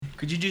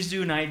Could you just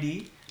do an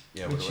ID?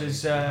 Yeah, which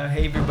is,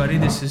 hey everybody,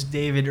 this is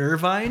David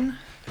Irvine.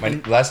 My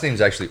last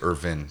name's actually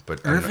Irvine, but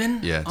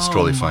Irvine? Yeah, it's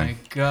totally fine. Oh my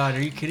god,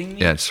 are you kidding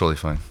me? Yeah, it's totally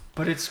fine.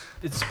 But it's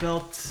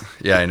spelled.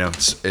 Yeah, I know.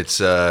 It's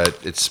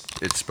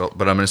spelled,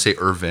 but I'm gonna say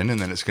Irvine, and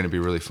then it's gonna be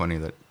really funny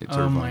that it's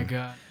Irvine. Oh my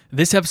god.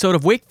 This episode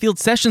of Wakefield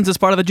Sessions as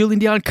part of the Julian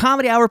Dion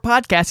Comedy Hour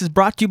podcast is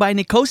brought to you by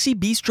Nicosi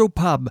Bistro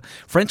Pub,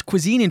 French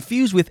cuisine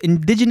infused with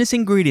indigenous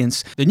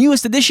ingredients. The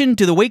newest addition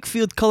to the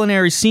Wakefield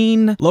culinary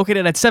scene,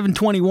 located at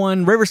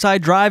 721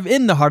 Riverside Drive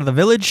in the heart of the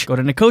village. Go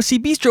to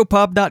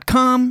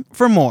nicosibistropub.com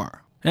for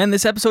more. And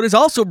this episode is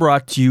also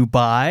brought to you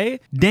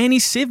by Danny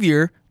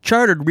Sivier,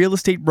 chartered real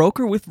estate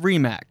broker with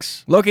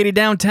Remax. Located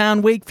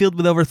downtown Wakefield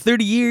with over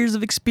 30 years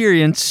of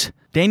experience,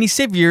 Danny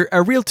Sivier,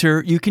 a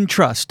realtor you can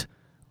trust.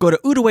 Go to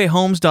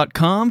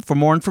udawayhomes.com for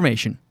more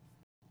information.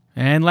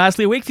 And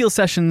lastly, Wakefield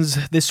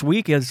Sessions this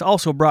week is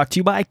also brought to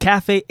you by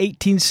Cafe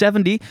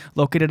 1870,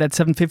 located at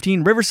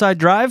 715 Riverside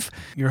Drive,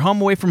 your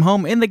home away from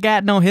home in the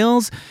Gatineau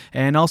Hills,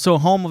 and also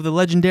home of the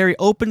legendary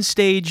Open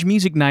Stage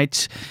Music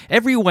Nights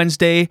every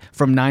Wednesday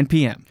from 9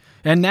 p.m.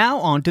 And now,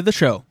 on to the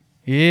show.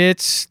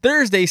 It's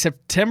Thursday,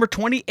 September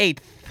 28th,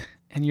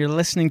 and you're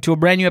listening to a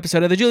brand new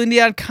episode of the Julian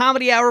Dion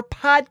Comedy Hour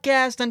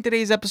podcast. On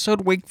today's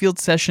episode, Wakefield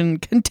Session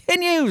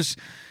continues.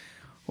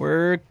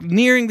 We're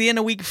nearing the end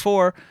of week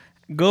 4,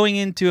 going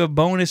into a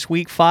bonus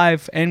week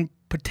 5 and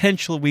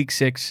potential week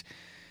 6.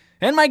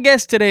 And my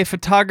guest today,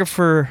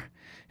 photographer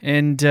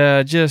and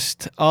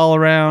just all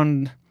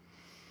around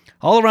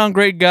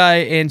great guy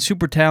and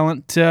super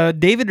talent,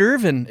 David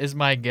Irvine is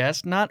my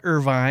guest, not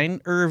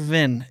Irvine.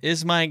 Irvine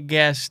is my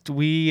guest.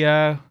 We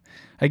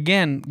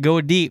again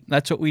go deep.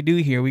 That's what we do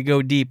here. We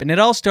go deep, and it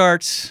all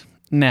starts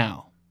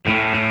now.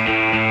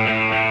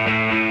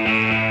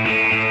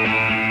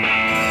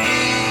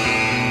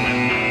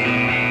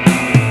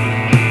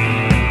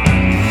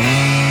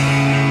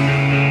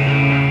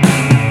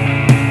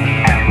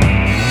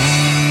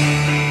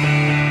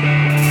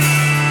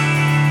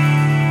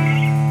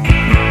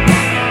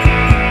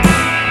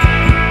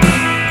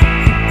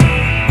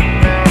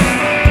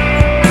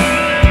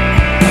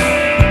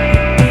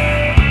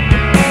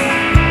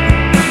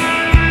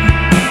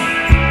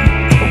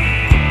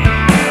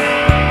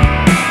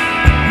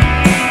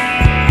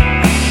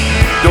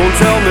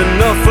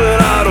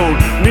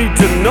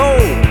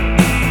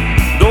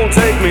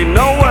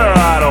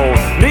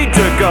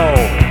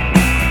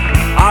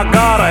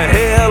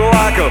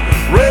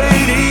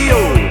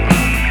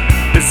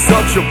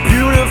 Such a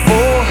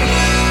beautiful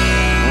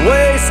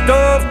waste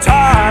of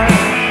time.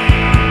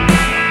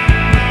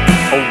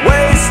 A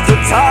waste of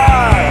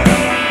time.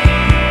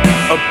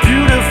 A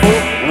beautiful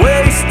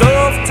waste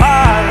of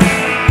time.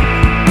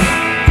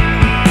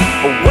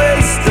 A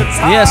waste of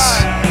time.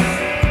 Yes.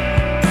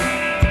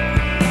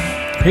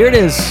 Here it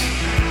is.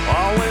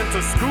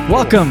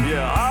 Welcome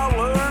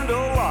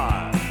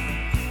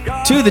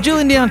to the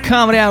Julian Dion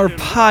Comedy Hour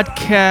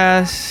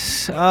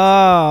podcast.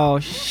 Oh,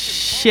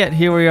 shit.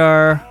 Here we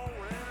are.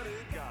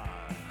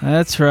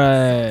 That's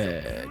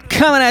right.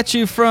 Coming at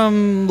you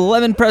from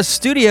Lemon Press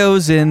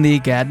Studios in the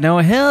Gatineau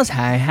Hills.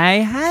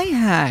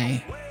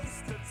 Hi.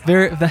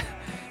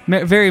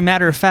 Very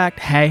matter of fact.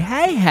 Hi.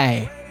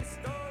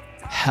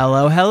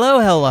 Hello.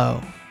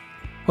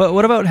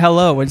 What about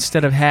hello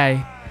instead of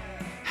hey?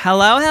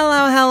 Hello.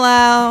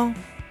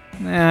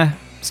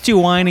 It's too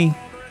whiny.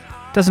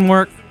 Doesn't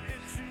work.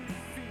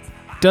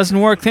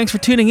 Thanks for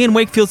tuning in.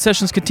 Wakefield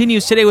Sessions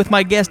continues today with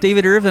my guest,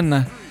 David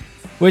Irvine,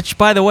 which,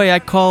 by the way, I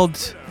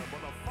called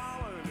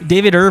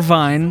David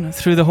Irvine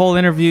through the whole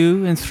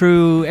interview and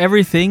through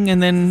everything,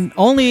 and then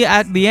only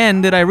at the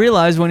end did I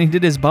realize when he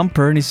did his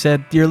bumper and he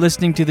said, "You're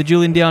listening to the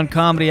Julian Dion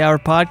Comedy Hour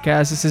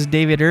podcast. This is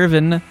David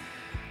Irvine."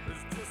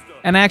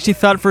 And I actually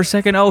thought for a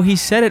second, oh, he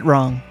said it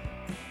wrong.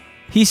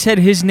 He said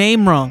his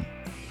name wrong.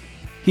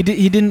 He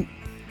didn't.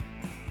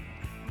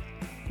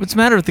 What's the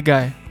matter with the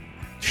guy?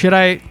 Should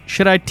I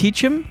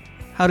teach him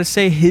how to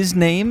say his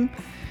name?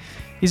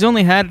 He's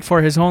only had it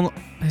for his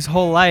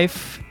whole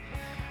life.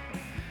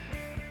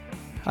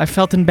 I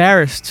felt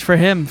embarrassed for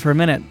him for a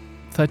minute.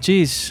 Thought,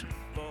 geez.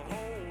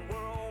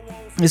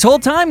 This whole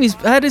time he's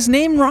had his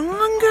name wrong?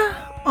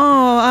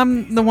 Oh,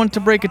 I'm the one to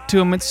break it to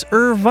him. It's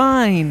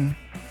Irvine.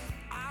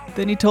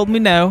 Then he told me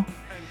no.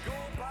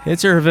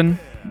 It's Irvine.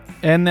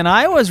 And then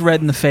I was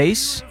red in the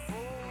face.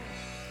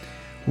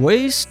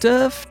 Waste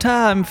of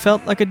time.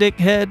 Felt like a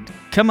dickhead.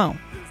 Come on.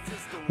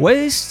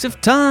 Waste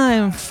of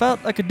time.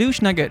 Felt like a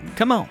douche nugget.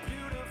 Come on.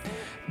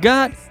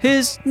 Got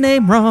his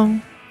name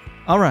wrong.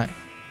 All right.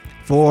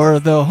 For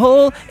the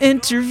whole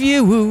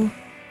interview,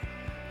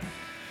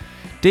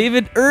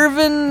 David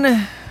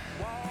Irvine,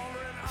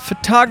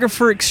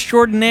 photographer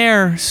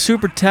extraordinaire,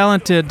 super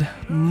talented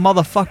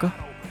motherfucker.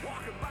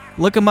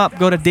 Look him up.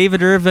 Go to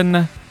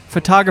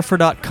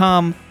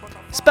davidirvinephotographer.com.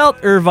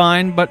 Spelt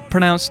Irvine, but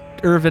pronounced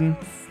Irvine.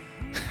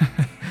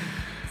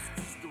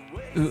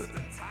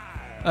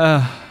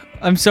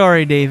 I'm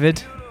sorry,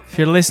 David, if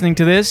you're listening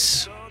to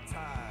this.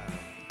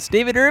 It's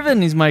David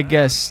Irvine, he's my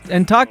guest.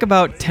 And talk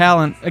about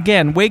talent.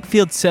 Again,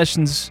 Wakefield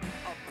Sessions.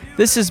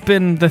 This has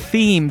been the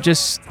theme,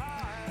 just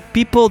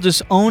people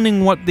just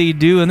owning what they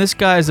do, and this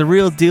guy is the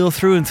real deal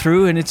through and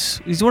through. And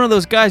he's one of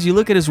those guys you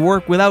look at his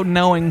work without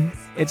knowing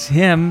it's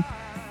him,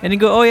 and you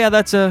go, "Oh yeah,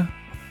 that's a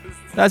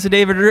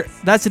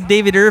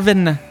David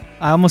Irvine."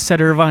 I almost said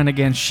Irvine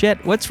again.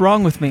 Shit, what's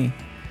wrong with me?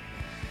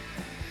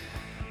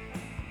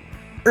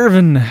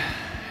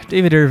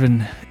 David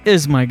Irvine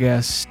is my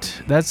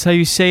guest. That's how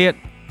you say it,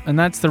 and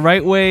that's the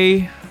right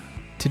way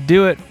to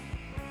do it.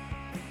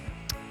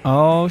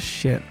 Oh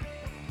shit.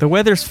 The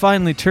weather's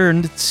finally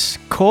turned. It's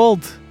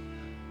cold.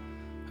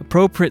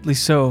 Appropriately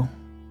so.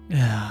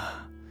 Yeah.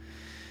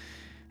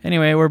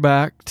 Anyway, we're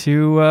back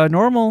to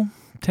normal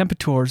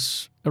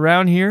temperatures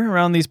around here,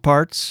 around these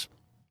parts.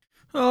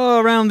 Oh,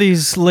 around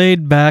these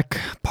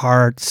laid-back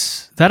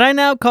parts that I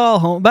now call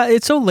home. But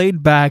it's so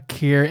laid back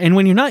here, and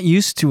when you're not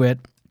used to it,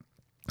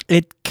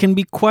 it can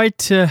be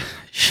quite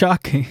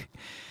shocking.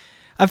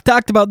 I've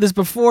talked about this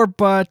before,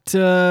 but,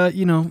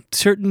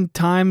 certain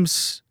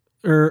times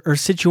or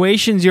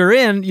situations you're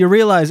in, you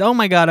realize, oh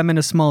my God, I'm in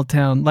a small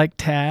town, like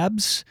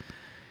tabs.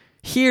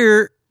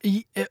 Here,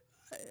 in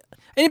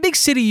a big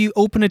city, you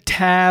open a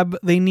tab,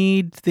 they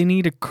need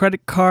a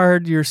credit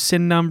card, your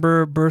SIN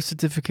number, birth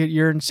certificate,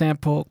 urine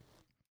sample.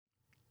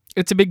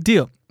 It's a big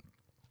deal.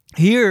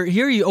 Here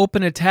you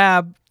open a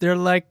tab, they're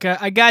like,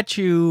 I got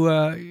you.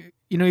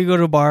 You go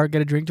to a bar,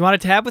 get a drink. Do you want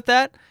a tab with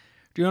that?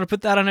 Do you want to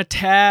put that on a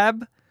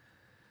tab?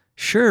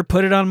 Sure,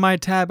 put it on my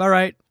tab. All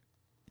right.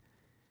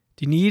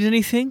 Do you need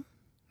anything?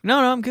 No,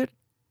 I'm good.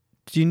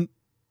 Do you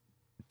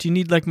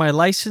need like my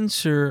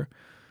license or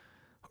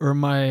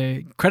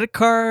my credit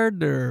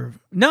card or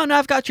no,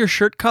 I've got your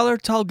shirt color.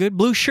 It's all good.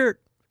 Blue shirt.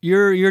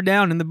 You're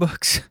down in the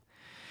books.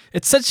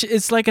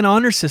 It's like an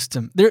honor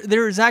system.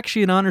 There is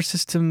actually an honor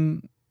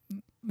system.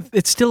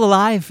 It's still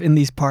alive in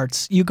these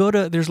parts.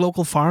 There's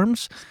local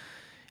farms,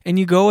 and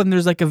you go and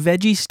there's like a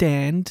veggie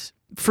stand,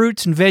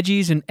 fruits and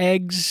veggies and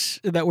eggs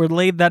that were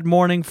laid that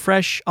morning,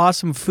 fresh,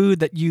 awesome food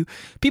that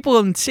people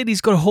in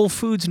cities go to Whole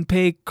Foods and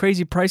pay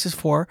crazy prices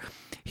for.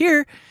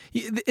 Here,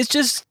 it's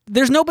just,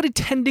 there's nobody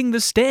tending the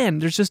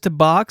stand. There's just a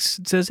box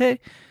that says, hey,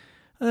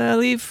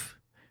 leave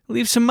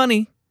some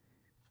money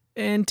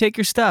and take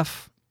your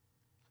stuff.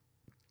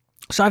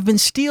 So I've been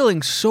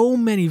stealing so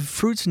many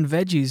fruits and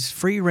veggies,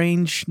 free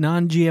range,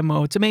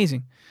 non-GMO. It's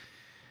amazing.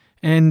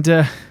 And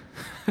yeah,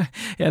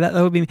 that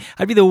would be me.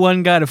 I'd be the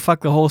one guy to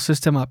fuck the whole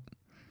system up.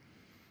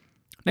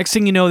 Next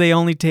thing you know, they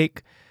have an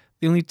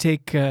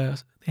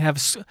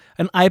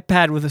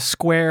iPad with a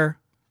square.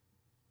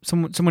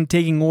 Someone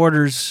taking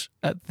orders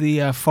at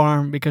the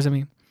farm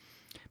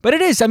but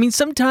it is.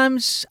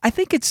 Sometimes I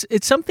think it's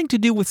something to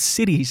do with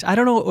cities. I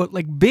don't know,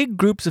 like big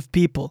groups of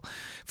people.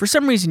 For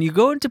some reason, you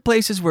go into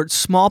places where it's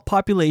small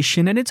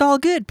population and it's all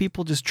good.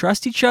 People just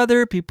trust each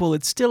other.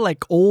 It's still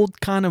like old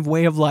kind of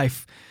way of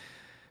life.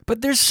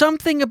 But there's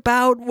something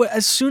about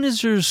as soon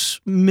as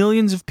there's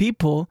millions of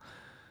people,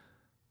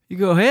 you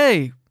go,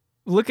 hey,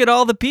 look at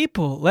all the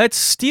people. Let's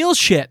steal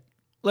shit.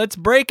 Let's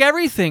break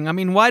everything.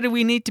 Why do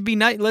we need to be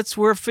nice?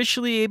 We're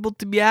officially able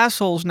to be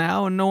assholes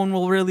now, and no one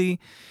will really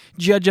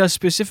judge us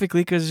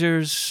specifically because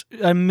there's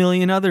a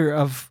million other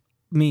of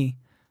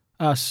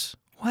us.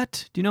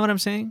 What? Do you know what I'm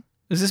saying?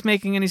 Is this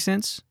making any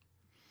sense?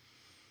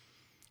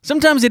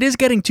 Sometimes it is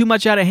getting too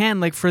much out of hand,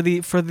 like for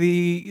the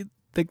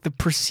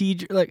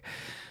procedure. Like,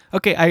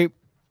 okay,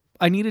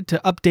 I needed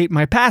to update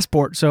my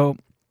passport, so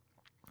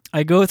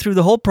I go through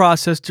the whole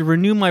process to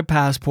renew my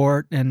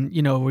passport, and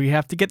we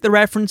have to get the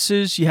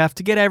references, you have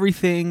to get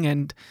everything,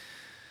 and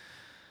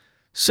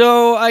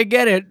so I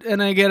get it,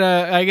 and I get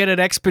it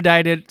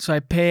expedited, so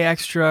I pay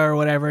extra or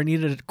whatever. I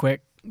needed it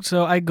quick,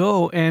 so I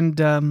go and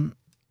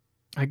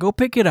I go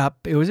pick it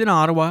up. It was in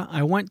Ottawa.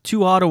 I went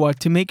to Ottawa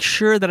to make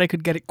sure that I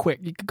could get it quick.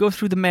 You could go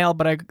through the mail,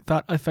 but I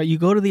thought if you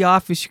go to the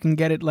office, you can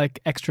get it like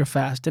extra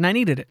fast, and I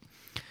needed it.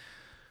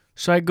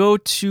 So I go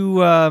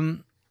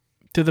to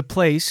the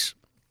place.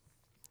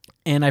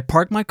 And I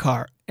park my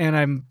car, and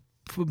I'm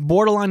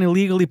borderline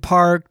illegally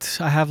parked.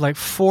 I have like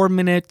 4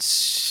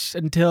 minutes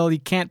until you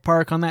can't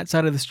park on that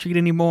side of the street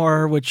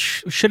anymore,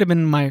 which should have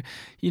been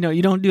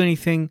you don't do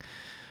anything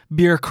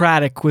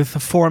bureaucratic with a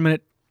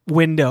 4-minute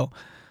window.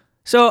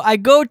 So I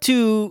go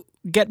to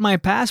get my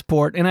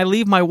passport, and I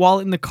leave my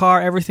wallet in the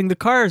car, everything. The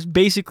car is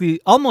basically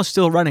almost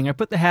still running. I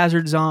put the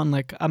hazards on,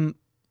 like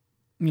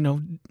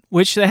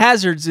which the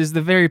hazards is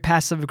the very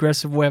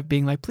passive-aggressive way of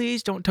being like,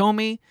 please don't tow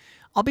me.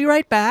 I'll be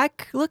right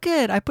back. Look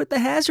I put the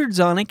hazards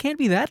on. I can't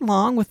be that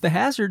long with the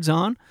hazards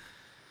on.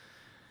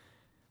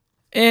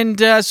 And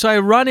so I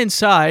run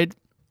inside.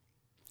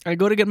 I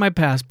go to get my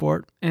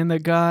passport, and the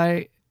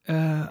guy,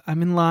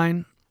 I'm in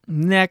line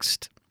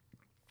next.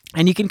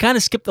 And you can kind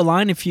of skip the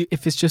line if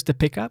it's just a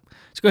pickup.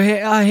 Just go,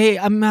 hey,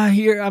 I'm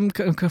here. I'm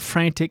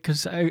frantic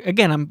because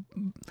I'm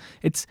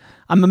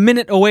a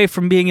minute away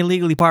from being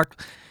illegally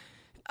parked.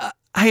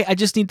 I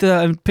just need to.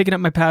 I'm picking up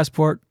my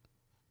passport.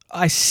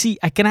 I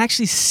can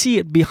actually see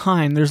it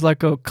behind. There's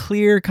like a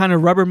clear kind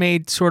of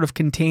Rubbermaid sort of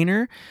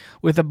container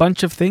with a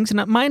bunch of things,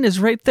 and mine is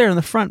right there in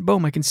the front.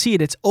 Boom, I can see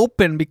it. It's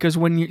open because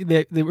when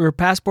your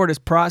passport is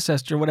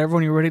processed or whatever,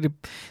 when you're ready to,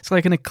 it's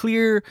like in a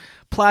clear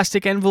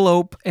plastic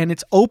envelope, and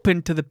it's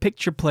open to the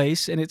picture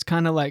place, and it's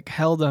kind of like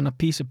held on a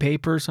piece of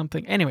paper or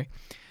something. Anyway,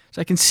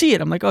 so I can see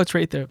it. I'm like, oh, it's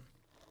right there.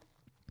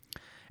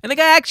 And the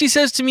guy actually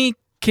says to me,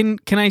 can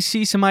I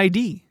see some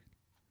ID?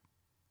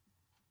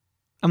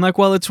 I'm like,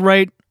 well, it's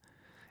right.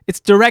 It's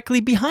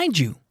directly behind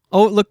you.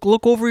 Oh,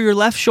 look over your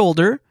left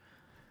shoulder.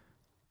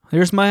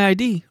 There's my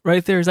ID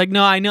right there. He's like,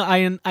 no,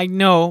 I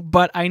know,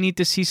 but I need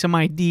to see some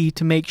ID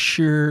to make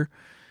sure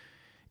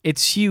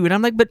it's you. And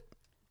I'm like, but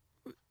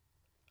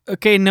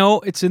okay,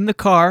 no, it's in the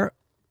car,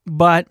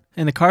 and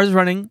the car's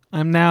running.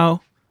 I'm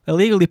now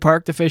illegally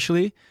parked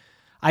officially.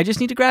 I just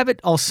need to grab it.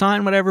 I'll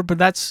sign whatever, but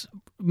that's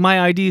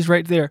my ID's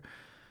right there.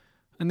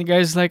 And the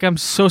guy's like, I'm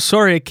so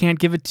sorry, I can't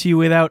give it to you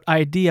without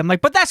ID. I'm like,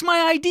 but that's my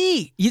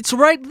ID. It's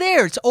right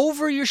there. It's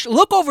over your...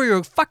 Look over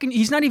your fucking...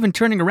 He's not even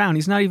turning around.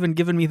 He's not even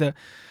giving me the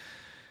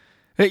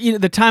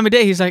time of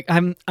day. He's like,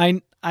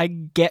 I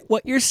get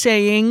what you're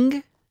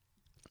saying.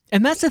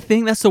 And that's the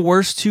thing. That's the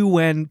worst too,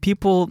 when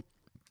people...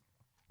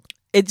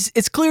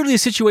 It's clearly a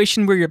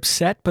situation where you're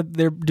upset, but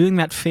they're doing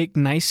that fake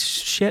nice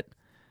shit.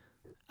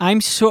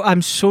 I'm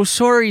so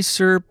sorry,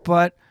 sir,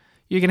 but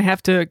you're gonna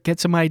have to get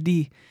some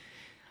ID.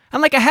 I'm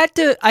like,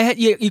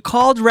 you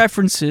called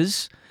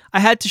references.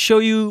 I had to show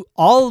you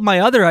all of my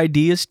other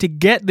ideas to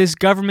get this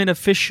government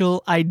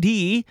official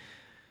ID.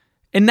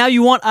 And now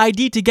you want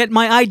ID to get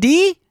my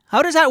ID?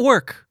 How does that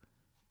work?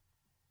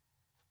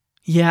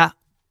 Yeah,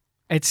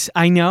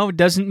 I know, it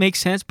doesn't make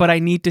sense, but I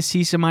need to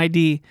see some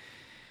ID.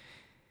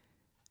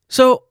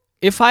 So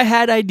if I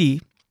had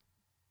ID,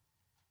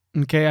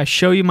 okay, I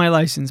show you my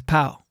license,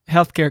 pow,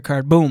 healthcare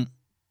card, boom.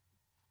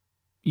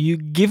 You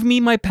give me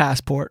my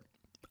passport.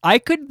 I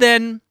could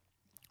then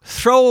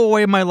throw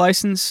away my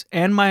license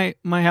and my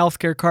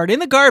healthcare card in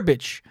the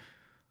garbage.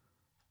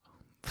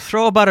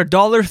 Throw about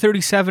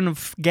 $1.37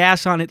 of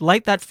gas on it,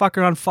 light that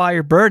fucker on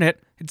fire, burn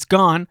it, it's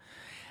gone.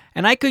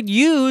 And I could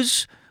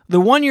use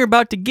the one you're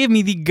about to give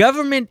me, the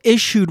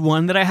government-issued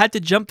one that I had to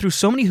jump through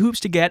so many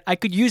hoops to get. I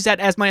could use that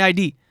as my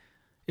ID.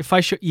 If I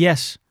should,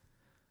 yes.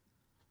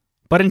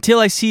 But until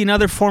I see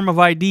another form of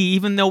ID,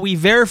 even though we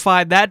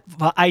verified that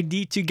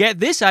ID to get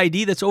this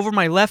ID that's over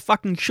my left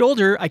fucking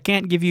shoulder, I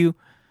can't give you...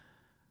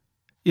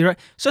 You're right.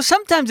 So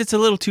sometimes it's a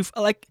little too...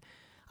 Like,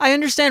 I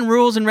understand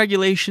rules and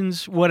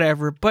regulations,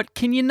 whatever, but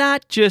can you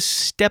not just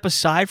step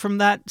aside from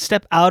that,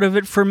 step out of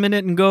it for a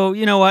minute and go,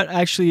 you know what,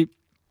 actually,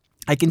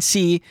 I can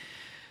see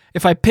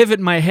if I pivot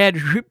my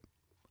head,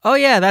 oh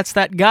yeah, that's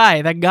that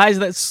guy. That guy's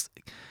that's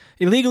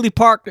illegally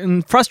parked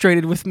and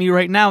frustrated with me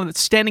right now,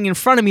 that's standing in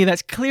front of me.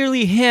 That's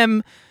clearly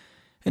him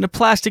in a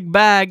plastic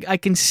bag. I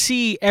can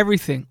see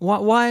everything.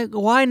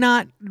 Why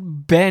not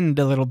bend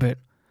a little bit?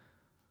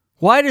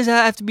 Why does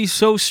that have to be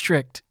so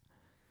strict?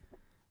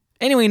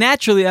 Anyway,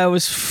 naturally, I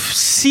was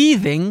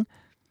seething.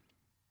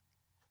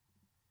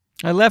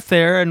 I left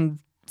there and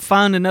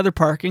found another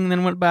parking,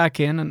 then went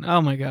back in, and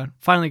oh my God,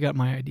 finally got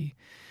my ID.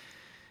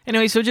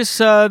 Anyway, so just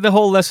the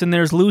whole lesson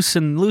there is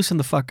loosen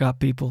the fuck up,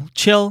 people.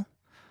 Chill,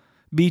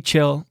 be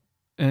chill,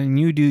 and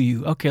you do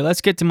you. Okay,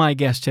 let's get to my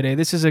guest today.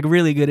 This is a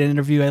really good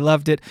interview. I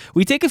loved it.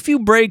 We take a few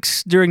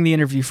breaks during the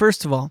interview.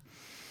 First of all,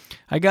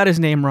 I got his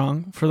name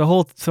wrong for the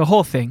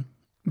whole thing.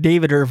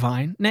 David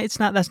Irvine. No,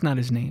 that's not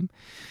his name.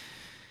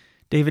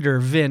 David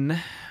Irvine,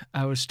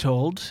 I was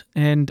told,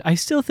 and I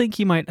still think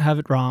he might have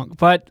it wrong,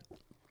 but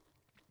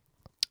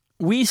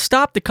we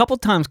stopped a couple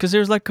times because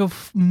there's like a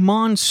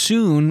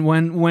monsoon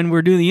when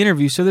we're doing the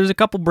interview, so there's a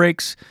couple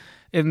breaks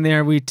in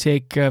there. We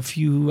take a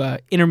few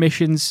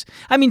intermissions.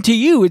 I mean, to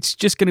you, it's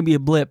just going to be a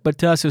blip, but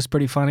to us, it was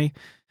pretty funny.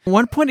 At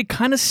one point, it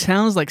kind of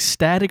sounds like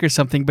static or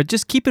something, but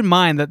just keep in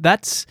mind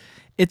that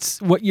it's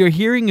what you're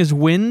hearing is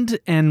wind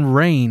and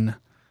rain.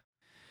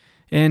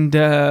 And,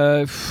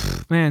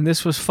 man,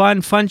 this was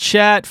fun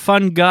chat,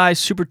 fun guy,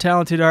 super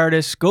talented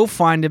artist. Go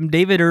find him,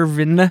 David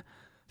Irvine,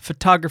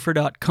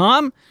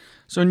 photographer.com.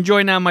 So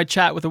enjoy now my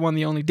chat with the one,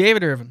 the only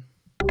David Irvine.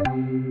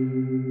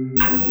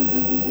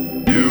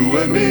 You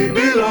and me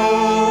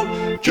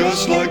belong,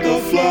 just like the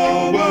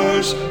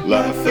flowers,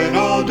 laughing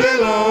all day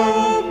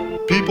long.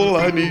 People,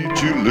 I need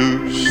you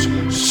loose,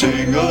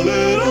 sing a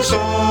little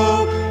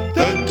song,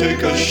 then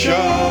take a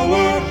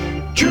shower.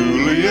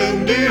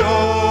 Julian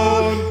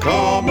Dion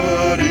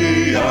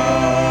Comedy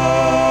Hour.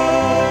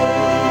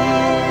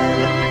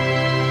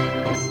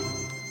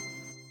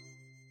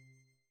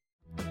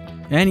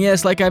 And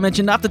yes, like I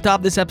mentioned off the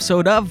top of this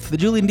episode of the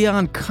Julian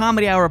Dion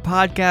Comedy Hour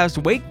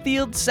podcast,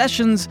 Wakefield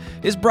Sessions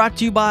is brought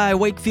to you by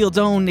Wakefield's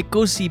own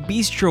Nicosi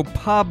Bistro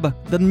Pub,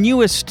 the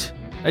newest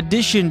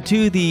addition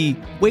to the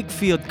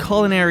Wakefield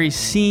culinary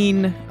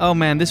scene. Oh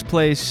man, this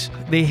place,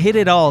 they hit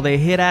it all. They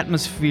hit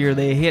atmosphere,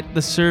 they hit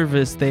the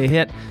service, they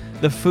hit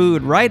the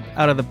food right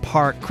out of the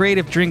park.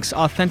 Creative drinks,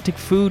 authentic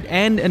food,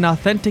 and an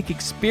authentic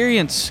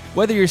experience.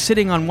 Whether you're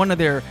sitting on one of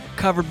their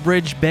covered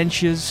bridge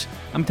benches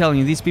I'm telling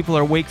you, these people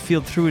are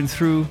Wakefield through and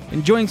through.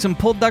 Enjoying some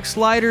pulled duck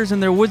sliders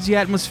and their woodsy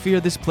atmosphere,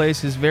 this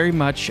place is very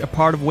much a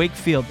part of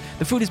Wakefield.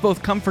 The food is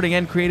both comforting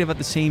and creative at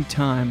the same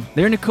time.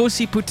 Their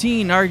Nicosi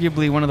poutine,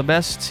 arguably one of the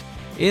best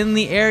in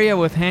the area,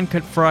 with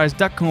hand-cut fries,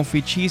 duck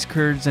confit, cheese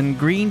curds, and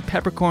green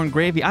peppercorn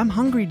gravy. I'm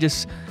hungry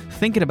just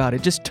thinking about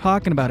it, just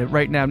talking about it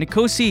right now.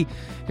 Nicosi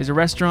is a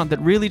restaurant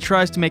that really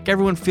tries to make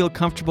everyone feel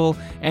comfortable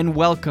and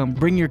welcome.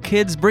 Bring your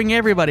kids, bring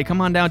everybody.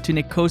 Come on down to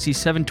Nicosi,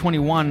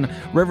 721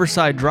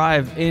 Riverside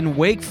Drive in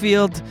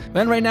Wakefield.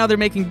 And right now they're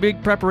making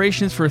big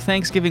preparations for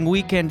Thanksgiving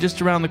weekend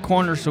just around the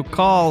corner, so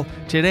call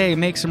today,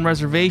 make some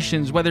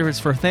reservations, whether it's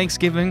for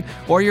Thanksgiving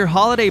or your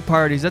holiday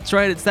parties. That's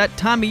right, it's that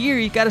time of year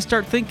you got to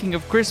start thinking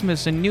of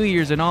Christmas and New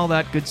Year's and all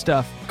that good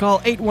stuff. Call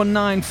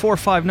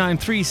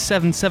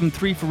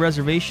 819-459-3773 for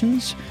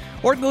reservations,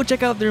 or go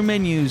check out their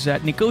menus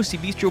at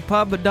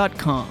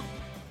nicosibistropub.com.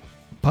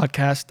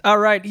 Podcast. All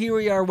right, here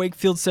we are.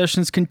 Wakefield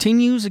Sessions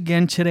continues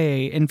again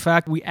today. In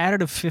fact, we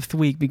added a fifth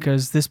week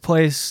because this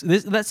place,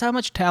 that's how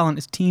much talent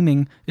is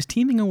teeming. Is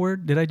teeming a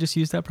word? Did I just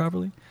use that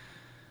properly?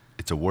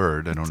 It's a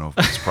word. I don't know if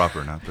it's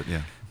proper or not, but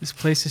yeah. This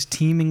place is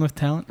teeming with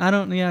talent?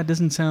 It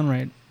doesn't sound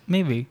right.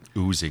 Maybe.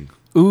 Oozing.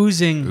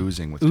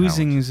 Oozing with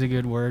Oozing talent. is a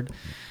good word.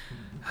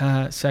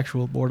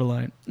 Sexual,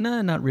 borderline.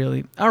 No, not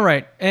really. All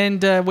right.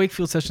 And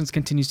Wakefield Sessions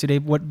continues today.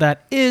 What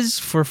that is,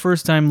 for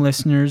first-time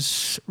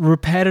listeners,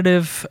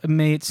 repetitive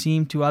may it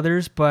seem to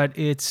others, but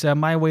it's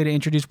my way to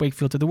introduce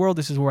Wakefield to the world.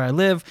 This is where I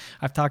live.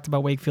 I've talked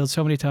about Wakefield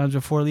so many times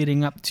before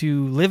leading up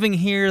to living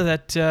here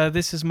that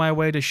this is my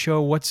way to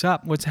show what's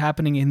up, what's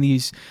happening in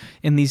these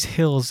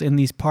hills, in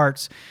these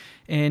parts.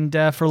 And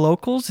for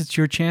locals, it's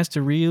your chance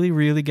to really,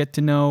 really get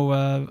to know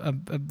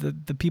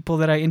the people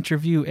that I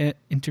interview.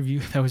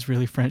 That was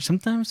really French.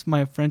 Sometimes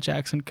my French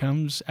accent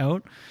comes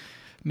out.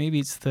 Maybe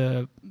it's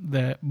the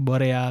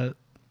Boreal.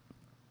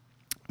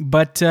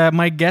 But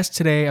my guest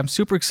today, I'm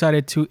super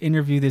excited to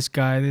interview this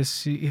guy.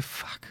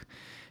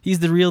 He's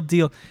the real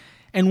deal.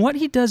 And what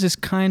he does is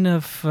kind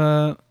of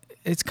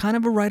it's kind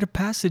of a rite of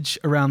passage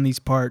around these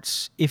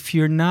parts. If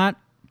you're not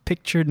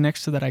pictured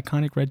next to that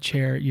iconic red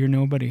chair, you're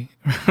nobody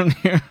around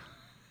here.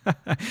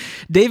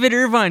 David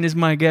Irvine is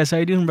my guest. How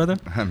you doing, brother?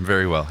 I'm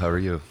very well. How are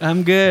you?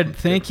 I'm good.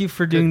 Thank you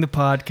for doing the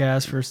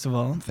podcast, first of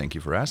all. Thank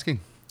you for asking.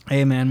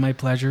 Hey, man, my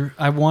pleasure.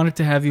 I wanted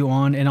to have you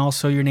on, and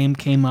also your name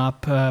came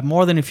up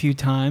more than a few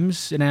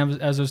times. And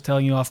as I was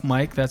telling you off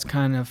mic, that's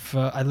kind of,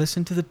 I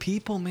listened to the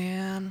people,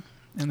 man,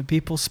 and the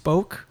people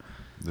spoke.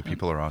 The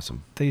people are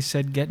awesome. They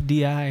said, get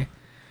DI.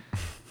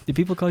 Did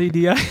people call you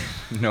DI?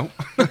 Nope.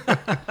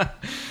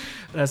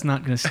 That's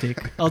not going to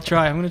stick. I'll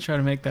try. I'm going to try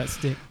to make that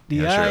stick. DI.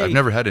 Yeah, sure. I've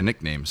never had a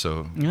nickname,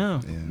 so... Yeah.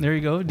 There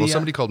you go. Well,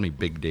 somebody called me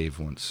Big Dave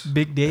once.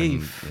 Big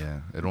Dave.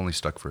 And, it only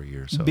stuck for a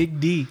year, so...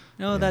 Big D.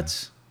 No, yeah.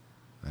 that's...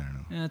 I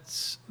don't know.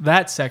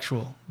 That's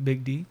sexual.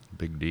 Big D.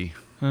 Big D.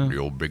 Huh. The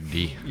old Big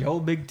D. The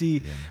old Big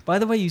D. Yeah. By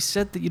the way, you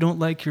said that you don't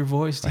like your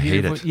voice. I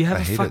hate it. You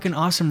have a fucking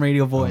awesome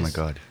radio voice. Oh, my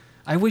God.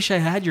 I wish I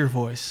had your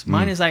voice.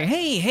 Mine is like,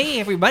 hey,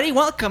 everybody,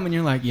 welcome. And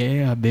you're like,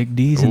 yeah, Big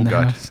D's in the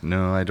house.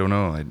 No, I don't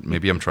know.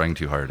 Maybe I'm trying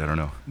too hard. I don't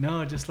know.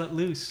 No, just let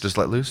loose. Just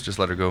let loose? Just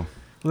let her go?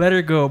 Let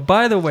her go.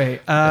 By the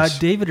way, Yes.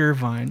 David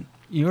Irvine,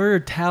 you're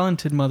a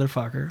talented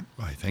motherfucker.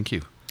 Why, thank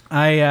you.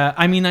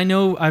 I mean,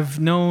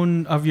 I've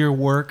known of your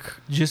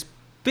work just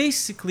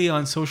basically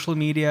on social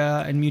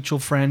media and mutual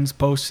friends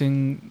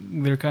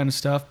posting their kind of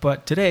stuff.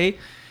 But today,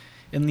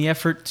 in the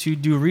effort to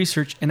do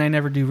research, and I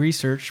never do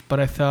research, but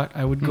I thought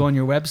I would go on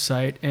your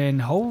website,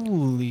 and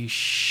holy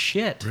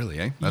shit. Really,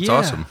 eh? That's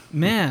awesome.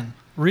 Man,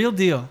 real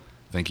deal.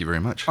 Thank you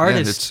very much.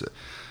 Artist.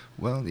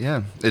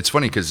 Yeah, it's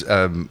funny because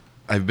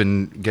I've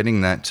been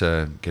getting that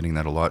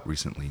a lot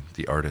recently,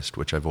 the artist,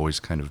 which I've always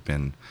kind of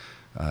been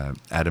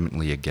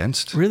adamantly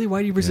against. Really?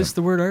 Why do you resist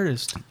the word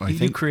artist?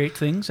 You create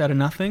things out of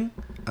nothing?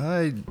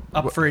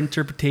 Up for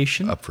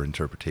interpretation? Up for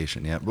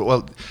interpretation, yeah. But,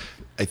 well,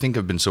 I think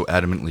I've been so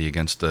adamantly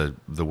against the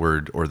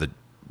word or the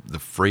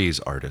phrase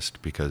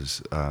artist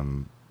because,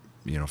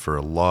 for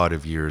a lot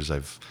of years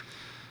I've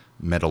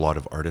met a lot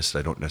of artists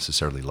I don't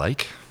necessarily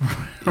like,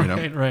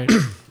 Right.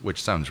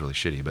 Which sounds really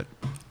shitty, but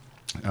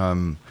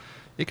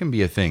it can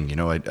be a thing,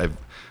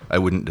 I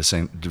wouldn't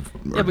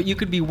Yeah, but you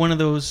could be one of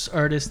those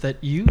artists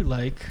that you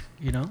like,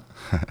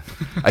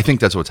 I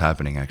think that's what's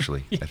happening,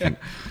 actually. Yeah. I think,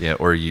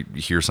 or you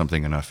hear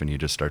something enough and you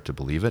just start to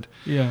believe it.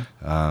 Yeah.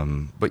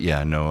 But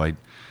yeah, no,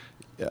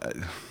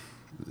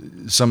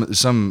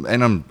 some,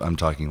 and I'm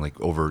talking like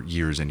over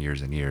years and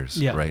years and years,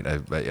 yeah. Right?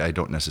 I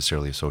don't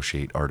necessarily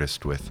associate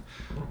artist with,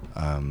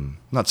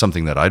 not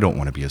something that I don't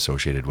want to be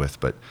associated with,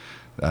 but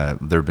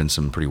there have been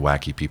some pretty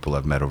wacky people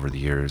I've met over the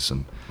years,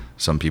 and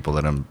some people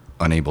that I'm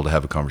unable to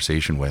have a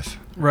conversation with,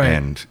 right?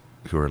 And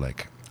who are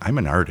like, I'm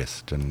an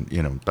artist, and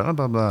blah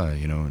blah blah,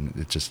 and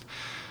it's just,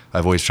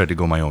 I've always tried to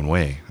go my own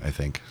way, I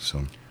think.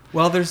 So.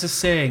 Well, there's a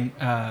saying.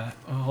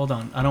 Hold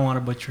on, I don't want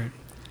to butcher it.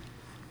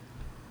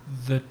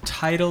 The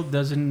title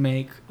doesn't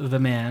make the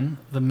man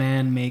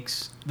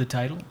makes the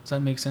title. Does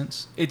that make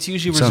sense? It's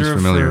usually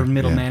reserved for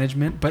middle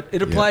management, but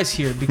it applies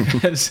here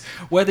because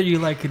whether you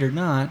like it or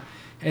not,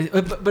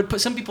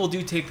 But some people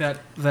do take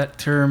that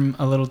term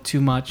a little too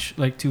much,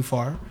 like too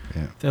far.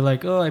 Yeah. They're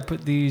like, oh, I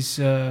put these,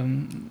 I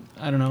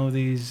don't know,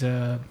 these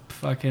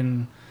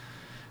fucking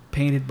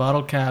painted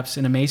bottle caps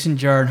in a mason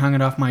jar and hung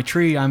it off my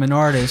tree. I'm an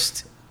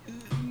artist.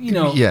 You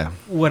know,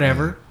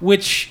 whatever. Yeah.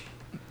 Which,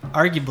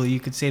 arguably, you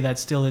could say that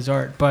still is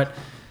art. But,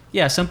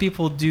 yeah, some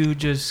people do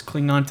just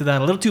cling on to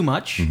that a little too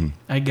much. Mm-hmm.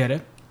 I get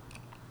it.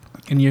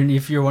 And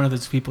if you're one of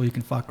those people, you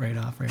can fuck right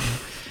off right now.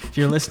 If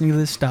you're listening to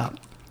this, stop.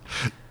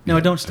 No,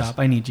 don't stop.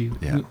 I need you.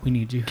 Yeah. We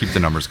need you. Keep the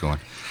numbers going.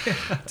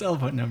 It's all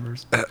about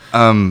numbers. But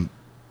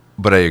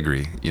I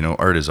agree. You know,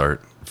 art is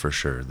art for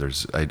sure.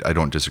 I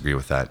don't disagree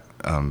with that.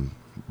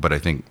 But I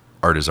think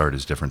art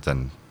is different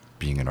than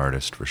being an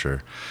artist for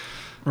sure.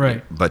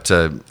 Right. But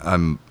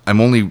I'm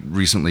only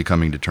recently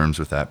coming to terms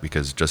with that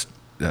because just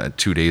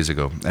 2 days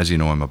ago, as you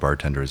know, I'm a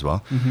bartender as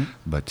well. Mm-hmm.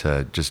 But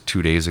just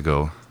 2 days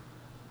ago,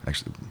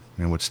 actually,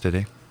 you know, what's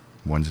today?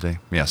 Wednesday.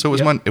 Yeah. So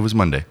it was it was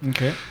Monday.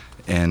 Okay.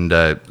 And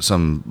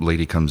some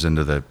lady comes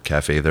into the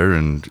cafe there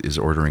and is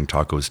ordering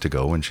tacos to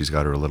go, and she's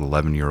got her little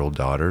 11-year-old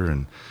daughter,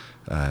 and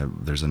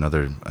there's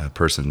another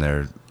person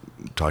there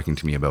talking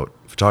to me about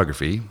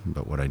photography,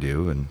 about what I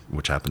do, and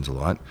which happens a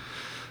lot.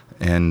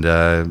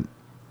 And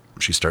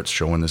she starts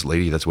showing this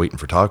lady that's waiting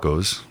for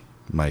tacos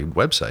my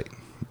website,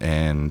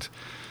 and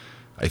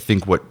I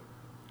think what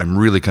I'm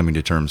really coming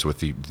to terms with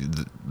the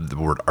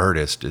word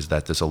artist is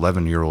that this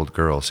 11-year-old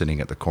girl sitting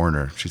at the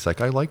corner, she's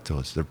like, I like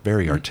those. They're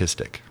very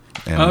artistic.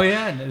 And, oh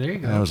yeah, there you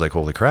go. And I was like,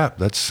 holy crap,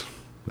 that's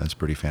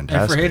pretty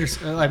fantastic. And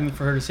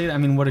for her to say that, I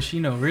mean, what does she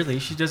know? Really,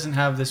 she doesn't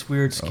have this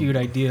weird, skewed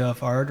idea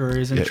of art, or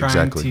isn't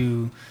trying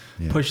to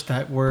push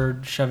that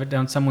word, shove it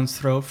down someone's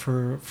throat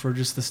for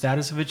just the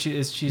status of it.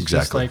 She's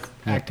just like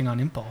acting on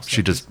impulse.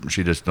 She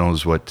just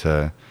knows what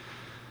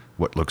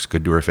looks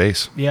good to her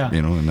face. Yeah,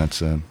 you know, and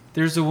that's.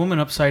 There's a woman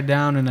upside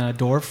down in a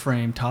door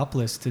frame,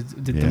 topless. Did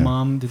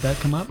that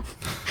come up?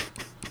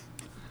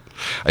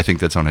 I think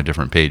that's on a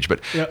different page,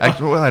 but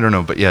I don't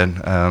know. But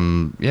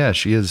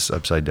she is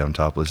upside down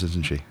topless,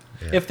 isn't she?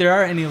 Yeah. If there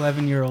are any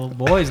 11-year-old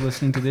boys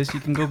listening to this, you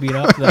can go beat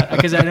up that.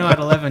 Because I know at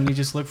 11, you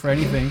just look for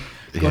anything.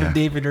 Go to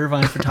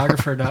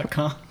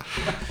davidirvinephotographer.com.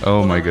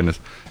 Oh my goodness.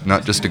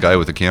 Not just a guy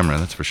with a camera,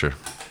 that's for sure.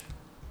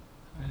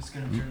 I'm just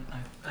going to turn,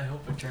 I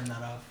hope I turn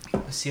that off.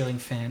 A ceiling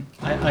fan.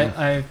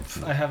 I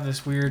have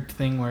this weird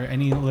thing where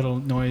any little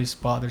noise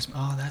bothers me.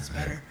 Oh, that's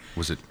better.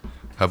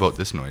 How about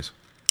this noise?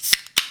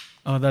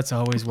 Oh, that's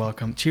always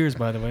welcome. Cheers,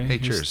 by the way. Hey,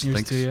 cheers.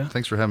 Thanks to you.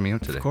 Thanks for having me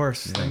out today. Of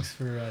course. Yeah. Thanks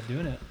for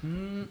doing it.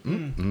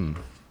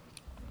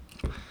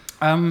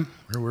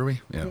 Where were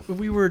we? Yeah.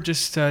 We were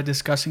just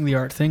discussing the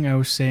art thing. I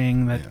was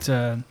saying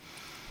that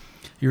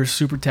you're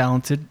super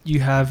talented.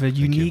 You have a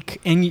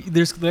unique, and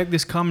there's like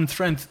this common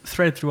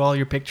thread through all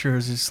your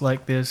pictures. It's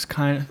like this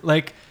kind of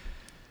like,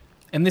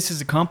 and this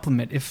is a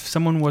compliment. If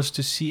someone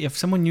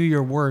knew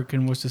your work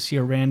and was to see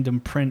a random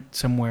print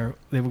somewhere,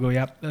 they would go,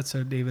 "Yep, that's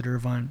a David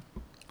Irvine."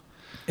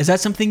 Is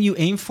that something you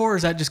aim for, or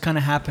does that just kind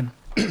of happen?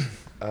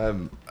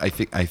 I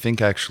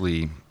think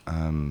actually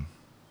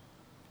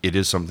it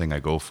is something I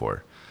go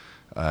for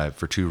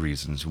two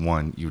reasons.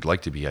 One, you'd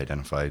like to be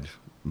identified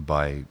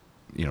by,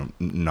 you know,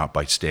 not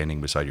by standing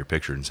beside your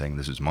picture and saying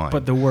this is mine,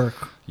 but the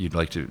work. You'd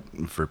like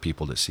for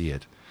people to see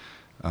it,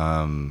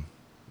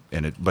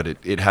 but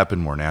it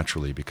happened more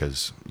naturally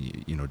because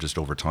you know, just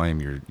over time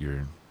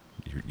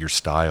your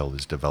style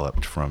is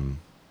developed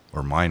from,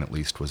 or mine at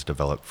least was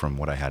developed from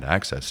what I had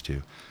access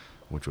to,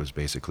 which was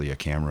basically a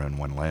camera and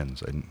one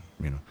lens. And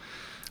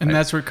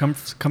that's where it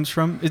comes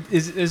from.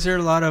 Is there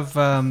a lot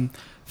of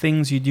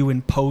things you do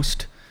in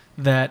post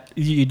that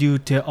you do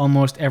to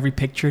almost every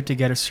picture to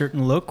get a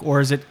certain look,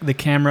 or is it the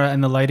camera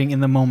and the lighting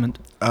in the moment?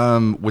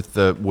 With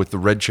the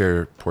red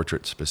chair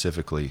portrait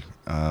specifically,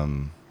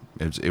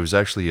 it was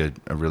actually a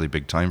really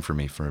big time for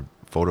me. For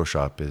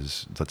Photoshop,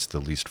 that's the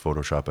least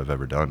Photoshop I've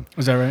ever done.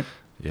 Is that right?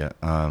 Yeah.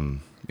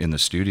 In the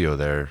studio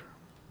there,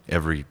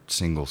 every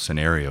single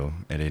scenario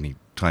at any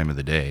time of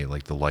the day,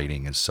 like the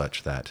lighting is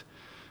such that,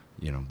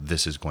 you know,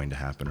 this is going to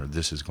happen or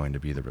this is going to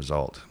be the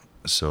result.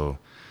 So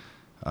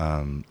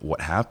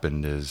what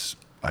happened is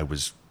I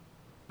was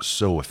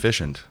so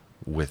efficient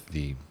with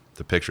the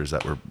pictures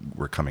that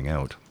were coming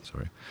out.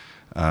 Sorry.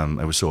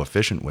 I was so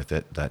efficient with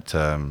it that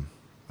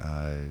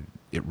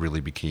it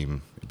really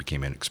became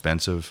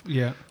inexpensive.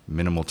 Yeah.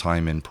 Minimal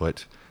time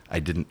input. I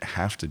didn't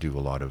have to do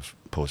a lot of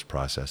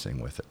post-processing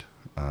with it.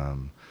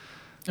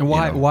 And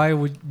why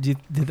did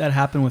that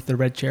happen with the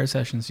red chair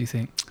sessions, do you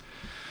think?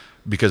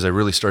 Because I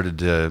really started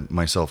to,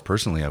 myself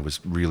personally, I was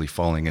really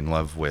falling in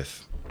love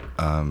with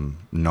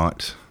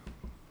not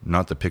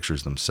the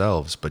pictures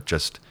themselves, but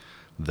just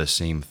the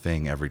same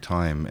thing every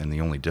time, and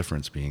the only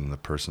difference being the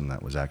person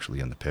that was actually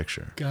in the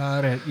picture.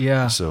 Got it,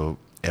 yeah. So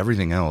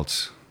everything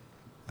else,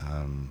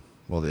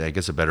 well, I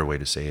guess a better way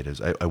to say it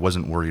is I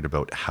wasn't worried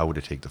about how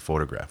to take the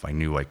photograph. I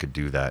knew I could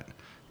do that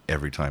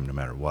every time, no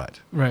matter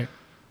what. Right.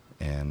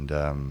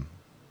 And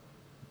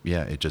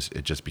it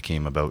just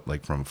became about,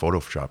 like, from a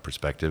Photoshop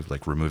perspective,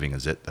 like removing a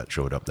zit that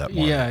showed up that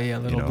morning. Yeah,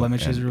 little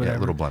blemishes or whatever. Yeah,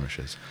 little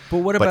blemishes. But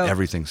what about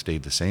everything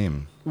stayed the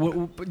same.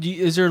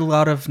 Is there a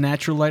lot of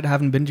natural light? I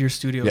haven't been to your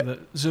studio.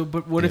 Yeah.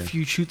 But what if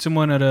you shoot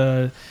someone at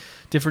a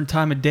different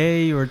time of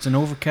day, or it's an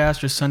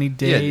overcast or sunny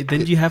day? Yeah,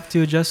 then you have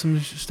to adjust some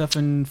stuff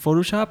in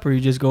Photoshop, or you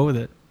just go with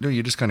it? No,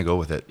 you just kind of go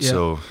with it. Yeah.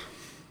 So,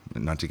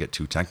 not to get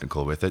too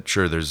technical with it,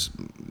 sure,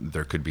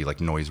 there could be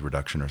like noise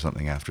reduction or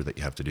something after that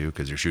you have to do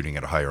because you're shooting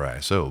at a higher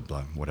ISO,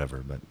 blah,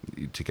 whatever. But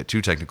to get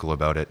too technical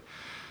about it,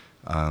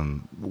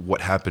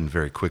 what happened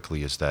very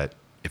quickly is that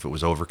if it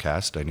was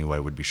overcast, I knew I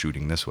would be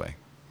shooting this way,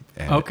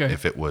 and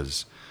if it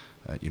was,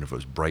 if it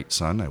was bright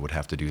sun, I would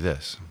have to do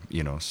this.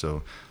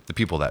 So the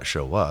people that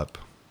show up,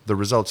 the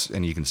results,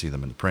 and you can see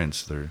them in the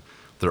prints, they're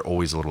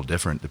always a little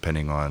different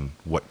depending on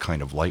what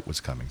kind of light was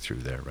coming through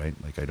there, right?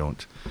 Like I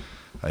don't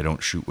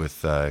shoot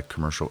with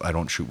commercial. I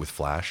don't shoot with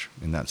flash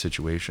in that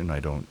situation. I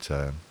don't.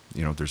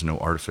 There's no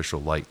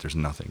artificial light. There's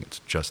nothing. It's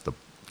just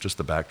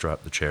the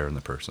backdrop, the chair, and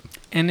the person.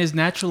 And is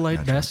natural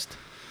light best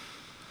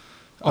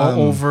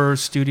over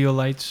studio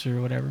lights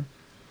or whatever?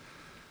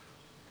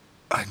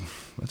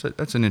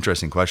 That's an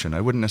interesting question.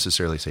 I wouldn't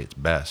necessarily say it's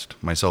best.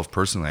 Myself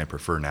personally, I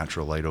prefer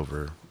natural light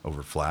over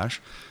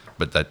flash,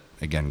 but that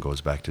again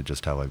goes back to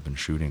just how I've been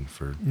shooting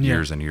for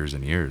years and years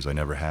and years. I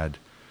never had,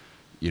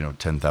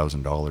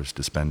 $10,000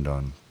 to spend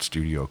on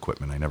studio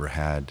equipment. I never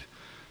had,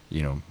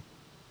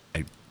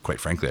 quite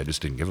frankly, I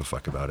just didn't give a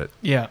fuck about it.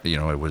 Yeah.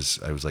 I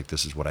was like,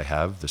 this is what I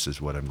have. This is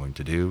what I'm going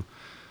to do,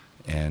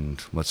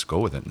 and let's go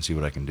with it and see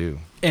what I can do.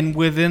 And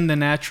within the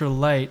natural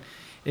light,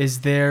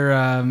 is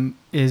there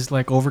is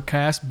like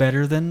overcast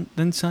better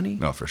than sunny?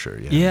 No, for sure.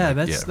 Yeah.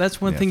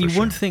 That's one thing you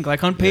wouldn't think.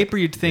 Like on paper,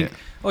 you'd think,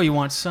 oh, you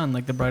want sun,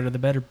 like the brighter the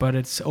better. But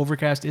it's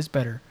overcast is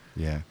better.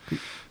 Yeah.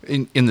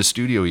 In the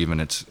studio, even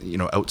it's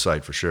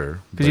outside for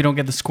sure because you don't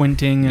get the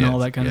squinting and all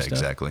that kind of stuff.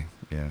 Exactly.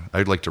 Yeah,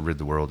 I'd like to rid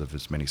the world of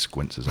as many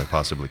squints as I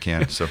possibly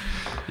can. So,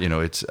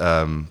 it's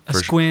a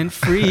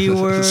squint-free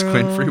world.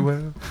 Squint-free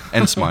world.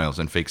 And smiles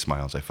and fake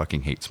smiles. I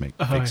fucking hate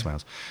fake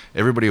smiles.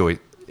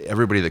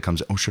 Everybody that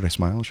comes, oh, should I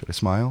smile? Should I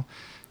smile?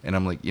 And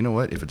I'm like, you know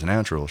what? If it's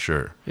natural,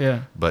 sure.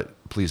 Yeah. But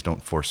please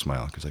don't force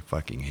smile because I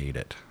fucking hate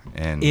it.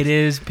 And it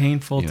is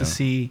painful to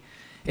see.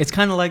 It's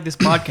kind of like this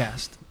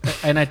podcast,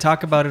 and I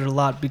talk about it a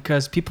lot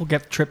because people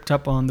get tripped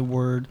up on the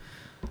word.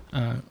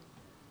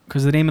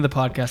 Because the name of the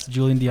podcast, the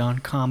Julian Dion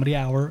Comedy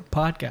Hour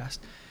Podcast.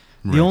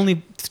 Right. The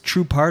only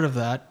true part of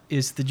that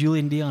is the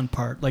Julian Dion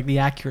part, like the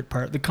accurate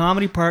part. The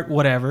comedy part,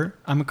 whatever.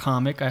 I'm a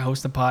comic. I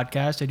host a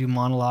podcast. I do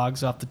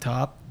monologues off the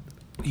top.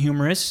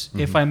 Humorous,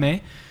 if I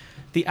may.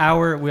 The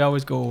hour, we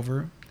always go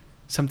over,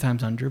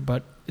 sometimes under,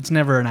 but it's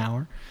never an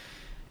hour.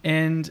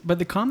 But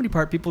the comedy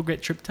part, people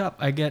get tripped up.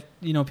 I get,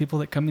 people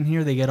that come in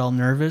here, they get all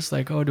nervous,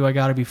 like, oh, do I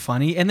got to be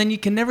funny? And then you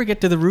can never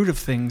get to the root of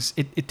things.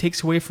 It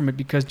takes away from it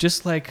because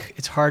just like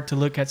it's hard to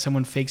look at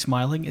someone fake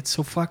smiling, it's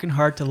so fucking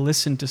hard to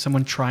listen to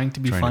someone trying to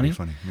be funny.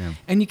 Yeah.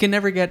 And you can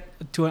never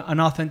get to an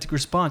authentic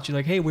response. You're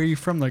like, hey, where are you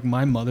from? Like,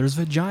 my mother's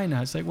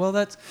vagina. It's like, well,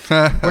 that's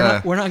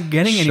we're not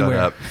getting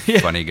anywhere. Shut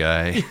up, funny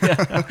guy.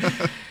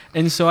 Yeah.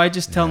 And so I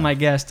just tell my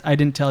guests, I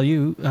didn't tell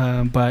you,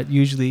 but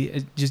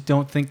usually just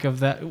don't think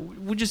of that.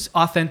 We're just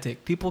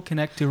authentic. People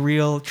connect to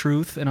real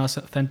truth and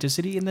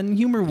authenticity, and then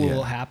humor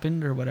will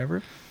happen or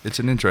whatever. It's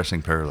an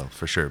interesting parallel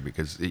for sure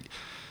because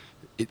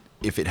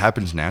if it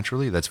happens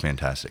naturally, that's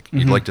fantastic.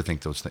 You'd like to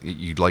think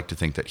You'd like to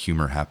think that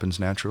humor happens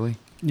naturally.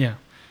 Yeah.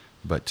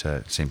 But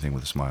same thing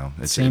with a smile.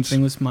 Same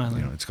thing with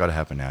smiling. It's got to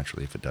happen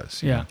naturally if it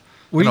does. Yeah.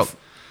 Where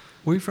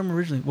are you from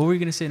originally? What were you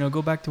going to say? No,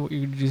 go back to what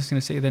you were just going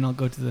to say. Then I'll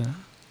go to the.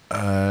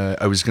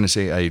 I was going to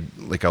say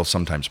I'll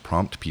sometimes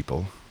prompt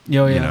people,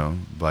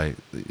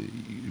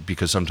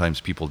 because sometimes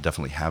people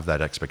definitely have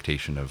that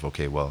expectation of,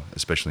 okay, well,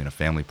 especially in a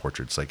family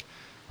portrait, it's like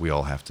we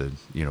all have to,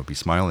 be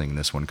smiling in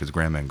this one because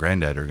grandma and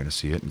granddad are going to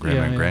see it and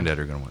grandma and granddad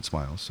are going to want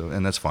smiles. So,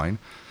 and that's fine.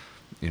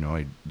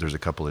 There's a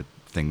couple of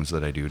things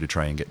that I do to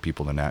try and get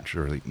people to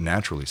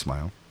naturally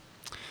smile.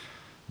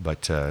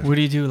 But what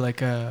do you do?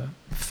 Like a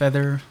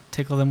feather,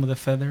 tickle them with a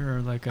feather,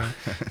 or like a?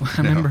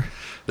 I remember.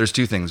 There's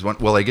two things. One,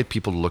 I get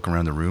people to look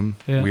around the room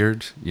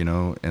weird,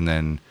 and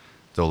then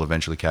they'll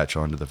eventually catch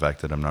on to the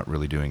fact that I'm not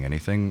really doing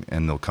anything,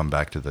 and they'll come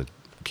back to the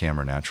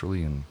camera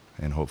naturally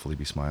and hopefully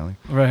be smiling.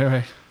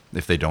 Right.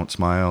 If they don't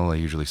smile, I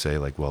usually say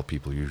like, well,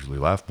 people usually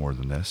laugh more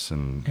than this,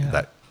 and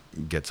that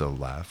gets a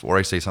laugh. Or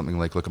I say something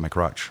like, look at my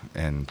crotch,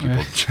 and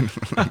people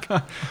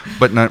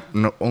but not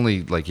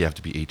only like you have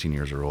to be 18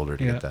 years or older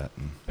to get that.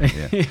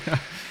 And,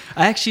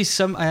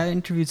 I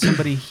interviewed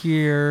somebody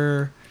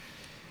here.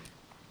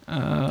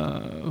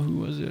 Who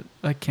was it?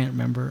 I can't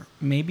remember.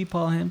 Maybe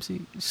Paul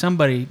Hamsey.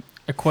 Somebody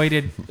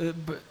equated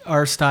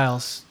our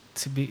styles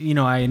to be.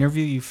 I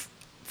interview you,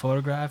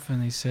 photograph,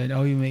 and they said,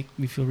 "Oh, you make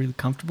me feel really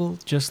comfortable,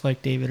 just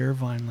like David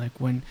Irvine." Like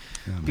when,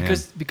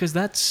 because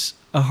that's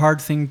a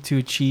hard thing to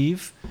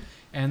achieve,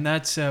 And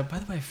that's, by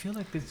the way, I feel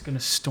like it's going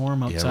to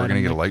storm outside. Yeah, we're going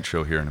to get a light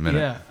show here in a minute.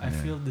 Yeah, I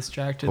feel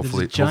distracted.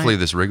 Hopefully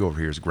this rig over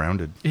here is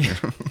grounded. Yeah.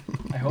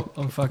 I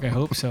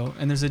hope so.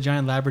 And there's a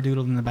giant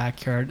labradoodle in the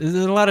backyard. There's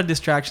a lot of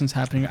distractions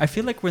happening. I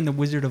feel like we're in the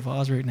Wizard of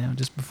Oz right now,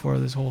 just before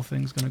this whole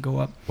thing's going to go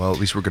up. Well, at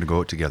least we're going to go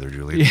out together,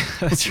 Julie. Yeah,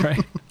 that's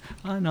right.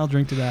 And I'll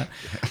drink to that.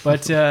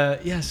 But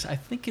yes, I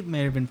think it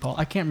may have been Paul.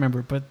 I can't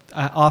remember. But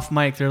off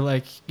mic, they're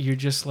like, you're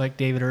just like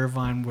David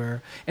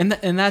Irvine, and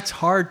that's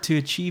hard to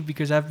achieve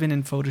because I've been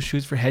in photo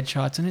shoots for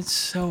headshots, and it's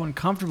so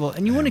uncomfortable.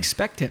 And you wouldn't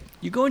expect it.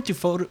 You go into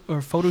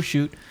photo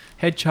shoot,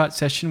 headshot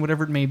session,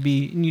 whatever it may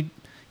be, and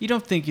you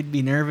don't think you'd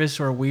be nervous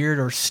or weird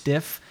or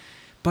stiff,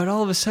 but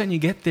all of a sudden you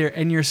get there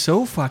and you're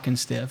so fucking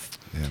stiff.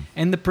 Yeah.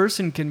 And the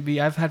person can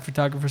be, I've had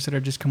photographers that are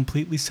just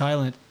completely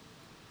silent.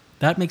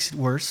 That makes it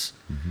worse.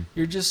 Mm-hmm.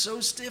 You're just so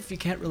stiff, you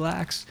can't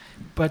relax.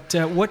 But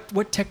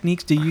what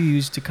techniques do you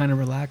use to kind of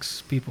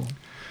relax people?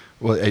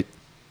 Well,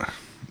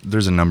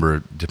 there's a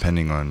number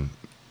depending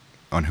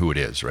on who it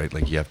is, right?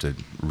 Like you have to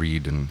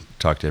read and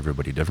talk to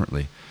everybody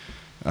differently.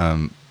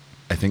 I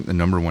think the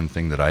number one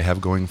thing that I have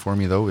going for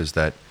me, though, is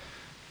that,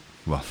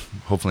 well,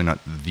 hopefully not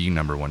the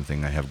number one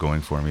thing I have going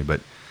for me,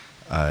 but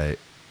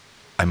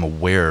I'm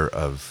aware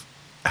of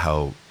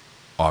how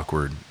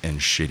awkward and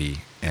shitty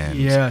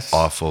and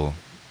awful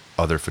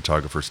other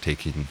photographers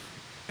taking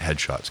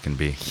headshots can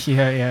be.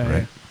 Yeah.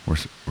 Right?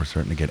 We're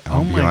starting to get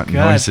ambient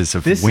noises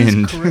of this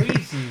wind. This is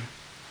crazy.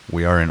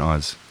 We are in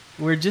Oz.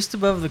 We're just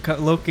above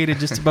located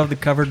just above the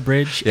covered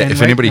bridge. Yeah, and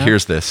if anybody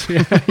hears this,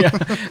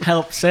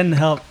 help. Send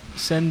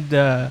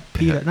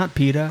PETA, not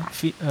PETA,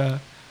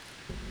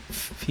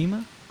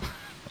 FEMA.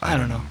 I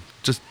don't know.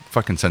 Just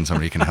fucking send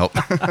somebody who can help.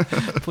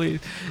 Please.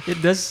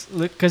 It does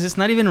look, because it's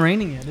not even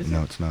raining yet, is it?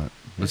 No, it's not.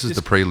 This is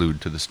the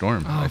prelude to the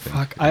storm. Oh, I think.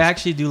 fuck. I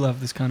actually do love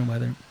this kind of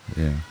weather.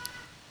 Yeah.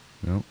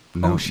 No.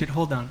 Oh, shit.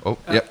 Hold on. Oh,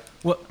 yep.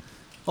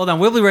 Hold on.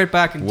 We'll be right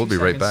back in 2 seconds.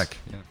 Right back.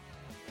 Yeah.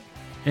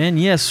 And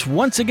yes,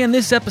 once again,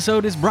 this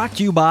episode is brought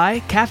to you by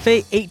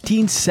Cafe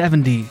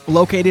 1870,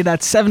 located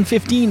at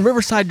 715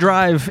 Riverside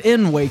Drive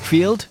in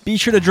Wakefield. Be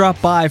sure to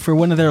drop by for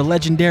one of their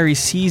legendary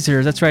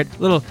Caesars. That's right,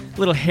 little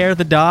hair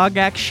the dog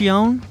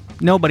action.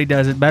 Nobody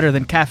does it better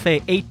than Cafe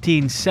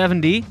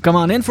 1870. Come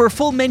on in for a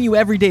full menu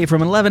every day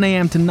from 11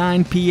 a.m. to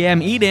 9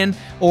 p.m. Eat in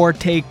or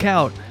take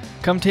out.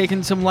 Come take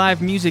in some live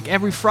music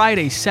every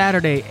Friday,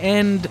 Saturday,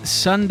 and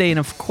Sunday. And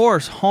of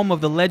course, home of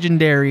the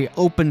legendary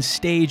open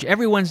stage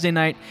every Wednesday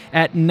night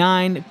at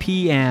 9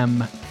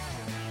 p.m.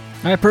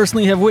 I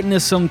personally have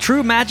witnessed some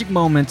true magic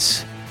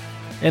moments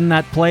in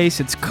that place.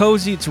 It's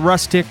cozy, it's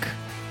rustic,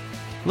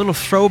 a little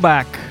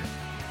throwback.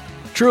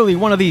 Truly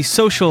one of the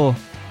social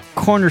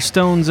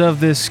cornerstones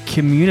of this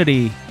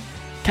community.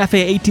 Cafe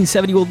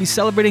 1870 will be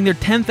celebrating their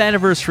 10th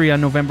anniversary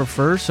on November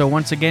 1st. So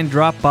once again,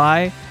 drop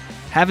by,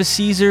 have a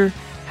Caesar,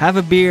 have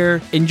a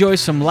beer, enjoy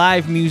some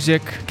live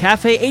music.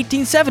 Cafe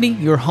 1870,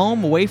 your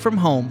home away from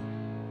home.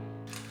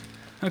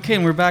 Okay,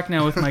 and we're back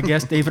now with my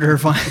guest, David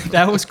Irvine.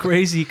 That was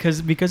crazy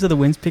because of the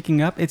winds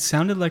picking up. It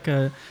sounded like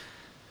a...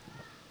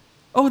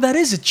 Oh, that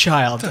is a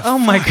child. Oh,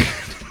 my God.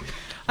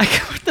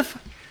 What the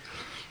fuck?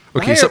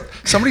 Okay, so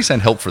somebody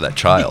send help for that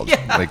child.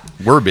 Yeah. Like,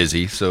 we're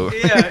busy, so...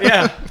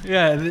 Yeah.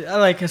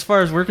 Like, as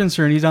far as we're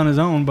concerned, he's on his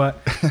own,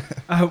 but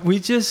we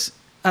just...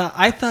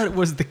 I thought it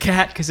was the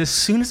cat because as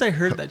soon as I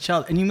heard that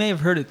child, and you may have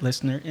heard it,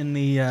 listener, in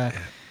the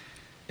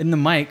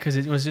mic, because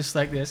it was just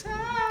like this,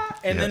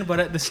 then,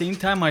 but at the same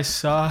time, I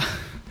saw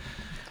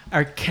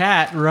our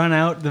cat run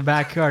out the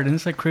backyard, and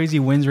it's like crazy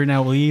winds right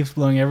now, leaves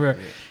blowing everywhere,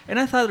 and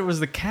I thought it was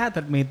the cat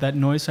that made that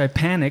noise, so I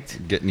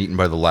panicked. Getting eaten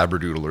by the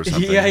labradoodle or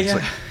something. Yeah.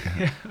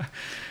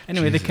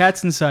 Anyway, Jesus. The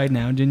cat's inside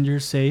now.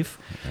 Ginger's safe.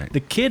 Right. The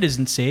kid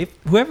isn't safe.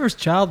 Whoever's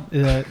child.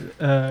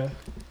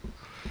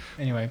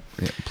 Anyway.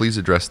 Yeah, please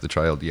address the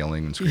child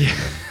yelling and screaming.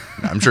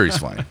 Yeah. I'm sure he's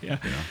fine. Yeah.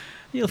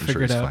 You'll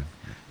figure it out. Fine.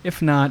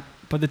 If not,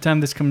 by the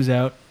time this comes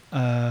out,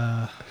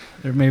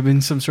 there may have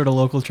been some sort of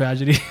local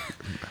tragedy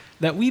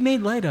that we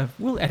made light of.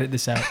 We'll edit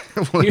this out.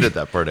 We'll edit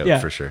that part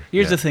out for sure.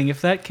 Here's the thing.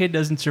 If that kid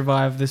doesn't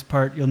survive this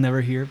part, you'll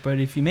never hear. But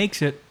if he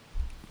makes it,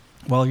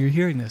 well, you're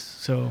hearing this.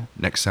 So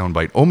next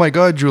soundbite. Oh my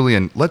God,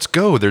 Julian, let's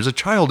go. There's a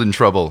child in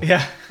trouble.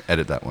 Yeah.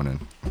 Edit that one in.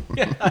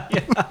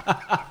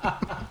 Yeah.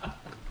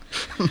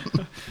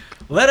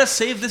 Let us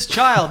save this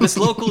child, this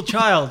local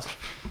child.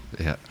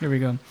 Yeah. Here we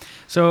go.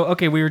 So,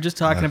 okay, we were just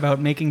talking about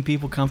making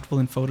people comfortable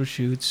in photo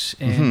shoots,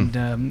 and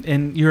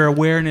and your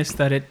awareness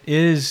that it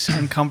is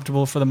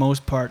uncomfortable for the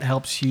most part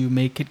helps you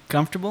make it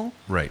comfortable.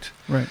 Right.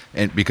 Right.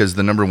 And because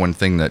the number one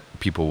thing that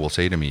people will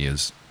say to me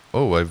is,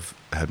 "Oh, I've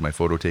had my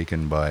photo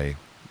taken by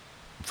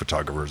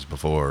photographers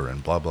before,"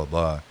 and blah blah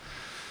blah.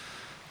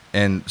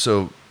 And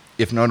so,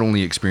 if not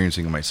only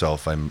experiencing it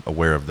myself, I'm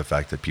aware of the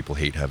fact that people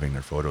hate having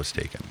their photos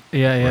taken.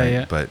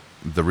 Yeah. But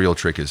the real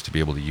trick is to be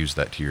able to use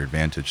that to your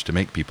advantage to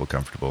make people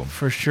comfortable.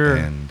 For sure.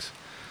 And,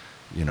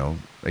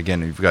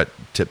 again, you've got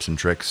tips and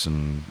tricks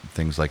and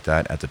things like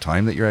that at the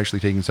time that you're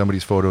actually taking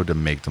somebody's photo to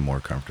make them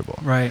more comfortable.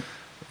 Right.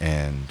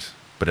 And,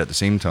 But at the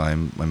same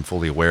time, I'm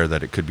fully aware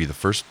that it could be the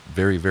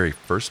very, very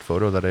first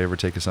photo that I ever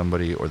take of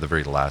somebody, or the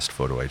very last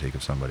photo I take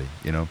of somebody.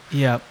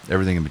 Yeah.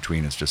 Everything in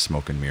between is just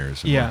smoke and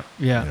mirrors. And Yeah.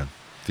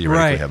 theoretically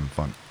Right. having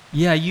fun.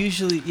 Yeah,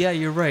 usually,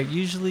 you're right.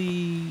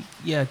 Usually,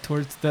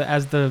 towards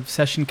as the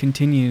session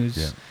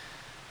continues,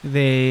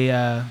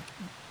 they're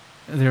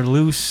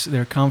loose,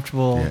 they're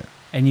comfortable,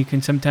 and you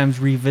can sometimes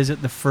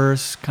revisit the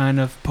first kind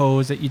of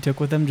pose that you took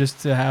with them just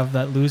to have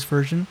that loose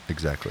version.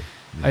 Exactly.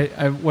 Yeah.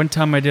 I one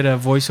time I did a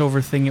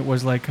voiceover thing. It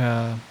was like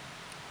a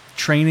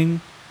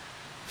training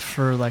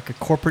for like a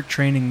corporate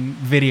training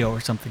video or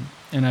something,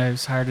 and I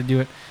was hired to do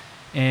it.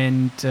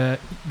 And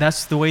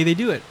that's the way they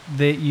do it.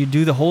 You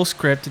do the whole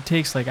script. It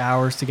takes like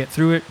hours to get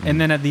through it, and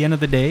then at the end of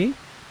the day,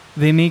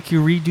 they make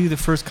you redo the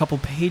first couple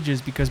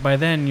pages, because by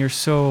then you're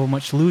so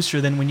much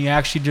looser than when you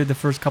actually did the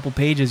first couple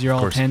pages. You're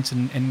all tense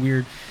and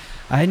weird.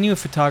 I knew a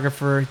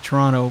photographer in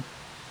Toronto,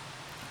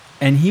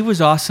 and he was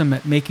awesome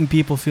at making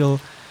people feel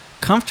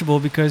comfortable,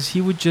 because he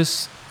would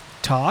just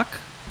talk,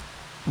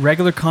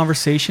 regular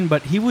conversation,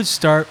 but he would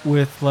start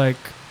with like,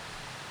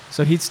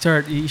 so he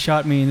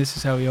shot me, and this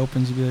is how he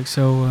opens. He'd be like,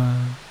 so,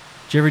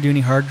 did you ever do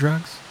any hard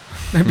drugs?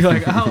 I'd be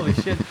like, holy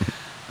shit.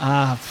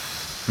 I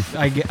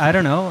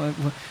don't know.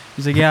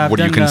 He's like, yeah, what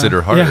do you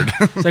consider hard? Yeah.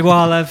 It's like,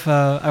 well,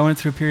 I went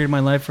through a period of my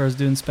life where I was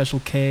doing Special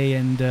K,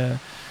 and the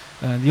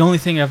only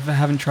thing I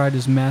haven't tried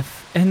is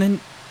meth. And then,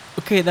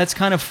 okay, that's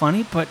kind of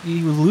funny, but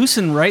you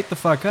loosen right the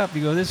fuck up.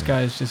 You go, this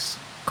guy is just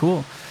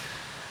cool.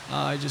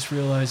 I just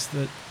realized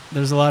that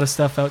there's a lot of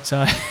stuff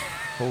outside.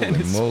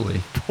 Holy moly.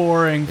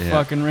 Pouring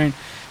fucking rain.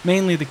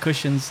 Mainly the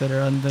cushions that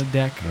are on the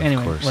deck.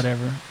 Anyway,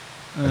 whatever.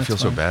 I feel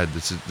so bad.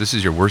 This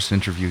is your worst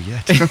interview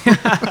yet.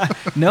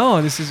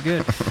 No, this is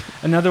good.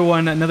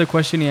 Another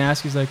question he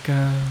asked, he's like,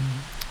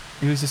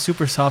 he was a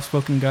super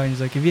soft-spoken guy, and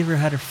he's like, have you ever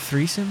had a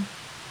threesome?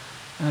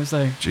 I was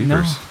like,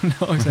 Jeepers.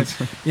 No. I was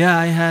like, yeah,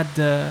 I had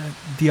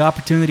the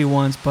opportunity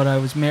once, but I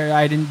was married.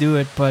 I didn't do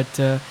it,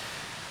 but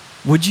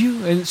would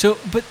you? And so,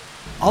 but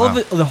all of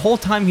it, the whole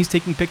time he's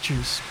taking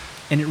pictures,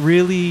 and it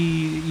really,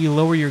 you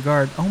lower your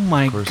guard. Oh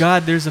my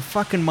God, there's a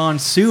fucking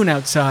monsoon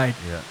outside.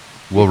 Yeah.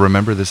 We'll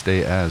remember this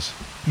day as.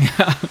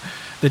 Yeah.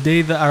 The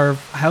day that our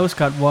house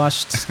got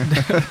washed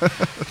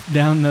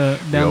down the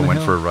hill. We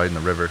went for a ride in the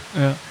river.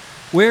 Yeah.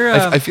 Where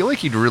I feel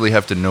like you'd really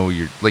have to know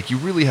you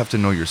really have to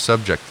know your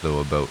subject though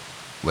about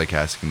like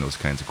asking those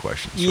kinds of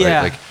questions. Yeah.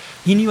 Right? Like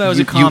he knew I was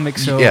a comic,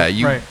 so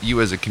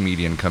you as a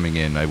comedian coming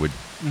in, I would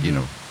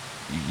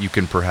you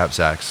can perhaps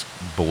ask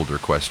bolder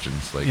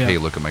questions like, hey,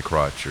 look at my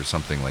crotch or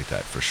something like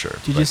that for sure.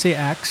 Did you say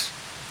axe?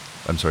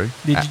 I'm sorry?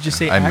 Did you just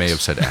say I axe? may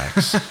have said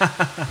axe.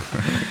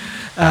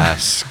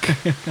 Ask.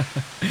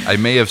 I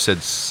may have said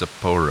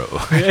Sapporo.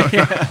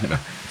 No,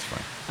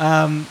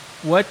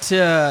 it's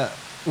fine.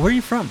 Where are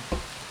you from,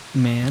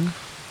 man?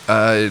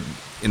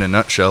 In a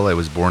nutshell, I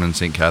was born in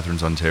St.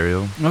 Catharines,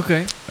 Ontario.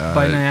 Okay.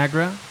 By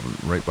Niagara?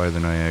 Right by the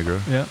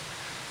Niagara. Yeah.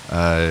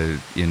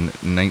 In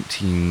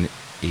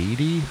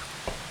 1980,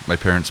 my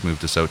parents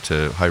moved us out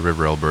to High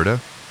River,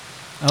 Alberta.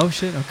 Oh,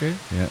 shit. Okay.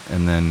 Yeah.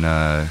 And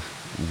then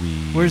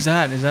Where's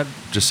that? Is that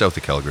just south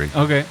of Calgary?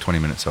 Okay. 20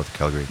 minutes south of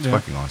Calgary. It's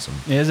fucking awesome.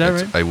 Yeah, is that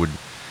right? I would.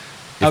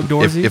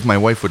 Outdoorsy? If my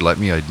wife would let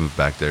me, I'd move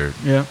back there.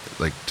 Yeah.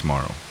 Like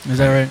tomorrow. Is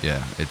that right?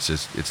 Yeah.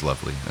 It's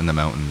lovely, and the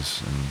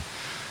mountains, and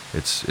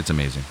it's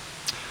amazing.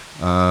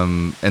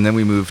 And then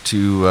we moved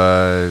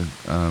to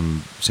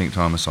St.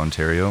 Thomas,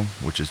 Ontario,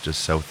 which is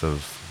just south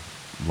of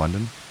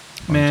London.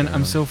 Man, Ontario.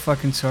 I'm so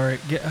fucking sorry.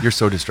 You're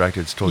so distracted.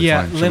 It's totally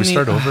fine. Should we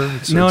start over?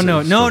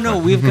 No.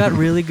 We've got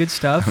really good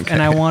stuff,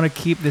 and I want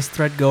to keep this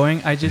thread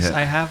going. I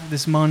have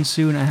this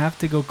monsoon. I have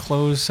to go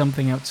close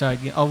something outside.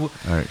 All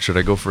right. Should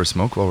I go for a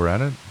smoke while we're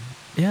at it?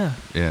 Yeah.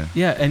 Yeah.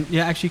 Yeah, and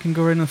actually, you can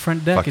go right in the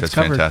front deck. Fuck, it's that's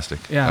covered. fantastic.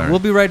 Yeah, right. We'll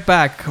be right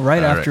back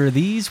after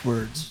these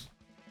words.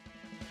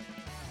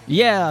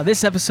 Yeah,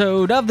 this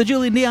episode of the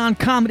Julian Dion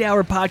Comedy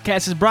Hour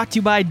podcast is brought to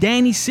you by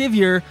Danny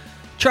Sivier,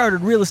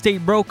 chartered real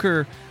estate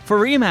broker for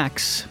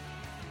RE/MAX.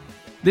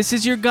 This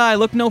is your guy.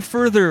 Look no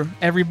further,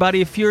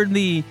 everybody. If you're in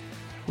the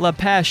La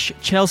Pêche,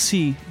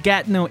 Chelsea,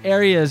 Gatineau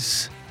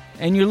areas,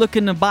 and you're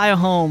looking to buy a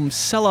home,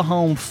 sell a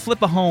home,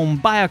 flip a home,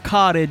 buy a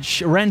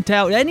cottage, rent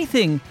out,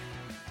 anything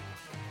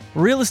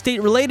real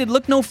estate related,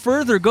 look no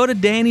further. Go to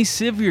Danny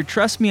Sivier.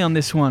 Trust me on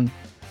this one.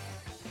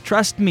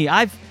 Trust me.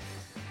 I've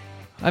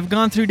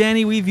gone through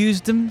Danny. We've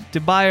used him to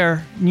buy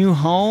our new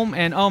home.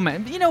 And, oh,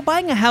 man,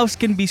 buying a house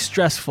can be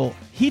stressful.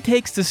 He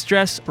takes the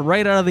stress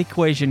right out of the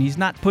equation. He's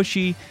not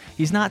pushy.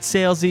 He's not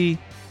salesy.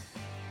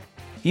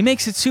 He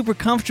makes it super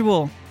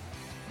comfortable.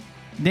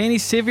 Danny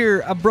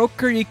Sivier, a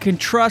broker you can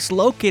trust,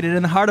 located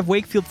in the heart of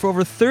Wakefield for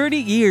over 30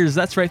 years.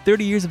 That's right,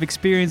 30 years of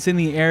experience in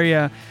the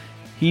area.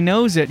 He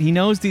knows it. He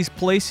knows these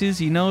places.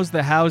 He knows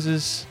the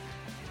houses.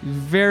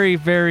 Very,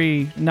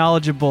 very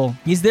knowledgeable.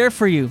 He's there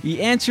for you.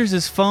 He answers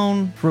his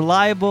phone,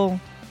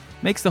 reliable,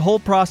 makes the whole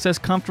process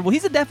comfortable.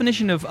 He's a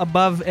definition of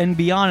above and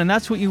beyond, and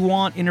that's what you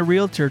want in a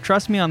realtor.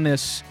 Trust me on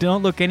this.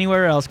 Don't look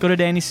anywhere else. Go to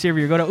Danny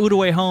Sivier. Go to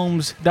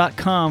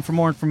outawahomes.com for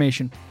more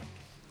information.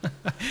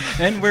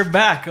 And we're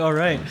back. All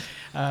right.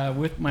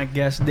 With my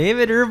guest,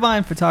 David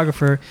Irvine,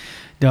 photographer.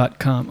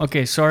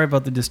 Okay, sorry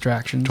about the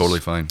distractions. Totally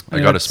fine. I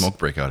Yeah, got a it's- smoke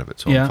break out of it,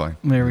 so yeah, I'm fine.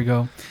 there we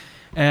go.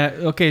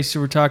 Okay, so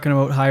we're talking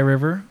about High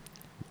River,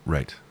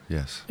 Right.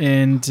 Yes.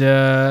 and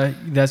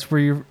that's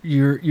where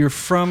you're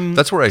from.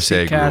 That's where I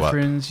say I St. grew up.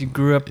 Catharines. You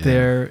grew up Yeah.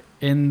 there,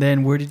 and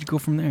then where did you go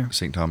from there?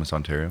 St. Thomas,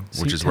 Ontario,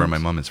 St. which is where my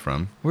Thomas. mom is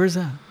from, Where's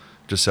that?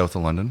 just south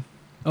of London.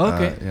 Oh,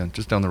 okay. Yeah,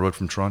 just down the road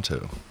from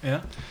Toronto.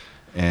 Yeah.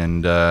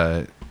 And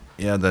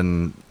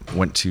then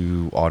went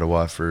to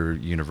Ottawa for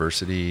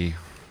university.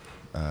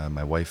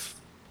 My wife,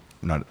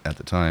 not at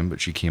the time,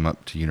 but she came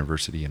up to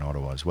university in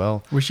Ottawa as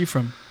well. Where's she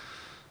from?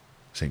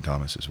 St.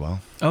 Thomas as well.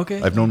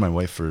 Okay. I've known my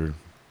wife for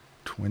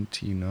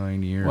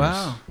 29 years.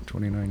 Wow.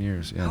 29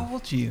 years, yeah. How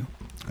old are you?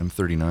 I'm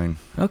 39.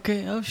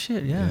 Okay. Oh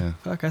shit. Yeah. Yeah.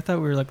 Fuck. I thought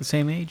we were like the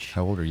same age.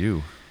 How old are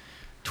you?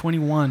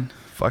 21.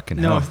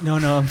 Fucking No, hell.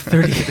 no. I'm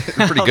 30.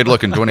 Pretty good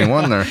looking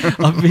 21 there.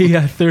 I'll be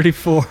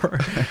 34.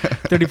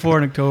 34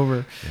 in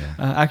October.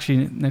 Yeah.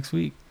 Actually, next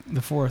week,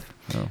 the 4th.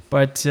 Oh.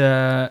 But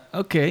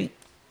okay.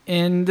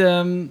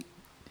 And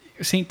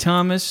St.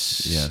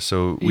 Thomas. Yeah,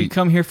 so You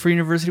come here for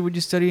university. What did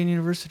you study in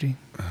university?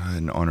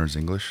 an honors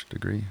English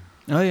degree.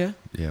 Oh yeah.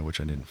 Yeah, which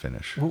I didn't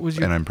finish. What was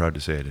your? And I'm proud to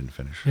say I didn't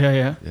finish. Yeah,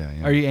 yeah. Yeah,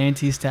 yeah. Are you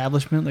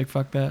anti-establishment? Like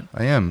fuck that.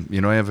 I am.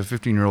 You know, I have a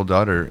 15-year-old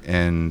daughter,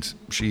 and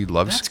she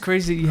loves. That's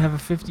crazy. That you have a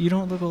 50. You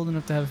don't look old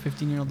enough to have a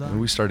 15-year-old daughter.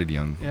 We started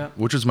young, Yeah.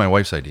 which was my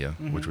wife's idea,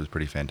 Mhm. which was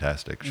pretty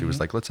fantastic. She was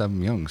Mhm. like, "Let's have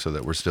them young, so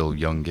that we're still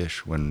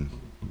youngish when,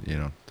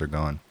 they're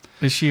gone."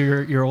 Is she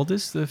your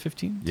oldest? The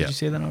 15? Did Yeah. you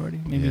say that already?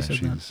 Maybe yeah, you said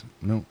that. she's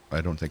no,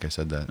 I don't think I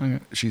said that. Okay.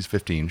 She's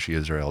 15. She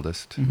is our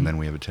eldest, Mhm. and then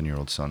we have a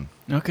 10-year-old son,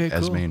 Okay. Cool.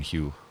 Esme and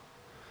Hugh.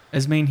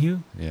 Esme and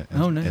Hugh. Yeah.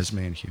 Oh, nice. Esme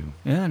and Hugh.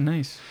 Yeah,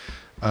 nice.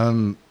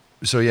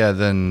 So yeah,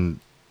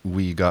 then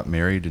we got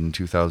married in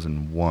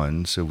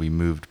 2001. So we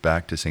moved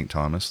back to St.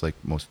 Thomas, like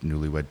most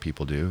newlywed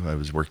people do. I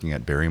was working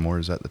at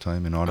Barrymore's at the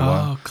time in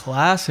Ottawa. Oh,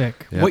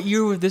 classic. Yeah. What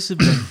year would this have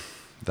been?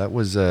 That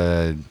was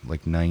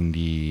like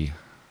 90,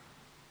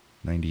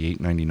 98,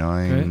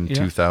 99, Okay,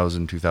 yeah.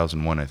 2000,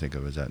 2001. I think I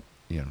was at.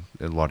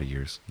 A lot of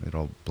years. It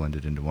all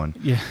blended into one.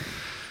 Yeah.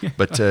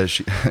 But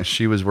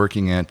she was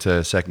working at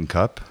Second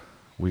Cup.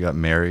 We got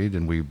married,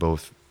 and we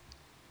both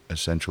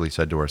essentially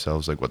said to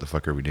ourselves, like, what the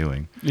fuck are we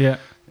doing? Yeah.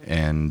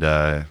 And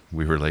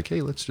we were like,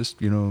 hey, let's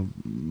just,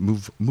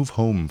 move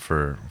home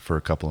for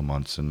a couple of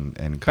months and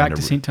kind Back of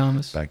to St.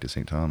 Thomas. back to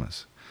St.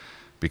 Thomas.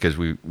 Because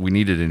we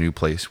needed a new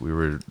place. We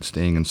were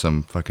staying in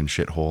some fucking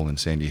shithole in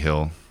Sandy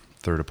Hill,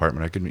 third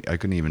apartment. I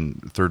couldn't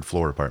even, third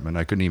floor apartment.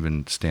 I couldn't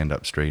even stand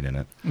up straight in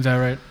it. Is that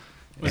right?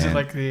 Was it And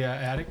like the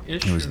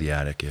attic-ish? It was or- the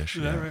attic-ish.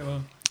 Is that right?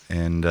 Well,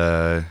 And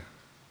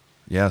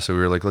yeah, so we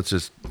were like, let's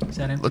is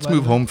that empty, let's by the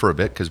move way? home for a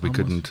bit because we Almost.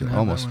 couldn't Can I have that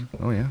almost. one?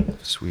 Oh yeah,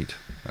 sweet.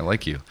 I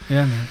like you.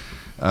 Yeah,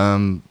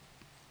 man.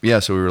 Yeah,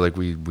 so we were like,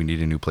 we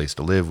need a new place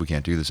to live. We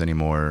can't do this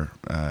anymore.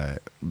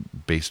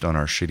 Based on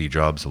our shitty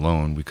jobs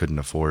alone, we couldn't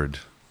afford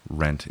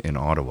rent in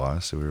Ottawa.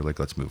 So we were like,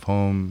 let's move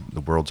home.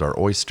 The world's our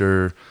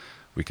oyster.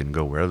 We can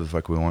go wherever the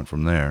fuck we want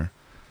from there.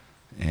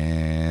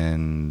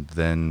 And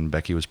then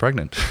Becky was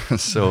pregnant.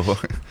 So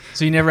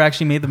So you never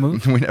actually made the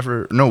move?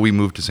 we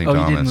moved to St. Oh, you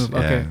Thomas. did move,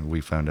 okay. Yeah, we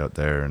found out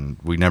there, and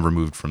we never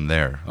moved from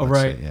there. Oh, let's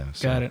right. say. Yeah,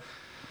 so- Got it.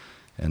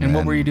 And, And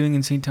what were then- you doing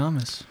in St.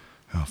 Thomas?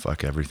 Oh,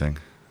 fuck everything.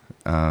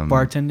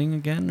 Bartending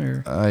again,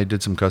 or? I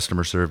did some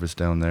customer service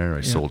down there. I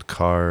Yeah. sold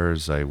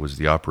cars. I was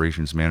the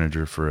operations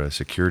manager for a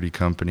security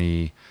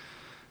company.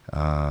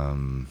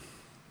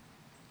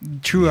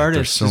 True Yeah, artist,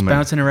 there's so just many-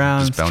 bouncing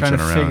around, just trying to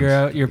bouncing around. figure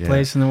out your Yeah.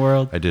 place in the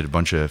world. I did a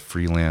bunch of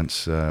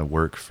freelance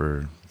work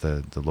for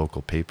the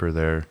local paper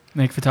there.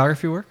 Make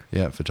photography work?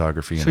 Yeah,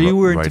 photography and So you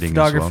were into writing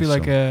photography as well,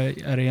 like so-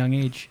 at a young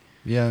age?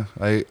 Yeah,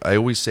 I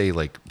always say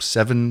like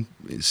 7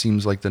 it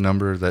seems like the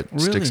number that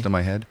Really? sticks to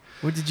my head.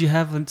 What did you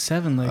have at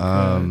 7? Like It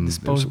was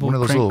disposable one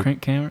of those crank, little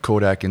crank camera?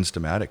 Kodak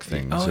Instamatic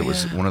things. Oh, It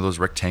was yeah. one of those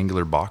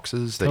rectangular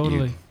boxes that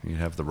Totally. you'd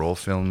have the roll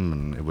film,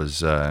 and it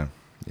was, yeah.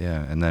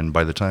 And then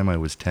by the time I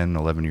was 10,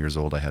 11 years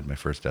old, I had my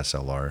first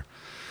SLR.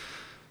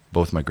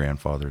 Both my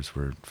grandfathers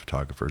were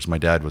photographers. My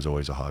dad was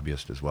always a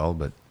hobbyist as well,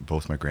 but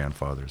both my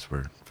grandfathers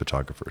were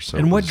photographers. So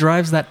And it what was-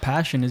 drives that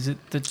passion? Is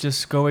it that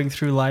just going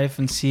through life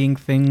and seeing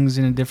things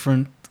in a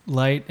different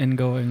light and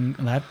going,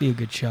 that'd be a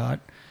good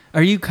shot?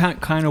 Are you kind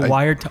of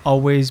wired to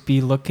always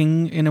be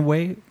looking in a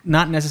way?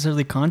 Not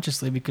necessarily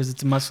consciously, because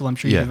it's a muscle I'm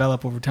sure you Yeah.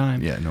 develop over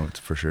time. Yeah, no, it's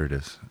for sure it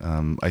is.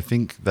 I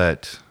think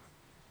that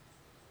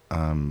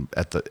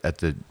at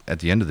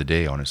the end of the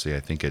day, honestly, I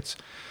think it's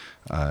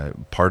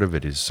part of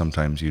it is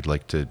sometimes you'd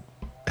like to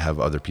have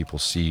other people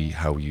see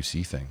how you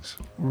see things,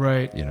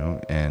 Right.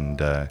 and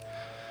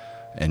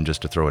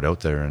just to throw it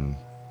out there and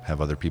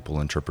have other people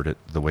interpret it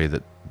the way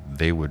that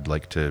they would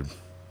like to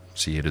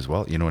see it as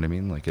well. You know what I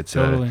mean? Like it's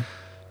Totally.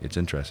 it's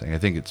interesting. I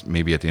think it's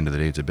maybe at the end of the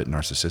day, it's a bit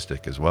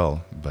narcissistic as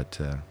well. But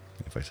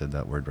if I said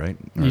that word right,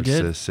 You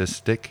did.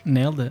 narcissistic.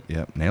 Nailed it.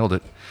 Yeah, nailed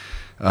it.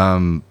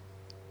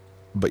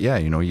 But yeah,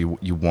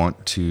 you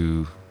want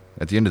to.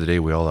 At the end of the day,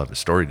 we all have a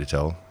story to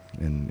tell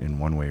in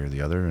one way or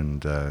the other,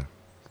 and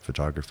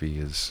photography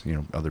is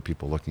other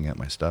people looking at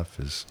my stuff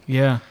is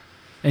Yeah.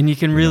 And you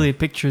can really,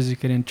 pictures you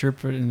can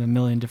interpret in a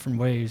million different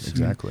ways.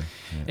 Exactly.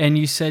 And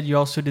you said you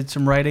also did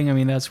some writing. I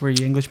mean, that's where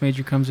your English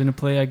major comes into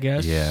play, I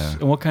guess. Yeah.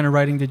 And what kind of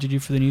writing did you do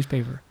for the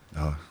newspaper?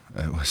 Oh,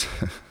 it was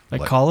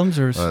like columns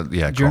or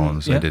journal?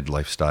 Columns. Yeah. I did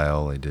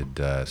lifestyle. I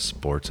did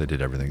sports. I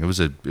did everything. It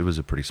was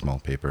a pretty small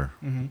paper,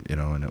 and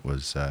it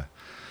was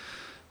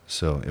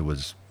so it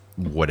was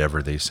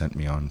whatever they sent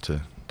me on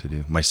to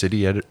do. My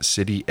city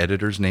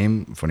editor's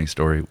name, funny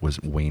story,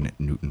 was Wayne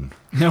Newton.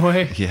 No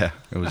way. Yeah,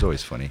 it was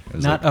always funny. It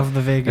was Not of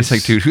the Vegas. It's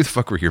like, dude, who the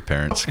fuck were your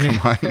parents?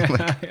 Come on.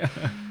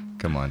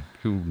 Come on.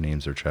 Who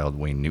names their child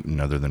Wayne Newton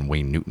other than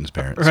Wayne Newton's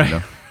parents? Right. You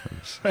know?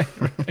 right.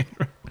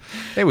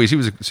 Anyways, he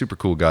was a super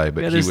cool guy,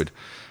 but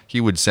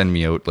he would send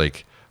me out,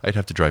 like, I'd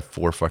have to drive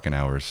 4 fucking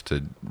hours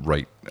to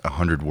write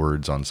 100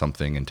 words on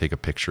something and take a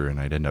picture, and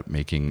I'd end up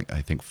making,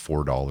 I think,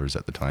 $4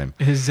 at the time.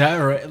 Is that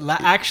right?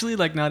 Actually,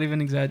 like, not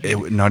even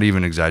exaggerating. Not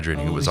even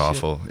exaggerating. Holy it was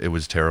awful. It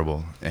was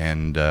terrible.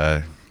 And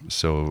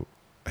so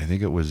I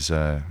think it was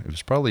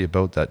probably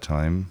about that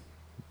time.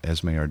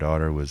 Esme, our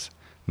daughter, was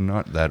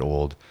not that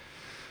old,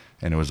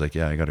 and it was like,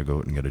 yeah, I got to go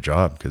out and get a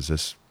job because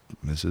this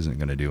isn't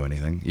going to do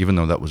anything, even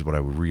though that was what I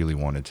really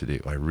wanted to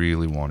do. I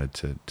really wanted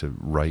to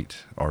write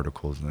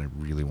articles, and I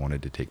really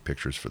wanted to take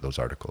pictures for those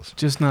articles.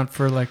 Just not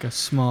for like a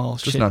small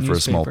Just not newspaper. for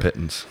a small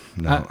pittance.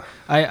 No.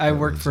 I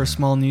worked for a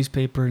small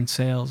newspaper in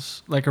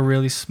sales, like a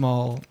really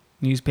small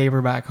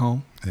newspaper back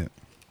home. Yeah.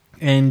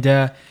 And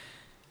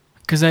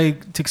because I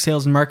took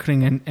sales and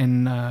marketing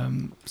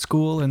in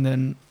school and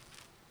then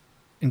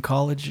in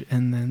college,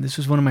 and then this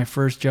was one of my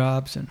first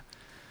jobs, and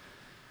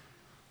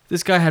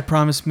this guy had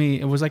promised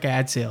me, it was like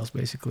ad sales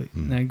basically.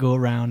 And I'd go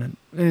around and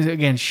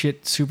again,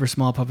 super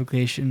small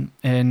publication.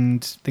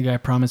 And the guy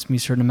promised me a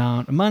certain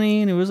amount of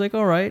money, and it was like,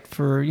 all right,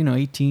 for,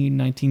 18,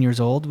 19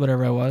 years old,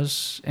 whatever I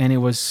was. And it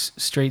was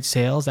straight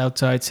sales,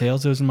 outside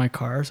sales. It was in my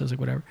car. So I was like,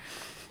 whatever.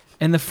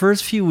 And the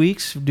first few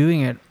weeks of doing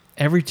it,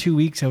 every 2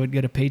 weeks I would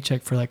get a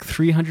paycheck for like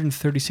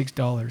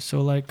 $336. So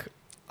like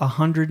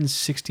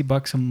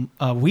 $160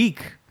 a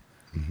week.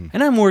 Mm-hmm.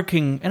 And I'm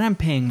working and I'm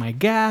paying my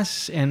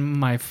gas and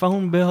my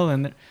phone bill.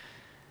 And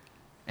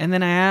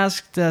then I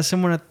asked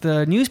someone at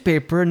the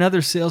newspaper,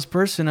 another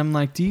salesperson, I'm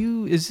like,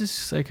 is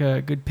this like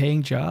a good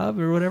paying job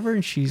or whatever?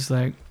 And she's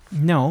like,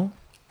 no.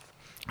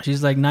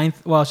 She's like,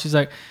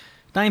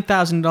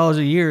 $9,000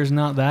 a year is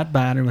not that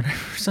bad or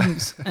whatever.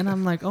 And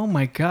I'm like, oh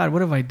my God,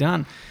 what have I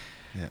done?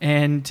 Yeah.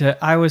 And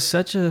I was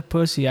such a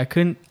pussy. I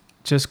couldn't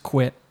just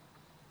quit.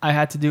 I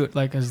had to do it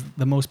like as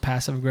the most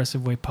passive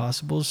aggressive way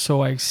possible.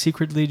 So I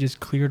secretly just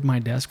cleared my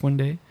desk one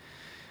day.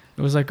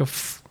 It was like I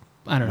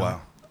don't know.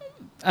 Wow.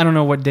 I don't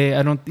know what day.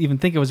 I don't even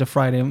think it was a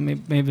Friday,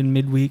 maybe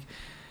midweek.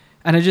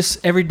 And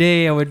every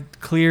day I would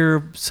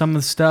clear some of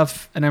the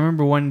stuff. And I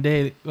remember one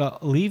day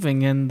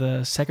leaving, and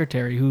the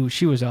secretary,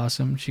 she was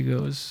awesome, she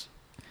goes,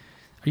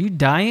 "Are you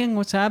dying?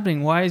 What's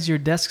happening? Why is your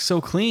desk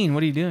so clean?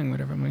 What are you doing?"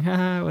 Whatever. I'm like,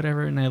 haha,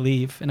 whatever. And I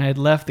leave. And I had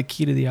left the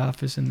key to the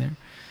office in there.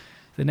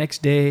 The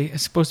next day, I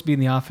was supposed to be in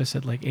the office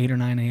at like 8 or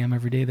 9 a.m.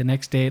 every day. The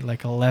next day at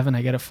like 11,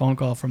 I get a phone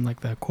call from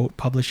like the quote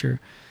publisher.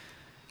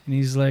 And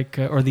he's like,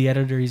 or the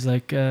editor, he's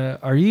like,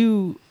 are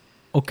you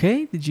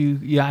okay?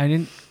 I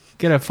didn't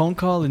get a phone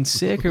call and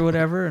sick or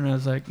whatever. And I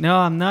was like, no,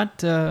 I'm not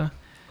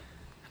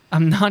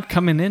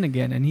coming in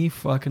again. And he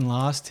fucking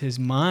lost his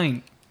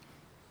mind.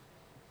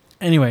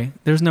 Anyway,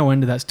 there's no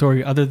end to that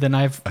story other than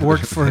I've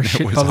worked for a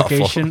shit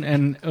publication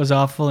and it was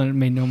awful and it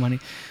made no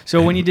money.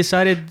 So when you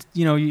decided,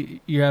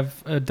 you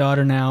have a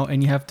daughter now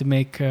and you have to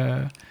make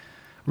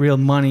real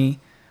money,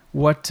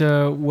 what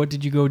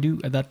did you go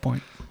do at that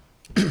point?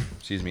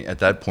 Excuse me. At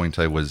that point,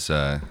 I was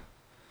I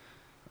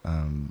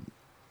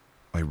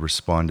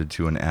responded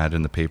to an ad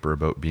in the paper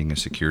about being a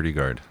security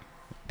guard,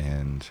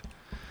 and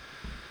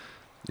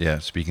yeah,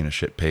 speaking of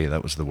shit pay,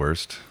 that was the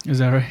worst. Is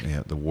that right?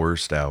 Yeah, the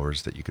worst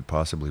hours that you could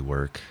possibly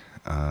work.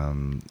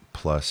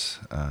 Plus,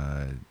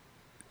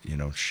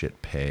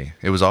 shit pay.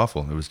 It was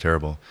awful. It was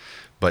terrible.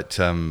 But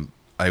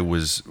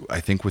I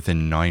think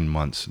within 9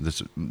 months,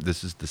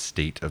 this is the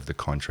state of the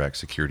contract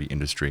security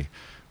industry.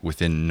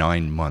 Within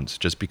 9 months,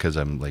 just because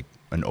I'm like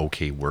an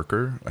okay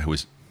worker, I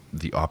was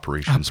the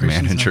operations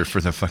manager for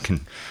the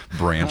fucking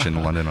branch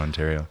in London,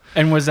 Ontario.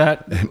 And was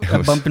that a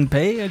bump in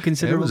pay? A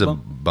considerable bump? It was a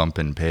bump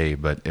in pay,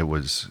 but it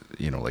was,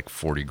 like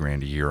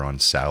 $40,000 a year on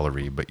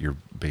salary, but you're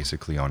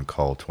basically on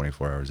call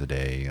 24 hours a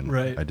day. And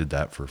right. I did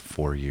that for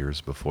 4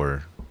 years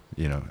before,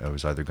 I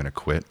was either going to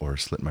quit or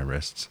slit my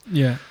wrists.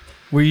 Yeah.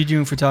 Were you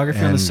doing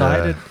photography on the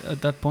side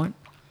at that point?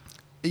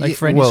 Like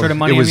for any sort of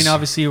money?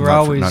 Obviously you were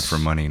always... Not for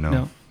money,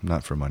 no.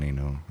 Not for money,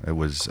 no. It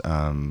was...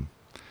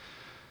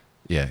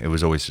 it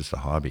was always just a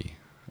hobby.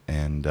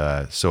 And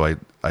so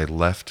I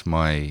left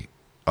my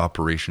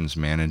operations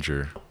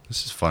manager.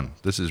 This is fun.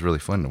 This is really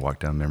fun to walk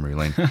down memory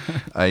lane.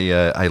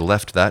 I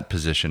left that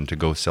position to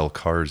go sell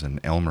cars in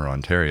Elmer,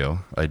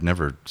 Ontario. I'd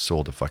never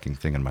sold a fucking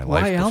thing in my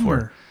life before. Why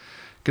Elmer?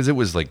 Because it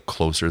was like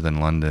closer than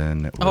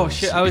London.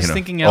 Shit. I was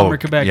thinking Elmer,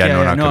 Quebec. Not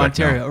Quebec,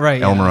 Ontario. No.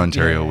 Right. Elmer,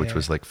 Ontario, which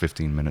was like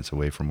 15 minutes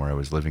away from where I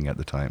was living at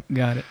the time.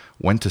 Got it.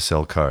 Went to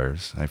sell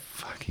cars. I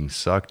fucking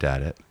sucked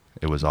at it.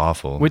 It was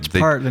awful. Which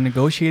part? The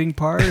negotiating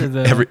part?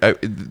 Or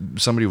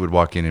somebody would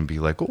walk in and be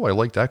like, "Oh, I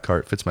like that car.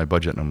 It fits my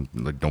budget." And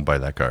I'm like, "Don't buy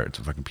that car. It's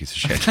a fucking piece of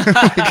shit."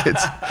 Like,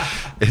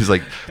 it's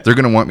like they're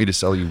gonna want me to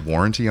sell you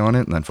warranty on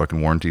it, and that fucking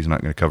warranty is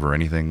not gonna cover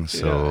anything.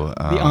 So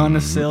the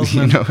honest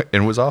salesman. You know,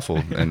 and it was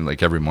awful. And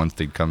like every month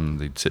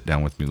they'd sit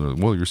down with me, like,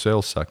 "Well, your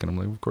sales suck," and I'm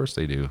like, "Of course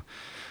they do."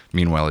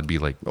 Meanwhile, it'd be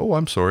like, "Oh,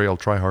 I'm sorry. I'll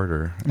try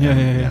harder."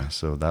 Yeah.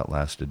 So that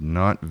lasted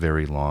not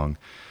very long.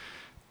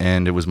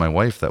 And it was my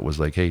wife that was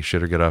like, "Hey,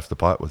 shit or get off the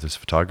pot with this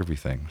photography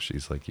thing."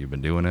 She's like, "You've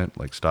been doing it.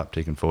 Like, stop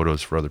taking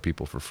photos for other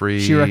people for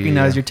free." She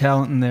recognized your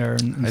talent in there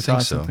and I saw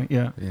think so. something.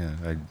 Yeah.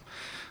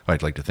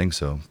 I'd like to think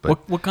so.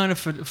 But what kind of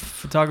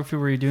photography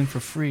were you doing for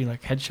free?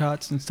 Like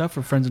headshots and stuff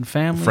for friends and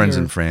family? Friends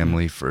and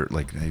family for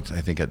like, I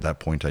think at that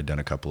point I'd done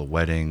a couple of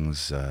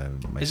weddings.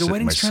 Is a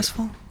wedding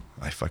stressful?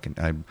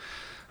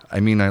 I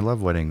mean, I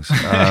love weddings,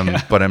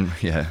 but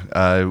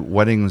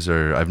weddings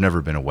are. I've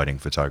never been a wedding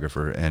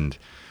photographer, and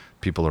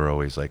people are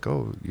always like,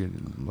 "Oh,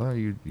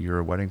 you're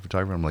a wedding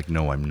photographer." I'm like,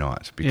 "No, I'm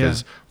not,"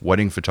 because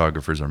wedding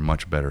photographers are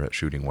much better at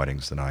shooting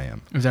weddings than I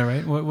am. Is that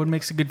right? What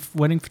makes a good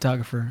wedding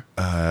photographer?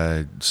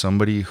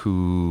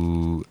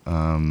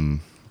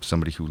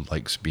 Somebody who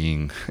likes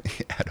being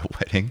at a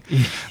wedding.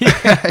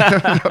 I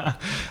don't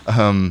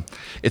know.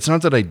 It's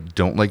not that I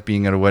don't like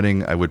being at a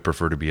wedding. I would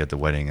prefer to be at the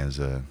wedding as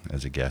a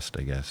guest,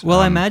 I guess. Well,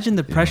 I imagine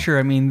the pressure.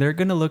 I mean, they're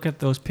going to look at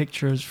those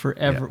pictures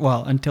forever. Yeah.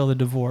 Well, until the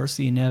divorce,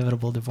 the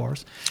inevitable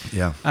divorce.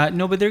 Yeah.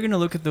 No, but they're going to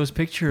look at those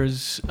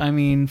pictures. I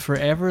mean,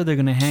 forever. They're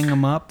going to hang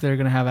them up. They're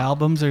going to have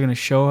albums. They're going to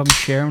show them,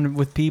 share them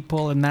with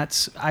people, and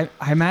I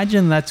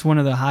imagine that's one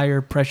of the higher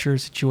pressure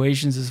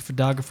situations as a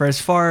photographer, as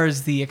far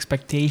as the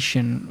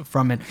expectation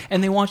from it.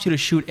 And they want you to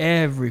shoot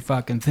every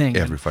fucking thing.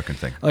 Every fucking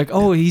thing. Like,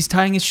 he's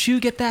tying his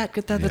shoe. Get that.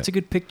 That's a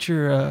good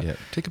picture.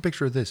 Take a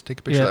picture of this. Take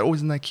a picture of that. Oh,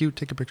 isn't that cute?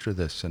 Take a picture of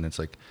this. And it's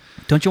like,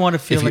 don't you want to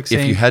feel if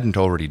you hadn't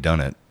already done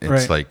it,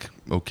 it's like,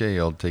 okay,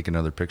 I'll take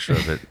another picture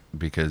of it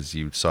because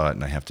you saw it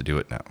and I have to do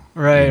it now.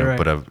 Right.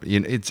 But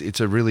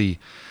it's a really.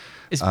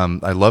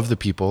 I love the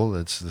people.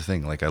 That's the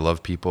thing. Like, I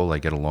love people. I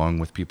get along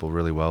with people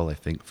really well, I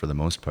think, for the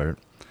most part.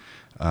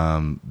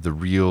 The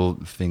real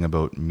thing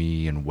about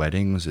me and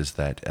weddings is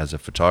that as a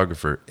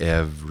photographer,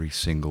 every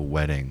single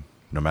wedding,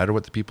 no matter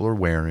what the people are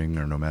wearing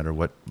or no matter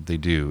what they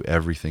do,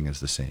 everything is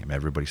the same.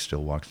 Everybody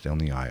still walks down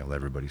the aisle.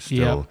 Everybody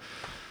still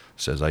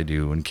says "I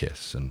do" and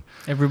kiss, and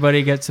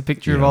everybody gets a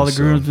picture of all the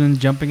groomsmen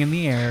jumping in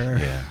the air.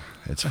 Yeah,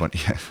 it's funny.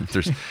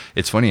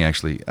 It's funny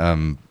actually.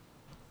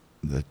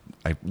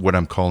 What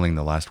I'm calling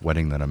the last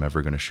wedding that I'm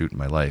ever going to shoot in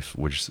my life,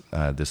 which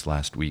this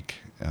last week,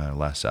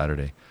 last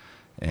Saturday,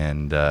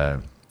 and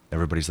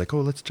everybody's like,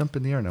 "Oh, let's jump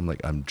in the air," and I'm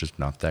like, "I'm just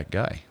not that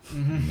guy.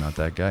 Mm-hmm. I'm not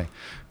that guy."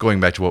 Going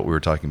back to what we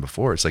were talking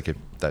before, it's like if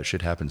that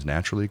shit happens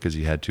naturally because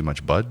you had too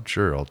much bud,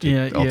 sure, I'll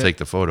take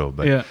the photo,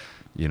 but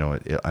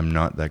I'm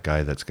not that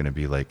guy that's going to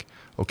be like,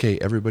 "Okay,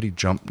 everybody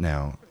jump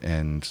now,"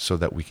 and so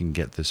that we can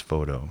get this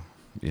photo,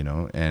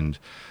 and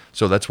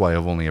so that's why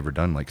I've only ever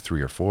done like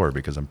 3 or 4,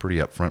 because I'm pretty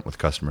upfront with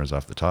customers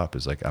off the top.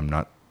 Is like, I'm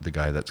not the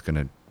guy that's going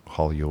to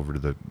haul you over to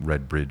the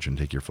Red Bridge and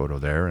take your photo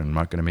there, and I'm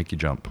not going to make you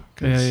jump.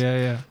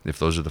 If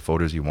those are the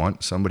photos you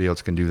want, somebody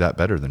else can do that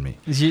better than me.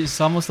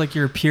 It's almost like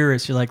you're a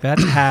purist. You're like,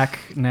 that's hack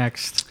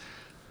next.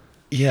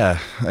 Yeah,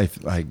 I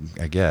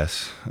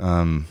guess.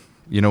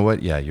 You know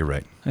what? Yeah, you're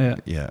right.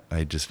 Yeah.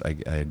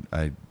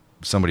 I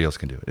somebody else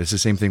can do it. It's the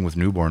same thing with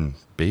newborn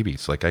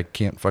babies. Like, I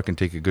can't fucking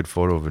take a good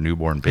photo of a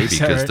newborn baby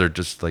because they're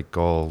just like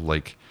all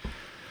like,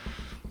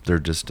 they're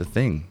just a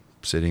thing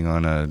sitting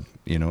on a,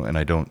 and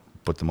I don't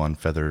put them on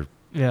feather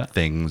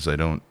things. I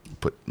don't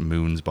put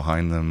moons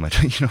behind them. I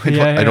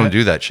don't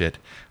do that shit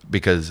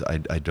because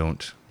I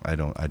don't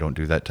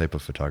do that type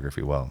of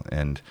photography well.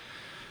 And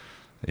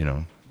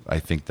I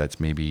think that's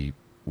maybe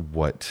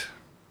what,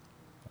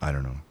 I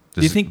don't know.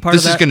 Do you think part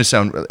of that? This is going to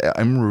sound,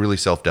 I'm really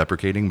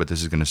self-deprecating, but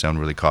this is going to sound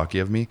really cocky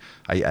of me.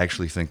 I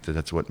actually think that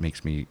that's what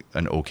makes me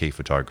an okay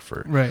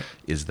photographer. Right.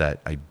 Is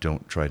that I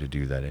don't try to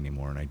do that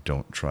anymore, and I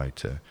don't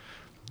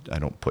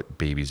put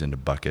babies into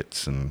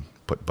buckets and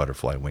put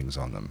butterfly wings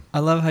on them. I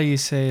love how you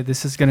say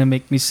this is going to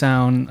make me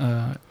sound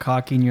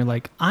cocky, and you're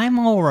like, I'm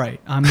all right.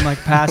 I'm like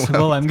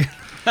passable. Well,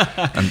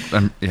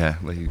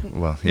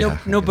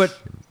 but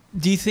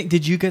do you think,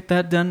 did you get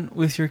that done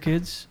with your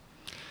kids?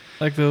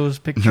 Like those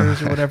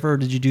pictures or whatever? Or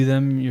did you do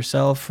them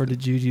yourself, or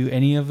did you do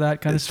any of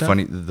that kind of stuff?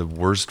 It's funny. The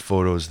worst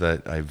photos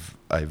that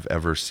I've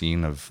ever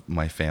seen of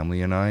my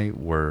family and I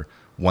were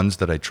ones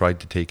that I tried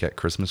to take at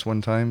Christmas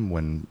one time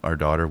when our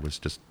daughter was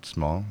just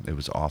small. It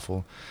was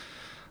awful.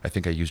 I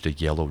think I used a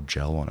yellow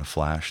gel on a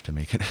flash to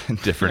make it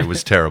different. It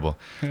was terrible.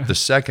 The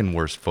second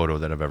worst photo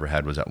that I've ever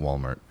had was at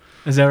Walmart.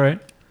 Is that right?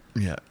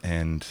 Yeah,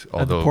 and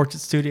at the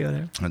portrait studio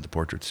there. At the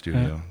portrait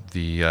studio,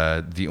 the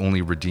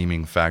only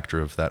redeeming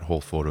factor of that whole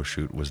photo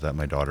shoot was that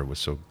my daughter was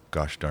so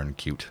gosh darn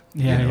cute.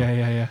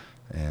 Yeah.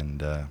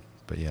 And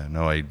but yeah,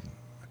 no, I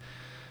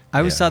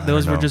always thought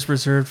those were just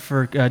reserved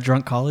for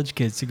drunk college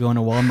kids to go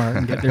into Walmart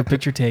and get their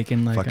picture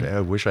taken. Like, fuck, I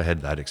wish I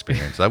had that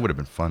experience. That would have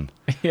been fun.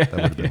 That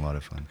would have been a lot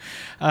of fun.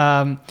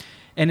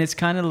 And it's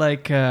kind of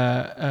like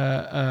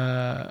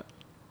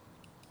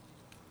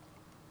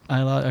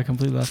I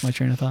completely lost my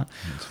train of thought.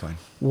 That's fine.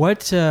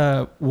 What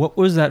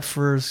was that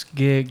first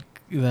gig?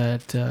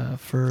 That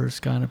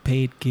first kind of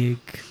paid gig?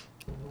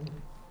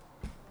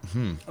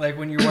 Like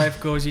when your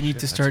wife goes, you need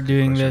to start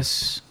doing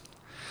this.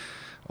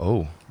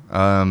 Oh,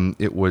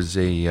 it was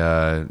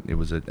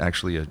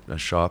actually a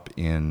shop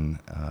in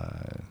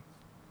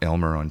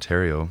Elmer,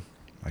 Ontario.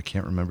 I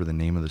can't remember the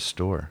name of the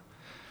store,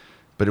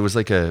 but it was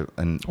like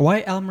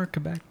Why Elmer,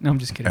 Quebec? No, I'm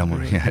just kidding.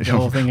 Elmer, yeah. The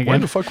whole thing again. Why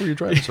the fuck were you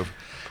driving so?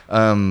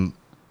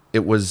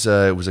 It was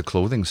a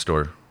clothing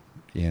store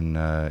in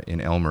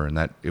Elmer, and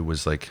that it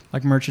was like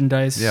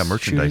merchandise. Yeah,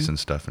 merchandise shooting. and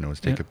stuff, and it was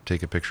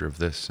take a picture of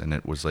this, and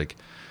it was like,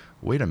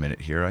 wait a minute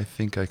here, I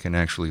think I can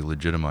actually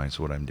legitimize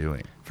what I'm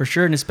doing. For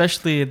sure, and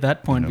especially at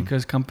that point,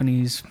 because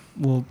companies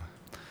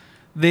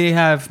they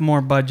have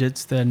more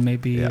budgets than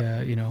maybe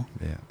and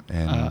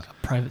a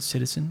private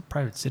citizen.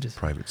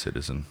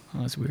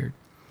 Oh, that's weird.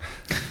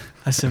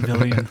 A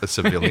civilian. A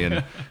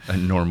civilian, a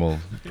normal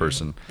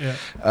person. Yeah.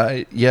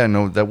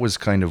 No, that was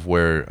kind of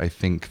where I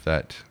think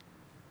that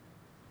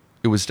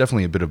it was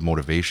definitely a bit of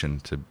motivation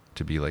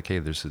to be like, hey,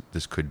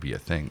 this could be a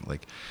thing.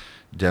 Like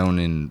down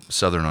in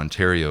southern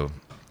Ontario,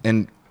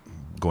 and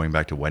going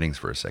back to weddings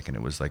for a second,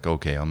 it was like,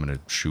 okay, I'm going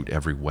to shoot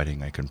every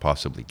wedding I can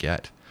possibly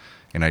get.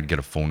 And I'd get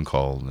a phone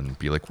call and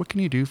be like, what can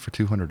you do for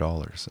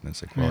 $200? And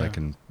it's like, well, I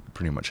can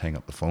pretty much hang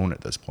up the phone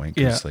at this point.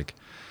 Because like,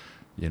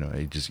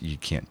 you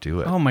can't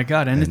do it. Oh my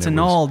God. And it's an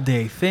all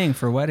day thing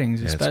for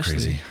weddings, especially.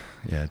 It's crazy.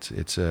 Yeah.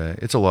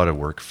 It's a lot of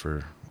work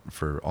for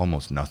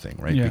almost nothing,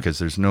 right? Yeah. Because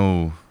there's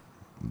no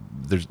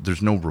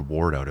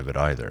reward out of it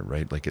either,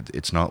 right? Like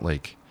it's not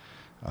like,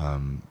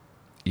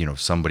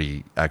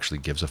 somebody actually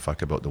gives a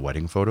fuck about the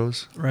wedding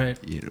photos. Right.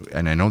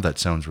 And I know that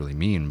sounds really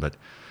mean, but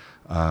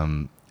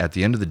at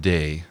the end of the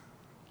day,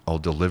 I'll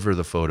deliver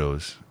the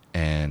photos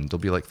and they'll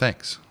be like,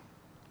 thanks.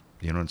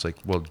 It's like,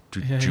 well,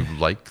 do you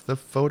like the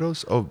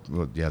photos? Oh,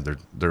 well, yeah,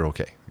 they're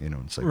okay.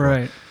 It's like,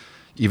 right. Well,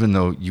 even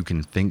though you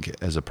can think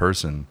as a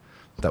person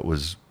that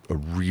was a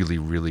really,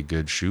 really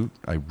good shoot,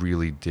 I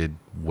really did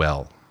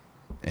well.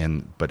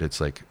 But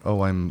it's like,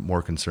 oh, I'm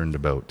more concerned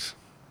about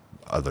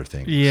other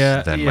things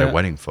than my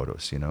wedding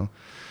photos,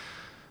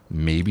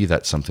 Maybe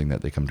that's something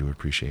that they come to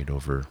appreciate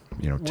over,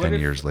 10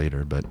 years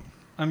later, but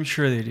I'm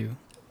sure they do.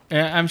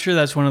 I'm sure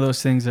that's one of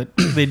those things that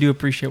they do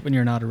appreciate when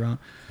you're not around,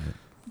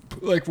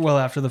 like well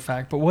after the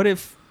fact. But what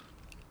if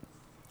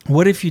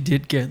you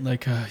did get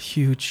like a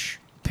huge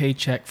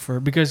paycheck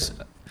because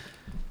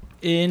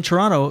in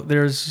Toronto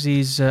there's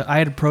these I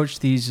had approached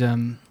these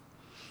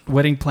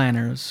wedding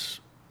planners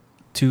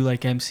to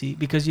like MC,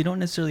 because you don't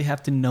necessarily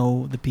have to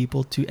know the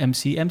people to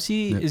MC.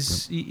 MC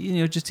is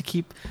just to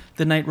keep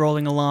the night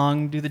rolling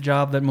along, do the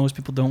job that most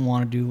people don't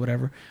want to do,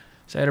 whatever.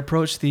 So I'd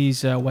approached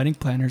these wedding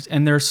planners,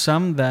 and there's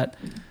some that,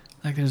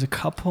 like, there's a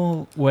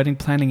couple wedding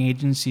planning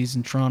agencies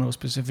in Toronto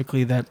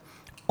specifically that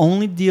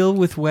only deal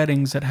with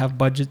weddings that have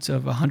budgets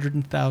of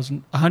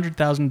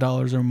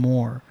 $100,000 or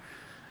more. Wow.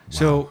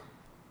 So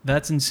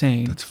that's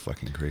insane. That's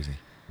fucking crazy.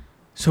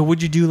 So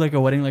would you do like a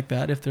wedding like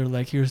that if they're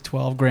like, here's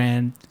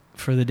 $12,000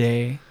 for the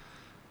day?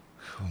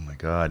 Oh my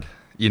God.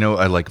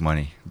 I like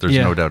money. There's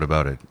no doubt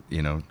about it.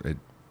 It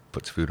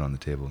puts food on the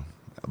table.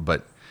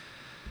 But,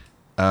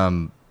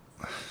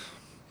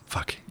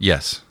 fuck.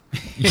 Yes.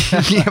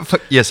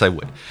 Yes, I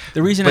would.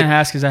 The reason I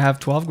ask is I have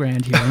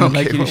 $12,000 here. And I'd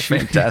like you to shoot.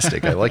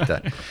 Fantastic. I like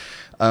that.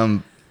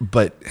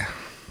 But,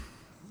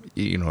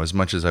 as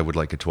much as I would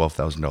like a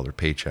 $12,000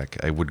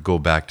 paycheck, I would go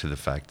back to the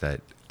fact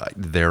that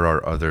there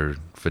are other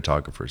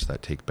photographers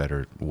that take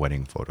better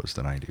wedding photos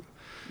than I do.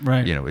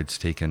 Right. It's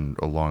taken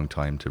a long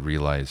time to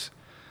realize,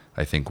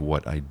 I think,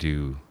 what I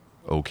do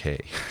okay,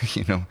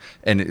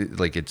 and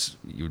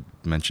you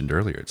mentioned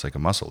earlier, it's like a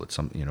muscle. It's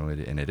something,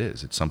 and it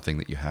is. It's something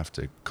that you have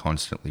to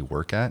constantly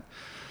work at.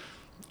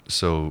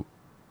 So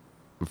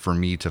for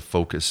me to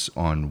focus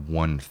on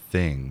one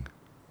thing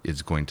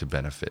is going to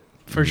benefit.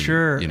 For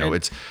sure. And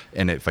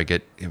if I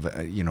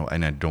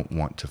and I don't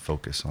want to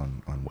focus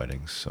on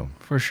weddings. So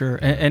for sure.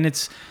 And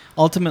it's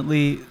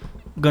ultimately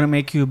going to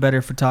make you a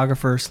better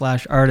photographer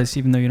 / artist,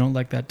 even though you don't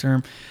like that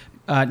term,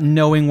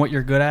 knowing what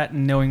you're good at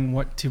and knowing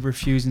what to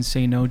refuse and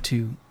say no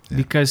to. Yeah.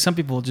 Because some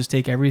people will just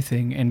take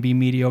everything and be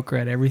mediocre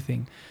at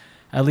everything.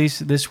 At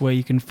least this way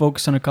you can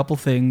focus on a couple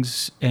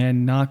things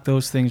and knock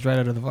those things right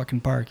out of the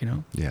fucking park,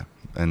 Yeah.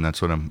 And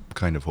that's what I'm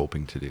kind of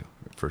hoping to do,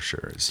 for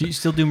sure. Do you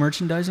still do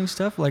merchandising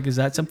stuff? Like, is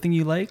that something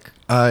you like?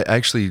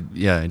 Actually,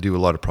 yeah, I do a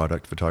lot of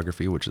product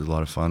photography, which is a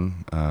lot of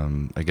fun.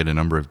 I get a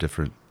number of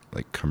different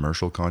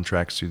commercial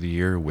contracts through the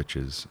year, which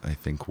is, I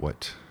think,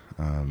 what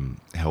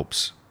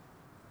helps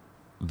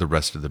the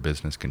rest of the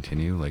business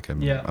continue.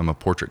 I'm a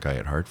portrait guy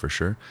at heart, for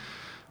sure.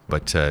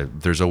 But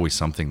there's always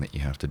something that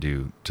you have to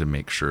do to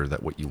make sure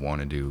that what you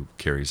want to do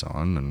carries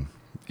on.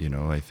 And,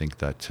 I think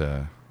that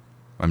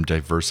I'm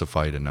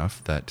diversified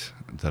enough that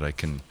I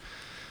can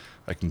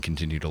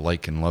continue to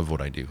like and love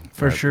what I do.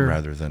 For sure.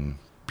 Rather than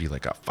be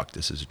like, oh, fuck,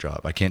 this is a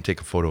job. I can't take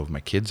a photo of my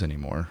kids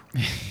anymore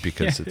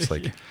because it's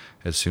like,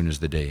 as soon as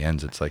the day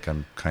ends, it's like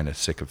I'm kind of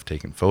sick of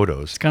taking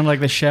photos. It's kind of like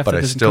the chef but that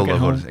I doesn't still cook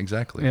at love home.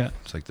 exactly. Yeah.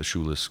 It's like the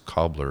shoeless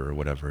cobbler or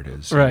whatever it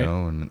is, Right. you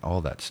know, and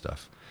all that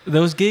stuff.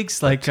 Those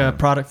gigs, like But,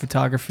 product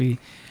photography,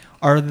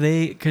 are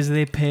they, because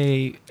they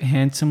pay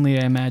handsomely,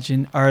 I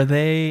imagine, are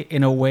they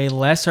in a way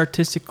less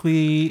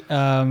artistically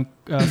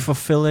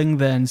fulfilling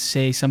than,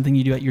 say, something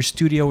you do at your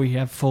studio where you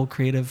have full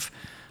creative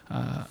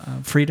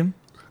freedom?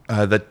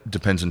 That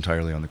depends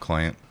entirely on the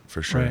client,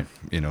 for sure. Right.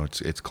 You know,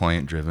 it's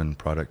client driven.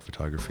 Product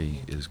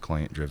photography is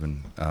client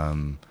driven.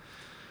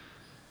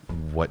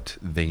 What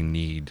they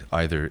need,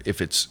 either if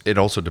it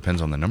also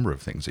depends on the number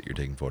of things that you're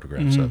taking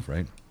photographs of,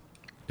 right?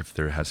 If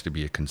there has to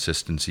be a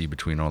consistency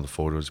between all the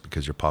photos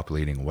because you're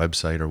populating a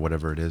website or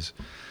whatever it is,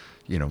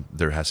 you know,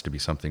 there has to be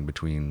something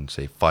between,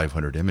 say,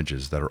 500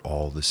 images that are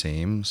all the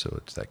same. So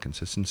it's that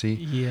consistency.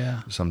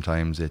 Yeah.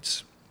 Sometimes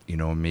it's, you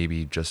know,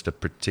 maybe just a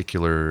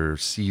particular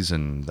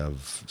season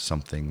of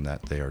something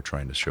that they are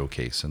trying to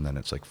showcase, and then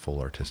it's like full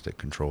artistic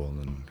control,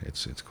 and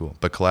it's cool.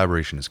 But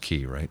collaboration is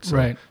key, right? So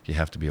Right. you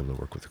have to be able to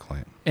work with the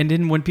client. And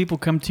then when people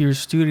come to your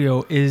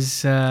studio,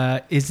 is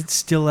it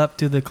still up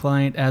to the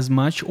client as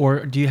much,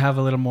 or do you have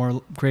a little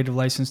more creative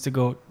license to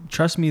go,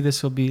 trust me,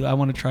 this will be, I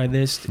want to try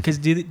this? Because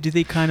do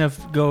they kind of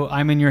go,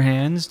 I'm in your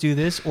hands, do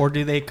this? Or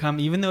do they come,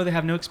 even though they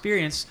have no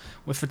experience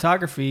with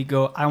photography,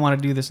 go, I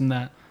want to do this and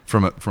that?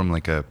 From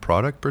like a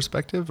product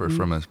perspective, or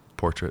from a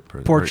portrait?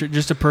 Portrait,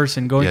 just a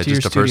person going to your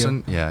just a studio.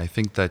 person. Yeah, I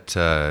think that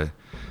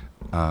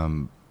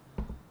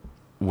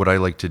what I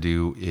like to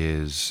do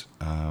is,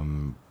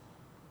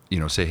 you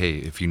know, say, hey,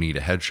 if you need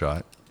a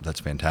headshot, that's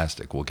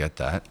fantastic. We'll get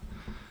that.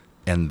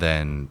 And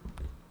then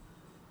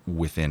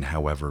within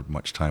however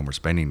much time we're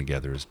spending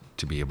together is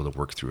to be able to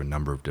work through a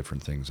number of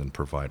different things and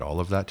provide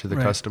all of that to the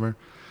Right. customer.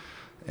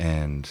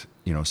 And,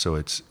 you know, so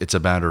it's a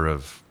matter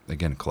of,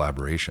 again,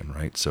 collaboration,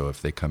 right? So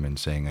if they come in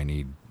saying, I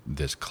need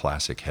this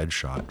classic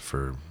headshot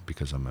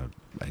because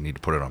I need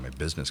to put it on my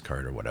business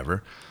card or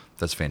whatever,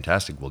 that's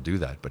fantastic. We'll do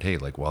that. But hey,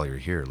 like, while you're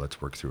here, let's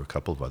work through a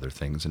couple of other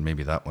things, and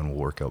maybe that one will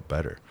work out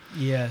better.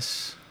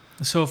 Yes.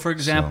 So, for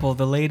example,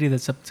 the lady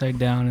that's upside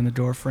down in the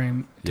door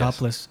frame, Yes.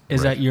 topless,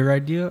 is Right. that your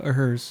idea or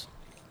hers?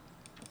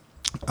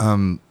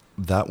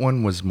 That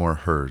one was more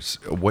hers.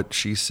 What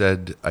she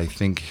said, I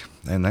think,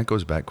 and that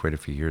goes back quite a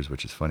few years,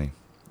 which is funny.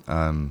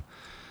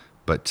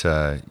 But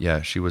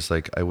yeah, she was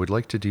like, I would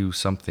like to do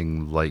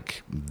something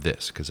like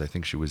this, because I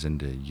think she was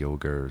into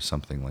yoga or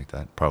something like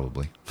that,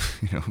 probably.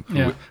 You know,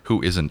 Yeah.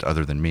 who isn't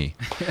other than me?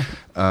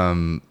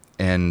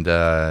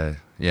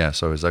 Yeah,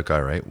 so I was like,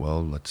 all right,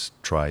 well, let's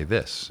try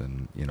this.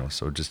 And, you know,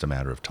 so just a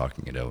matter of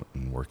talking it out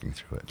and working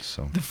through it.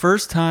 So The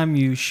first time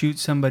you shoot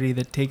somebody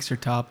that takes their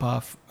top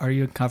off, are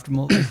you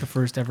uncomfortable? Like the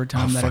first ever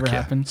time that ever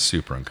happened?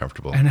 Super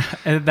uncomfortable. And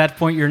at that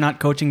point, you're not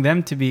coaching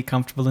them to be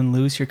comfortable and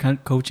loose. You're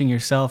coaching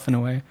yourself in a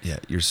way. Yeah,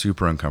 you're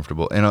super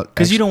uncomfortable. And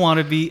Because you don't want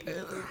to be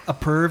a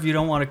perv. You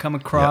don't want to come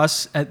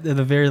across at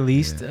the very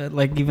least,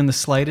 like even the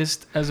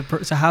slightest as a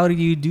perv. So how do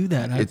you do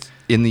that? It's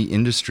in the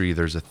industry,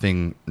 there's a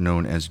thing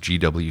known as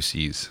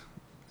GWCs,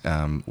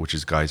 which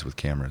is guys with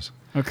cameras.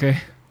 Okay.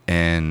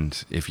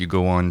 And if you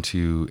go on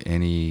to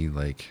any,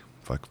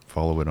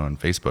 follow it on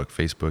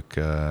Facebook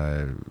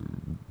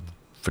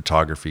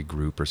photography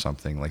group or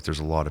something, like there's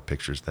a lot of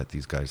pictures that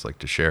these guys like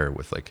to share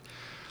with, like,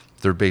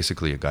 they're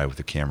basically a guy with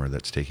a camera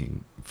that's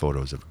taking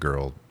photos of a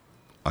girl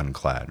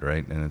unclad,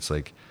 right? And it's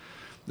like,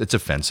 it's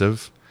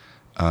offensive.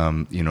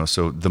 You know,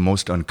 so the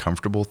most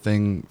uncomfortable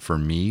thing for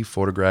me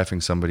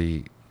photographing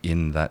somebody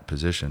in that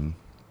position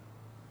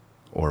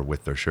or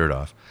with their shirt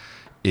off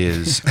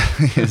is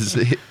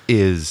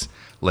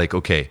like,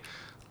 okay,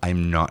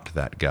 I'm not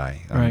that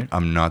guy. Right.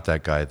 I'm not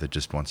that guy that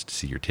just wants to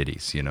see your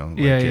titties, you know? Like,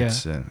 Yeah,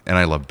 it's, and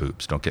I love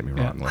boobs, don't get me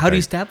Yeah. wrong. Like, How do you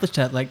establish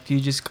that? Like, do you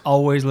just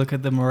always look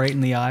at them right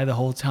in the eye the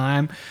whole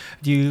time?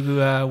 Do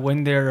you,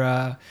 when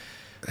they're,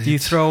 do you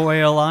throw away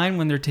a line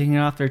when they're taking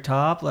off their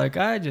top? Like,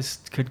 I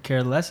just could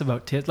care less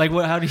about tits. Like,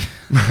 what? How do you?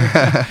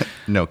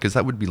 No, because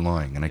that would be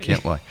lying, and I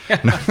can't lie.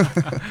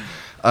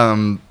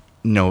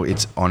 No,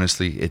 it's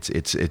honestly, it's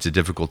a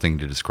difficult thing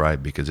to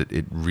describe because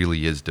it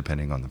really is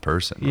depending on the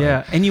person. Right?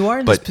 Yeah, and you are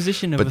in this But-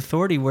 position of but-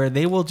 authority where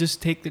they will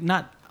just take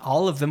not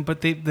all of them,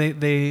 but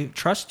they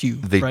trust you.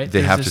 Right?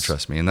 They There's have to this-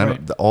 trust me, and that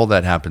right. all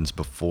that happens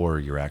before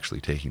you're actually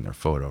taking their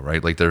photo,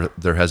 right? Like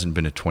there hasn't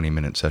been a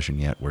 20-minute session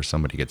yet where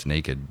somebody gets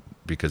naked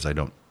because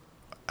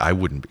I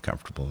wouldn't be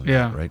comfortable in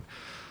Yeah. that, right?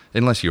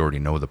 Unless you already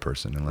know the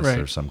person, unless Right.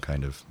 there's some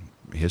kind of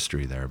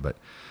history there. But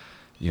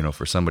you know,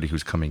 for somebody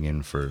who's coming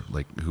in for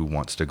who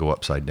wants to go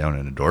upside down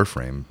in a door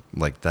frame,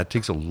 like that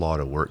takes a lot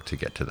of work to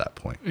get to that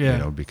point. Yeah. You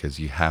know, because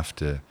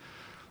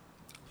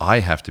I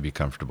have to be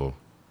comfortable.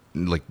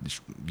 Like,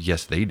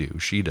 yes, they do,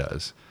 she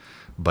does,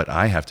 but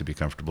I have to be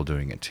comfortable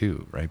doing it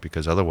too, right?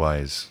 Because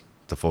otherwise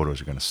the photos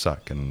are going to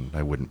suck and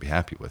I wouldn't be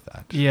happy with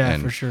that. Yeah,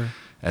 and for sure.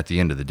 At the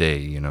end of the day,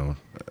 you know,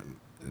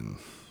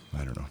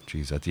 I don't know,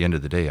 geez, at the end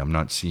of the day, I'm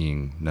not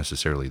seeing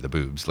necessarily the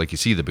boobs. Like, you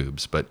see the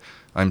boobs, but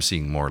I'm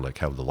seeing more like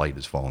how the light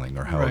is falling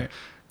or how Right.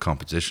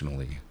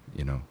 compositionally,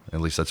 you know,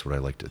 at least that's what I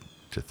like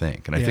to to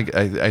think. And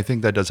I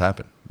think that does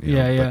happen. You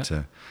know,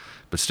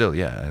 but still,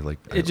 yeah,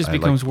 it just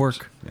becomes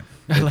work.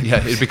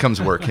 Yeah, it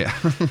becomes work. Yeah.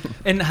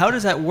 And how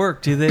does that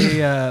work? Do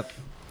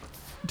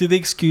they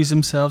excuse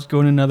themselves, go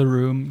in another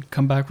room,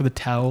 come back with a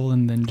towel,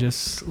 and then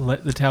just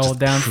let the towel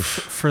down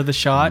for the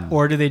shot,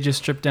 or do they just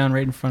strip down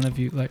right in front of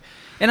you?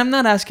 And I'm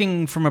not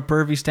asking from a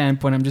pervy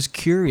standpoint. I'm just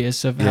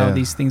curious of how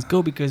these things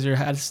go, because there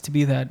has to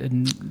be that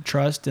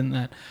trust and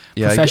that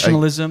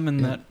professionalism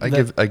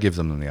I give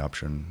them the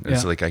option.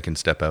 It's like I can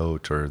step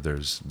out, or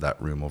there's that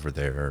room over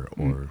there,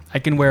 or I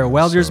can wear a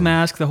welder's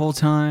mask the whole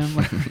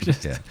time.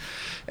 Yeah,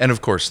 and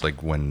of course,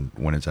 like when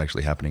it's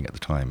actually happening at the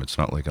time, it's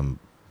not like I'm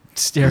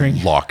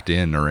staring locked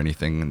in or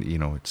anything. You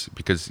know, it's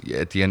because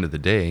at the end of the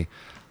day,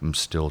 I'm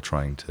still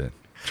trying to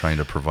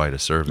provide a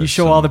service. You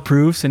show all the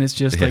proofs, and it's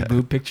just like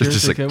boob pictures.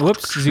 Just like,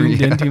 whoops,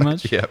 zoomed in too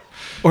much. Yeah.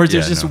 Or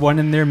there's just one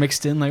in there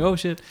mixed in, like, oh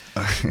shit.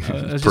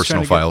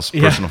 Personal files.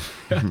 Personal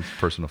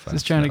files.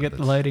 Just trying to get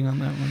the lighting on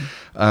that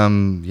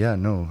one.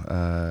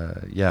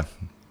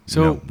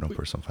 So no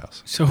personal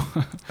files. So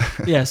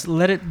yes,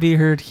 let it be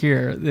heard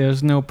here.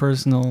 There's no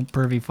personal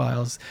pervy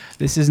files.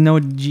 This is no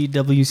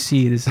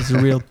GWC. This is a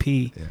real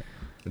P. Yeah,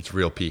 it's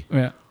real P.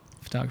 Yeah,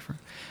 photographer.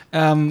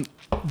 So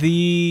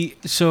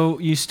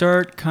you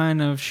start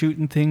kind of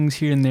shooting things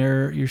here and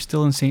there. You're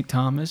still in St.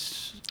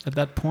 Thomas at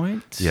that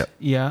point. Yep.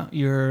 Yeah.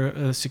 You're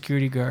a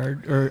security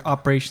guard or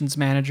operations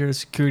manager at a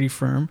security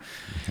firm.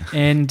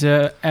 And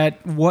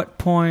at what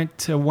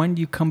point, when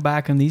do you come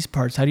back on these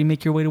parts? How do you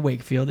make your way to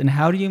Wakefield? And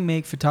how do you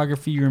make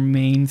photography your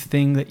main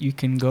thing that you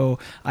can go,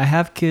 I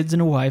have kids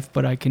and a wife,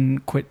 but I can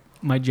quit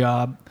my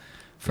job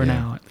for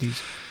now at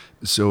least?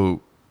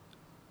 So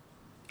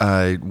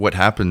what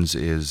happens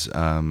is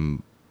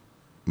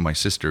my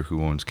sister,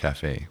 who owns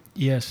Cafe,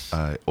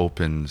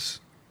 opens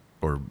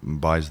or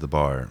buys the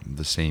bar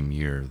the same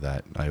year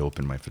that I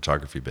opened my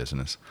photography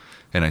business.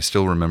 And I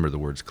still remember the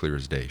words clear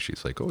as day.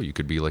 She's like, oh, you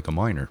could be like a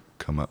minor,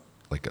 come up,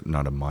 like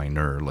not a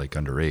minor, like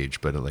underage,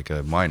 but like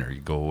a minor.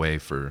 You go away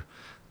for a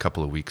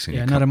couple of weeks. And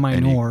you not come, a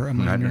minor,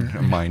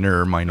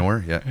 a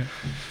minor. Yeah.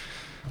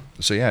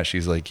 So yeah,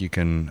 she's like, you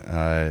can,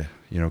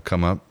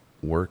 come up,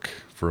 work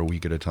for a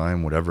week at a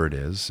time, whatever it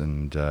is,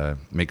 and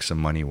make some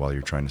money while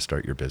you're trying to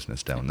start your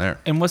business down there.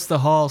 And what's the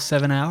haul?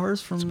 7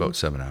 hours from? It's about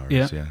 7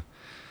 hours. Yeah.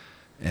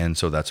 And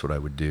so that's what I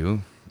would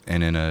do.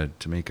 And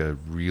to make a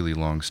really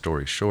long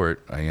story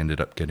short, I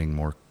ended up getting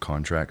more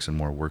contracts and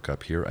more work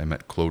up here. I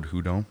met Claude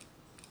Houdon,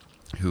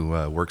 who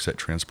works at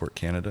Transport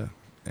Canada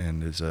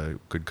and is a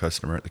good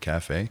customer at the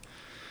cafe.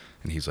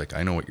 And he's like,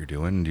 I know what you're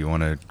doing. Do you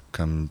want to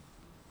come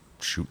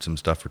shoot some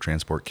stuff for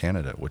Transport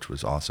Canada, which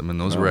was awesome. And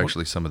those were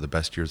actually some of the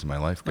best years of my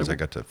life, because I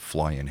got to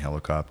fly in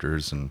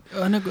helicopters and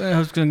I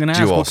was going to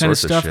ask, what kind of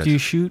stuff do you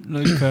shoot?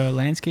 Like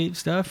landscape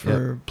stuff?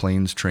 Or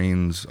planes,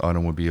 trains,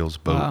 automobiles,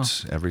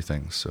 boats,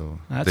 everything. So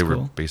they were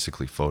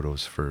basically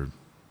photos for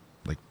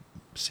like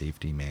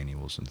safety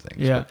manuals and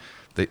things. Yeah.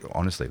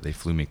 But they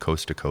flew me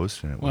coast to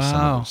coast, and it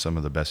was some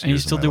of the best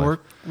years of my life. And you still do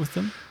work with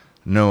them?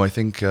 No, I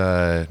think,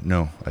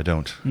 no, I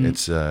don't.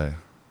 It's,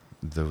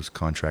 those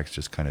contracts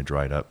just kind of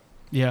dried up.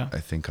 Yeah. I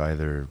think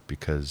either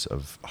because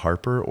of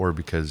Harper or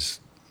because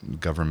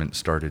government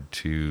started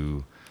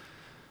to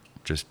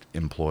just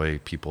employ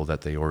people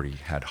that they already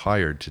had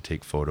hired to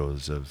take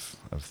photos of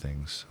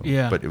things.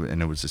 So, but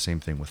it was the same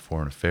thing with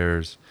Foreign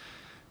Affairs.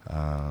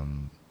 A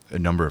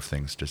number of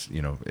things. Just,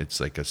 it's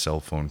like a cell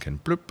phone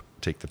can bloop,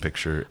 take the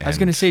picture. I was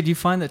going to say, do you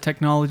find that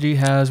technology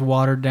has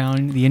watered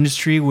down the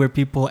industry where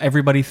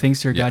everybody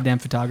thinks they're a goddamn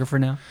photographer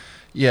now?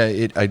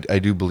 Yeah, I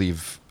do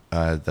believe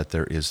that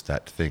there is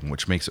that thing,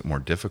 which makes it more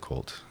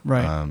difficult.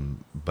 Right.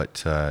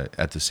 But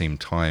at the same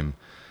time,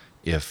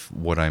 if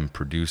what I'm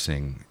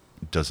producing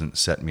doesn't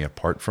set me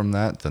apart from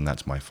that, then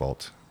that's my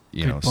fault.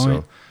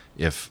 So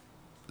if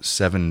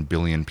 7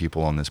 billion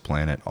people on this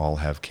planet all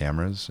have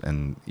cameras,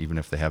 and even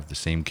if they have the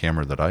same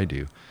camera that I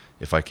do,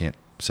 if I can't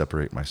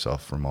separate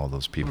myself from all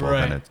those people,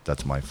 then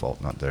that's my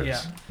fault, not theirs.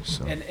 Yeah.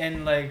 So.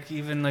 And like,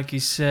 even like you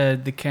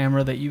said, the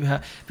camera that you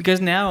have, because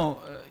now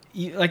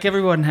like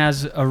everyone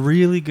has a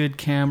really good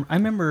camera. I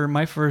remember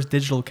my first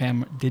digital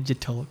camera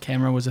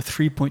was a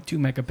 3.2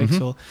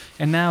 megapixel,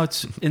 and now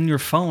it's in your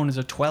phone is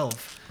a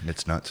 12.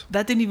 It's nuts.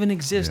 That didn't even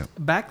exist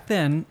back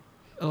then.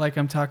 Like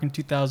I'm talking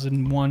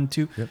 2001,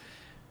 2. Yep.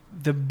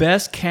 The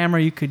best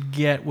camera you could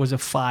get was a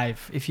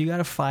 5. If you got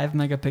a 5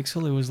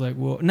 megapixel, it was like,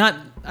 well,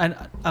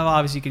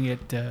 obviously you can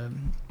get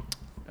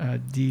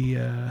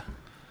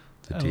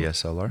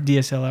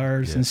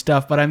DSLRs and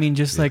stuff, but I mean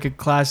just like a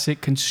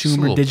classic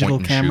consumer digital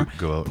camera,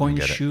 point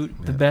and shoot.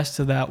 The best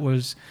of that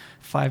was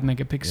 5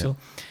 megapixel.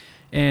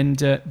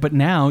 And but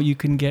now you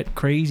can get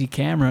crazy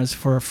cameras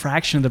for a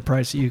fraction of the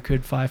price that you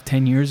could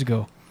 5-10 years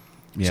ago.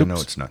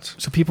 It's nuts.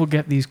 So people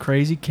get these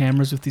crazy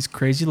cameras with these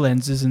crazy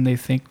lenses, and they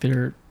think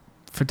they're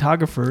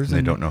photographers, and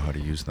they don't know how to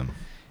use them.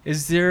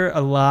 Is there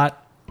a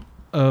lot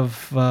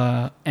of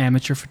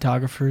amateur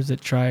photographers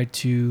that try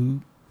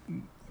to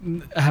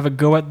have a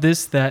go at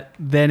this, that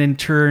then in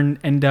turn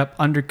end up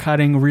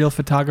undercutting real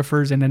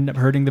photographers and end up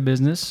hurting the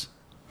business?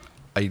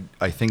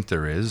 I think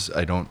there is.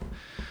 I don't.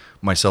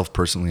 myself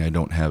personally, I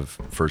don't have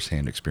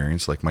firsthand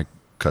experience. Like my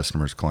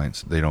customers,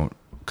 clients, they don't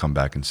come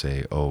back and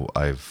say, "Oh,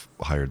 I've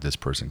hired this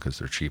person because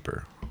they're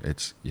cheaper."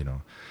 It's,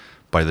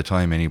 by the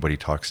time anybody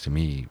talks to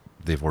me,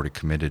 they've already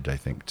committed, I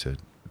think, to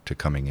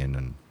coming in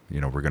and,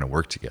 we're going to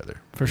work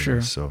together. For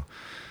sure. So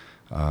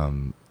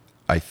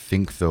I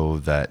think, though,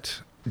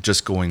 that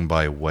just going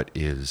by what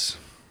is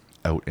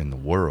out in the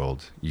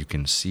world, you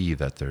can see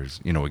that there's,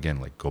 again,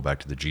 like go back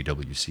to the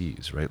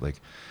GWCs, right? Like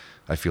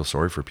I feel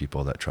sorry for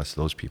people that trust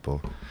those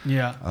people.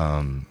 Yeah.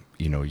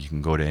 You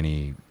can go to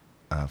any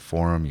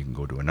forum, you can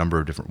go to a number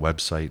of different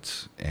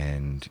websites,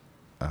 and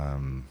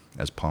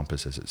as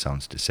pompous as it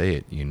sounds to say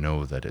it,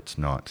 that it's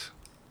not,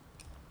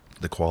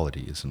 the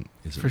quality isn't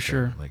for there.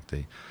 sure. Like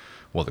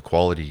the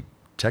quality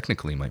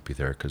technically might be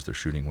there because they're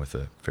shooting with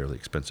a fairly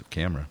expensive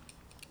camera,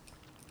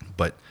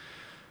 but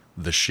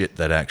the shit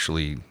that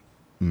actually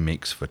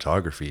makes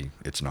photography,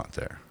 it's not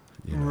there.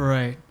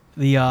 Right.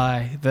 The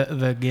eye,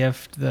 the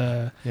gift,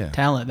 the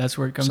talent, that's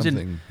where it comes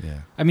in.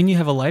 Yeah. I mean, you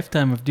have a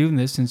lifetime of doing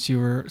this since you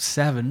were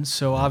 7,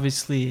 so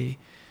obviously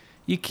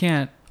you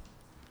can't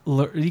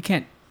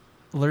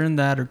learn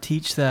that or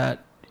teach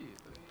that.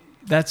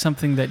 That's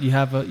something that you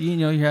have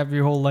you have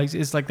your whole life.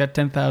 It's like that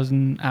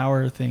 10,000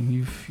 hour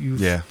thing.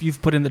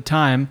 You've put in the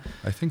time.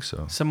 I think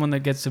so. Someone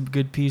that gets a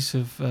good piece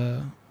of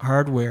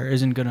hardware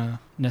isn't gonna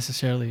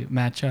necessarily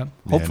match up.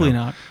 Hopefully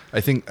not. I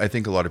think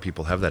a lot of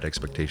people have that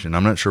expectation.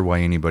 I'm not sure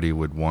why anybody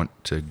would want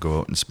to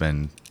go out and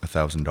spend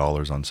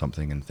 $1,000 on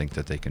something and think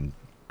that they can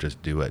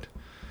just do it.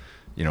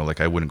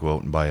 Like I wouldn't go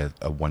out and buy a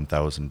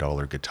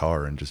 $1,000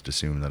 guitar and just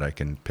assume that I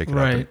can pick it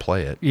up and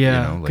play it.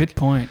 Yeah, good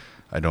point.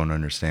 I don't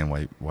understand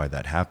why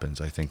that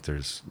happens. I think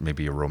there's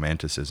maybe a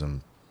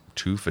romanticism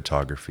to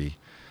photography,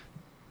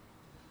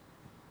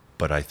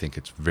 but I think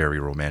it's very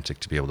romantic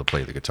to be able to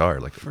play the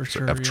guitar. Like, for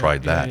sure, I've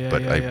tried that,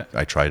 but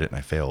I tried it and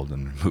I failed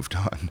and moved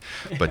on.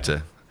 But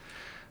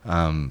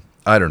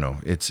I don't know.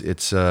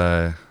 It's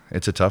a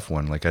tough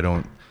one. Like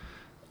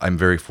I'm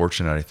very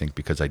fortunate, I think,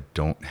 because I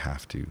don't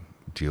have to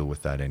deal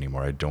with that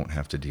anymore. I don't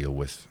have to deal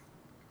with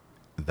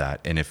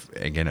that. And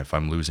if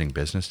I'm losing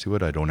business to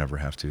it, I don't ever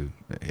have to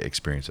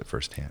experience it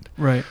firsthand.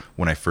 Right.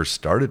 When I first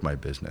started my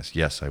business,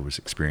 yes, I was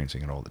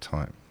experiencing it all the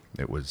time.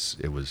 It was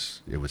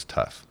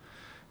tough.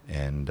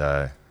 And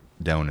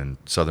down in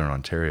Southern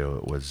Ontario,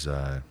 it was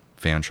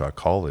Fanshawe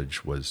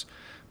College was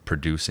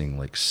producing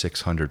like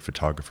 600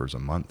 photographers a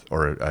month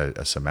or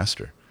a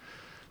semester.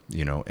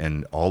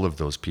 And all of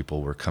those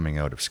people were coming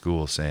out of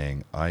school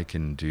saying, "I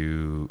can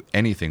do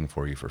anything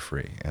for you for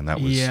free," and that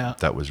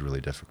was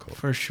really difficult.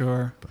 For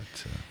sure. But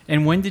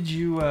and when did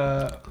you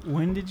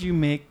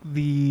make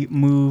the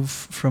move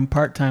from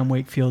part-time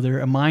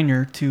Wakefielder, a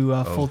minor, to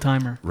a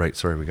full-timer? Right.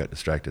 Sorry, we got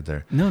distracted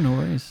there. No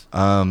worries.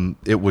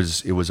 It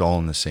was all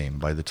in the same.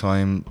 By the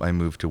time I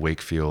moved to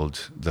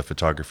Wakefield, the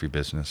photography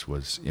business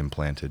was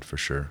implanted for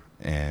sure,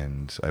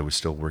 and I was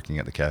still working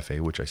at the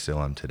cafe, which I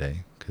still am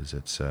today because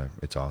it's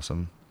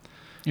awesome.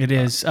 It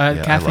is.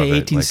 Cafe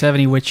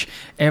 1870, which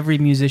every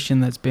musician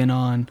that's been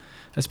on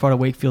as part of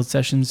Wakefield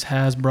Sessions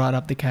has brought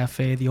up the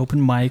cafe, the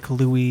open mic,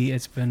 Louis.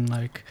 It's been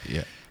like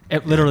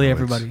literally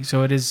everybody.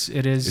 So it is.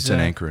 It's an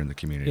anchor in the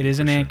community. It is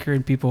an anchor,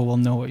 and people will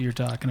know what you're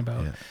talking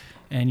about. Yeah.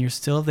 And you're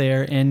still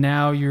there, and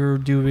now you're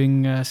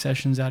doing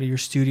sessions out of your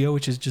studio,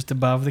 which is just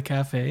above the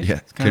cafe. Yeah,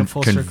 it's kind of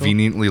full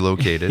conveniently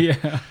located.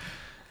 Yeah.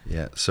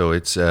 Yeah, so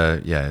it's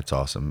it's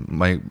awesome.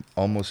 My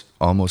almost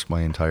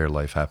my entire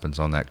life happens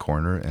on that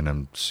corner, and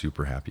I'm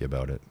super happy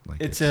about it.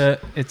 Like it's a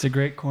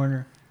great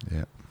corner.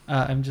 Yeah.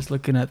 I'm just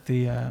looking at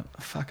the I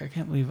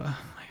can't believe I'm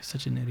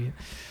such an idiot.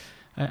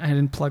 I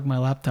didn't plug my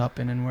laptop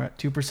in, and we're at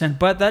 2%.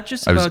 But that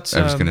just I was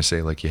gonna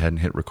say, like, you hadn't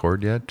hit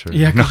record yet. Or?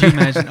 Yeah, could you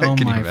imagine? Oh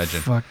my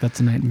fuck, that's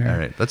a nightmare. All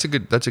right, that's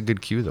a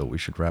good cue though. We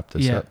should wrap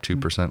this up.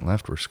 2%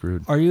 left. We're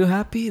screwed. Are you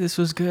happy? This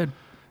was good.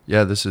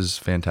 Yeah, this is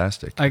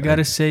fantastic. I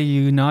gotta say,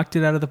 you knocked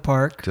it out of the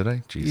park. Did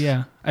I? Jeez.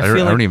 Yeah. I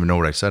don't even know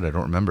what I said. I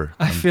don't remember.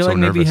 I feel like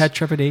maybe you had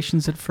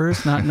trepidations at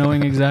first, not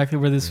knowing exactly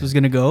where this was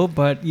gonna go,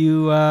 but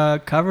you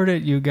covered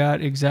it. You gave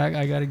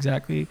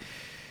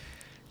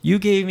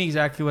me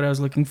exactly what I was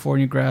looking for,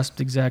 and you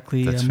grasped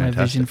exactly my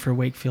vision for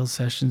Wakefield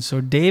Sessions.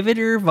 So David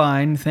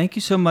Irvine, thank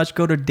you so much.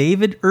 Go to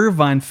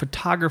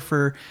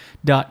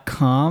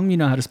davidirvinephotographer.com. You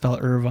know how to spell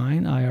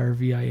Irvine,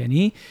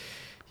 Irvine.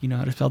 You know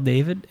how to spell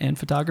David and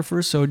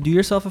photographer. So do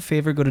yourself a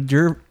favor. Go to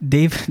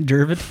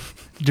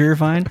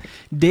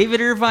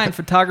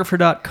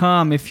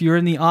davidirvinephotographer.com. If you're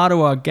in the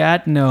Ottawa,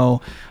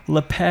 Gatineau,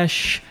 La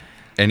Pêche,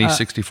 any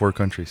 64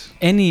 countries.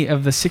 Any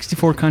of the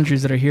 64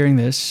 countries that are hearing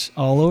this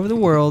all over the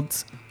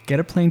world,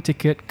 get a plane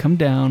ticket, come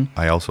down.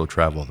 I also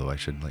travel, though. I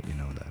should let you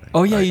know that.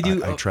 You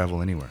do? I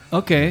travel anywhere.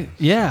 Okay,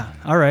 yeah.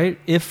 All right.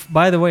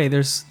 By the way,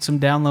 there's some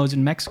downloads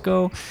in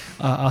Mexico,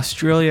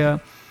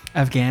 Australia,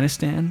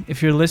 Afghanistan.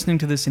 If you're listening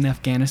to this in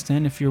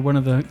Afghanistan, if you're one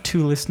of the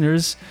 2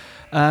 listeners,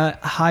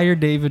 hire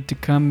David to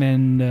come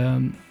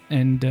and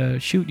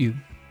shoot you.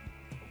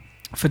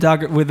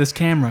 With his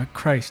camera.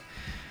 Christ.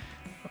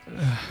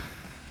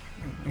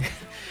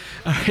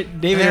 All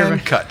right, David And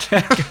Irvine.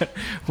 cut.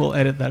 We'll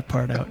edit that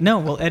part out. No,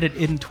 we'll edit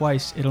in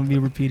twice. It'll be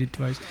repeated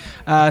twice.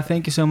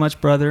 Thank you so much,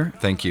 brother.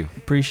 Thank you.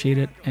 Appreciate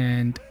it.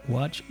 And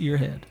watch your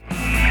head.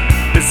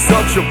 It's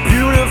such a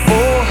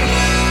beautiful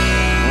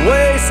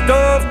waste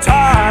of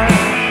time.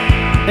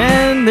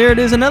 And there it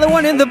is, another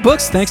one in the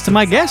books, thanks to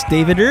my guest,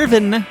 David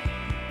Irvine.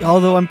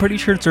 Although I'm pretty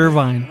sure it's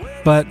Irvine.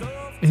 But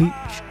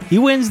he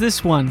wins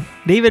this one.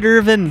 David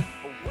Irvine.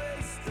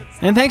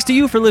 And thanks to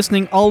you for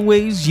listening.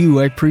 Always you.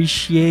 I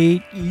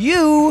appreciate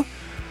you.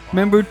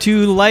 Remember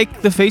to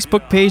like the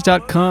Facebook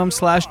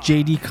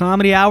page.com/JD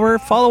Comedy Hour.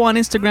 Follow on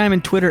Instagram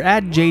and Twitter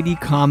at JD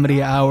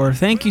Comedy Hour.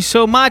 Thank you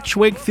so much.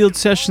 Wakefield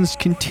Sessions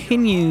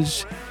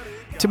continues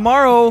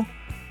tomorrow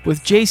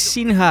with Jay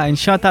Sinha and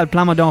Chantal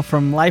Plamondon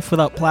from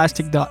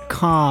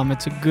lifewithoutplastic.com.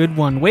 It's a good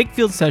one.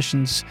 Wakefield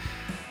Sessions.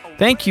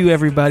 Thank you,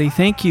 everybody.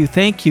 Thank you.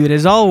 Thank you. And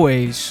as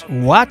always,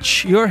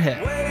 watch your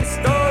head. Waste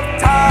of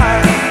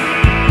time.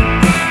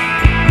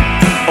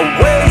 A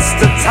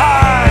waste of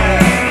time.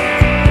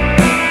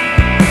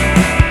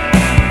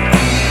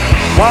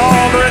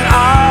 Wandering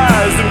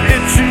eyes and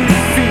itchy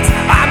feet.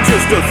 I'm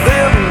just a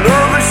thin,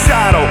 nervous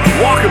shadow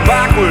walking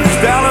backwards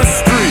down a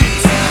street.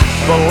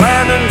 The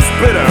landing's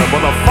bitter, but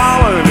the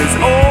falling is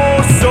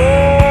oh so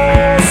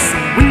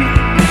sweet.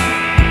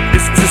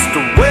 It's just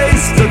a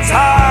waste of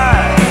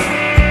time.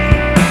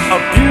 A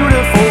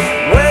beautiful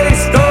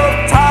waste of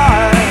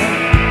time.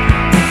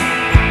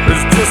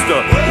 It's just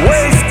a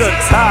waste of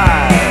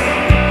time.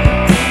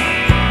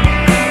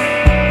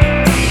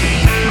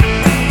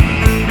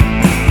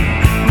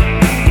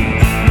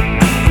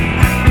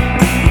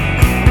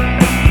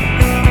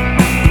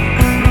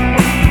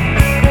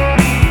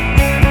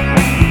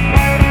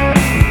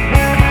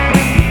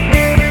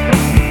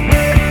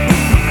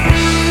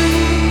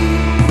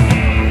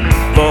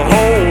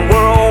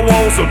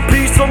 A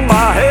piece of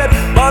my head,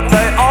 but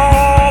they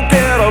all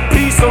get a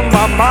piece of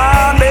my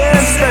mind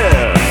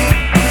instead.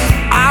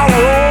 I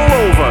roll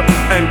over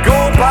and go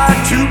back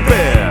to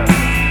bed.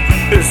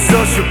 It's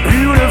such a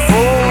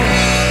beautiful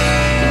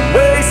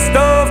waste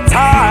of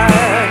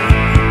time.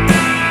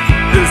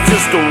 It's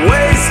just a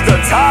waste of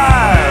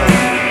time.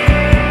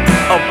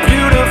 A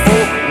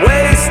beautiful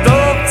waste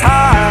of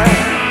time.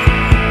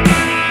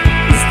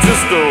 It's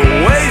just a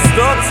waste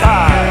of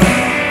time.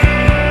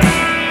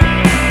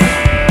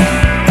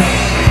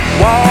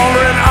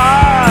 Wandering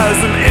eyes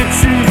and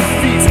itchy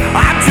feet.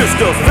 I'm just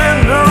a thin,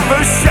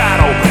 nervous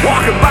shadow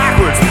walking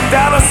backwards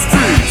down a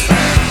street.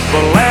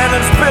 The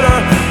landing's bitter,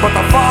 but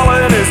the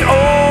falling is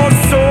oh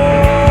so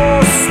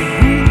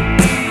sweet.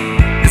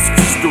 It's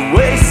just a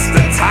waste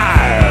of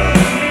time.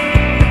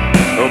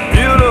 A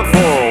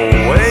beautiful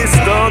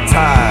waste of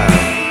time.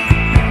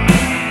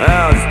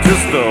 Now it's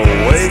just a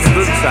waste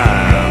of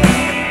time.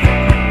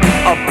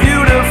 A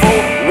beautiful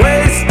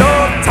waste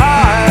of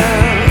time.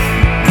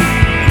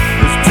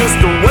 Just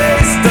a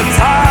waste of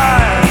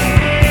time.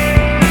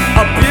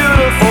 A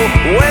beautiful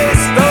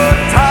waste of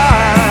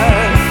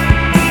time.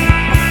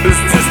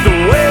 It's just a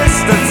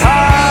waste of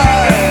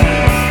time.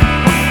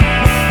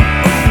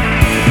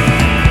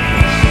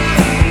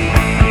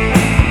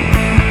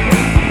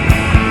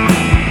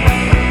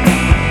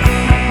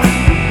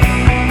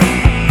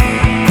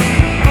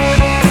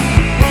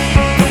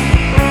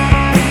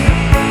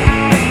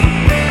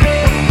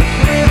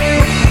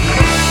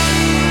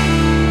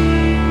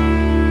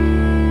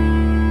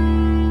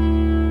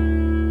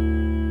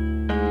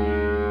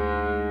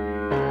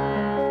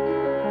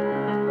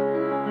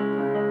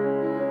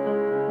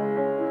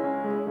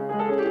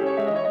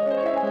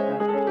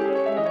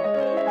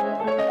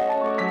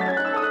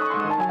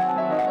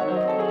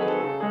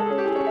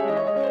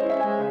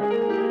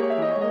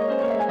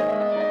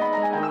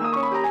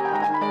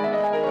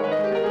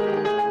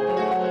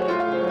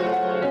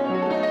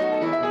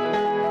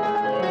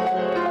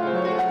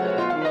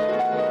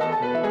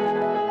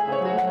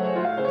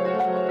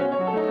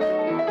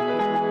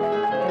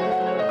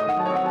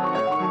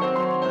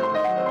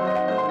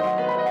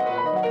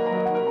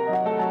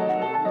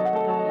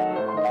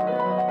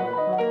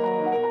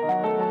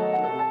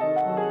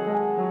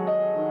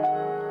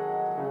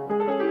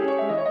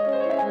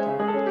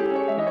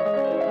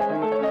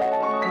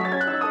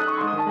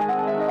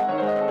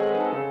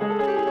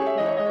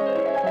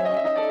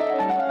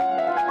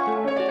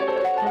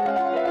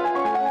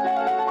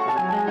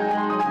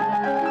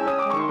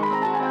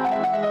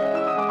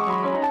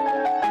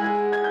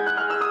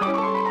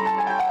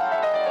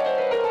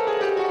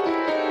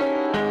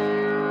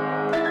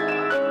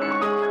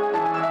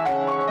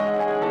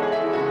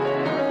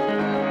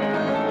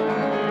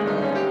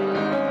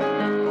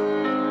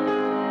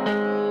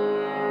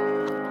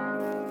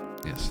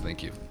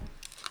 Thank you.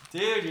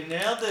 Dude, you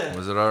nailed it.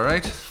 Was it all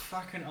right?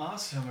 Fucking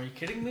awesome. Are you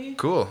kidding me?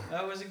 Cool.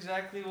 That was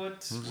exactly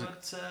what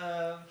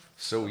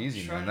So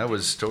easy, Trying man. to That do-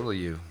 was totally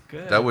you.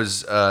 Good. That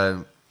was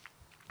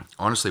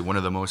honestly one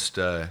of the most,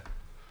 I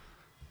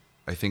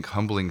think,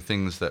 humbling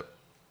things that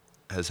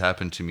has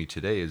happened to me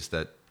today is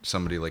that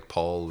somebody like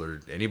Paul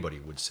or anybody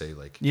would say,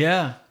 like,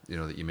 Yeah. you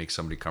know, that you make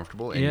somebody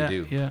comfortable, and Yeah,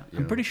 you do. yeah. You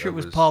I'm know, pretty sure that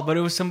it was Paul, but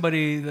it was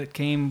somebody that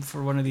came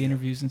for one of the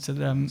interviews and said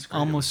that I'm It's great.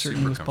 almost was certain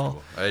it super was Paul.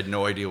 comfortable. I had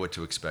no idea what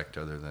to expect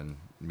other than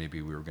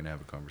maybe we were going to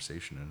have a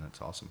conversation, and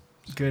that's awesome.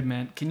 Good,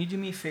 man. Can you do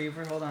me a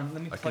favor? Hold on.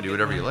 Let me I plug can do in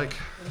whatever my- you like.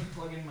 Let me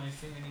plug in my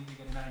thing. I need to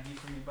get an ID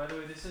from you. By the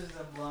way, this is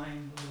a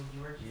blind little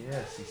George.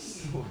 Yes,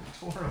 he's so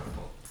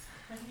adorable.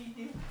 What are you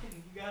doing?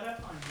 You got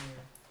up on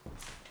here.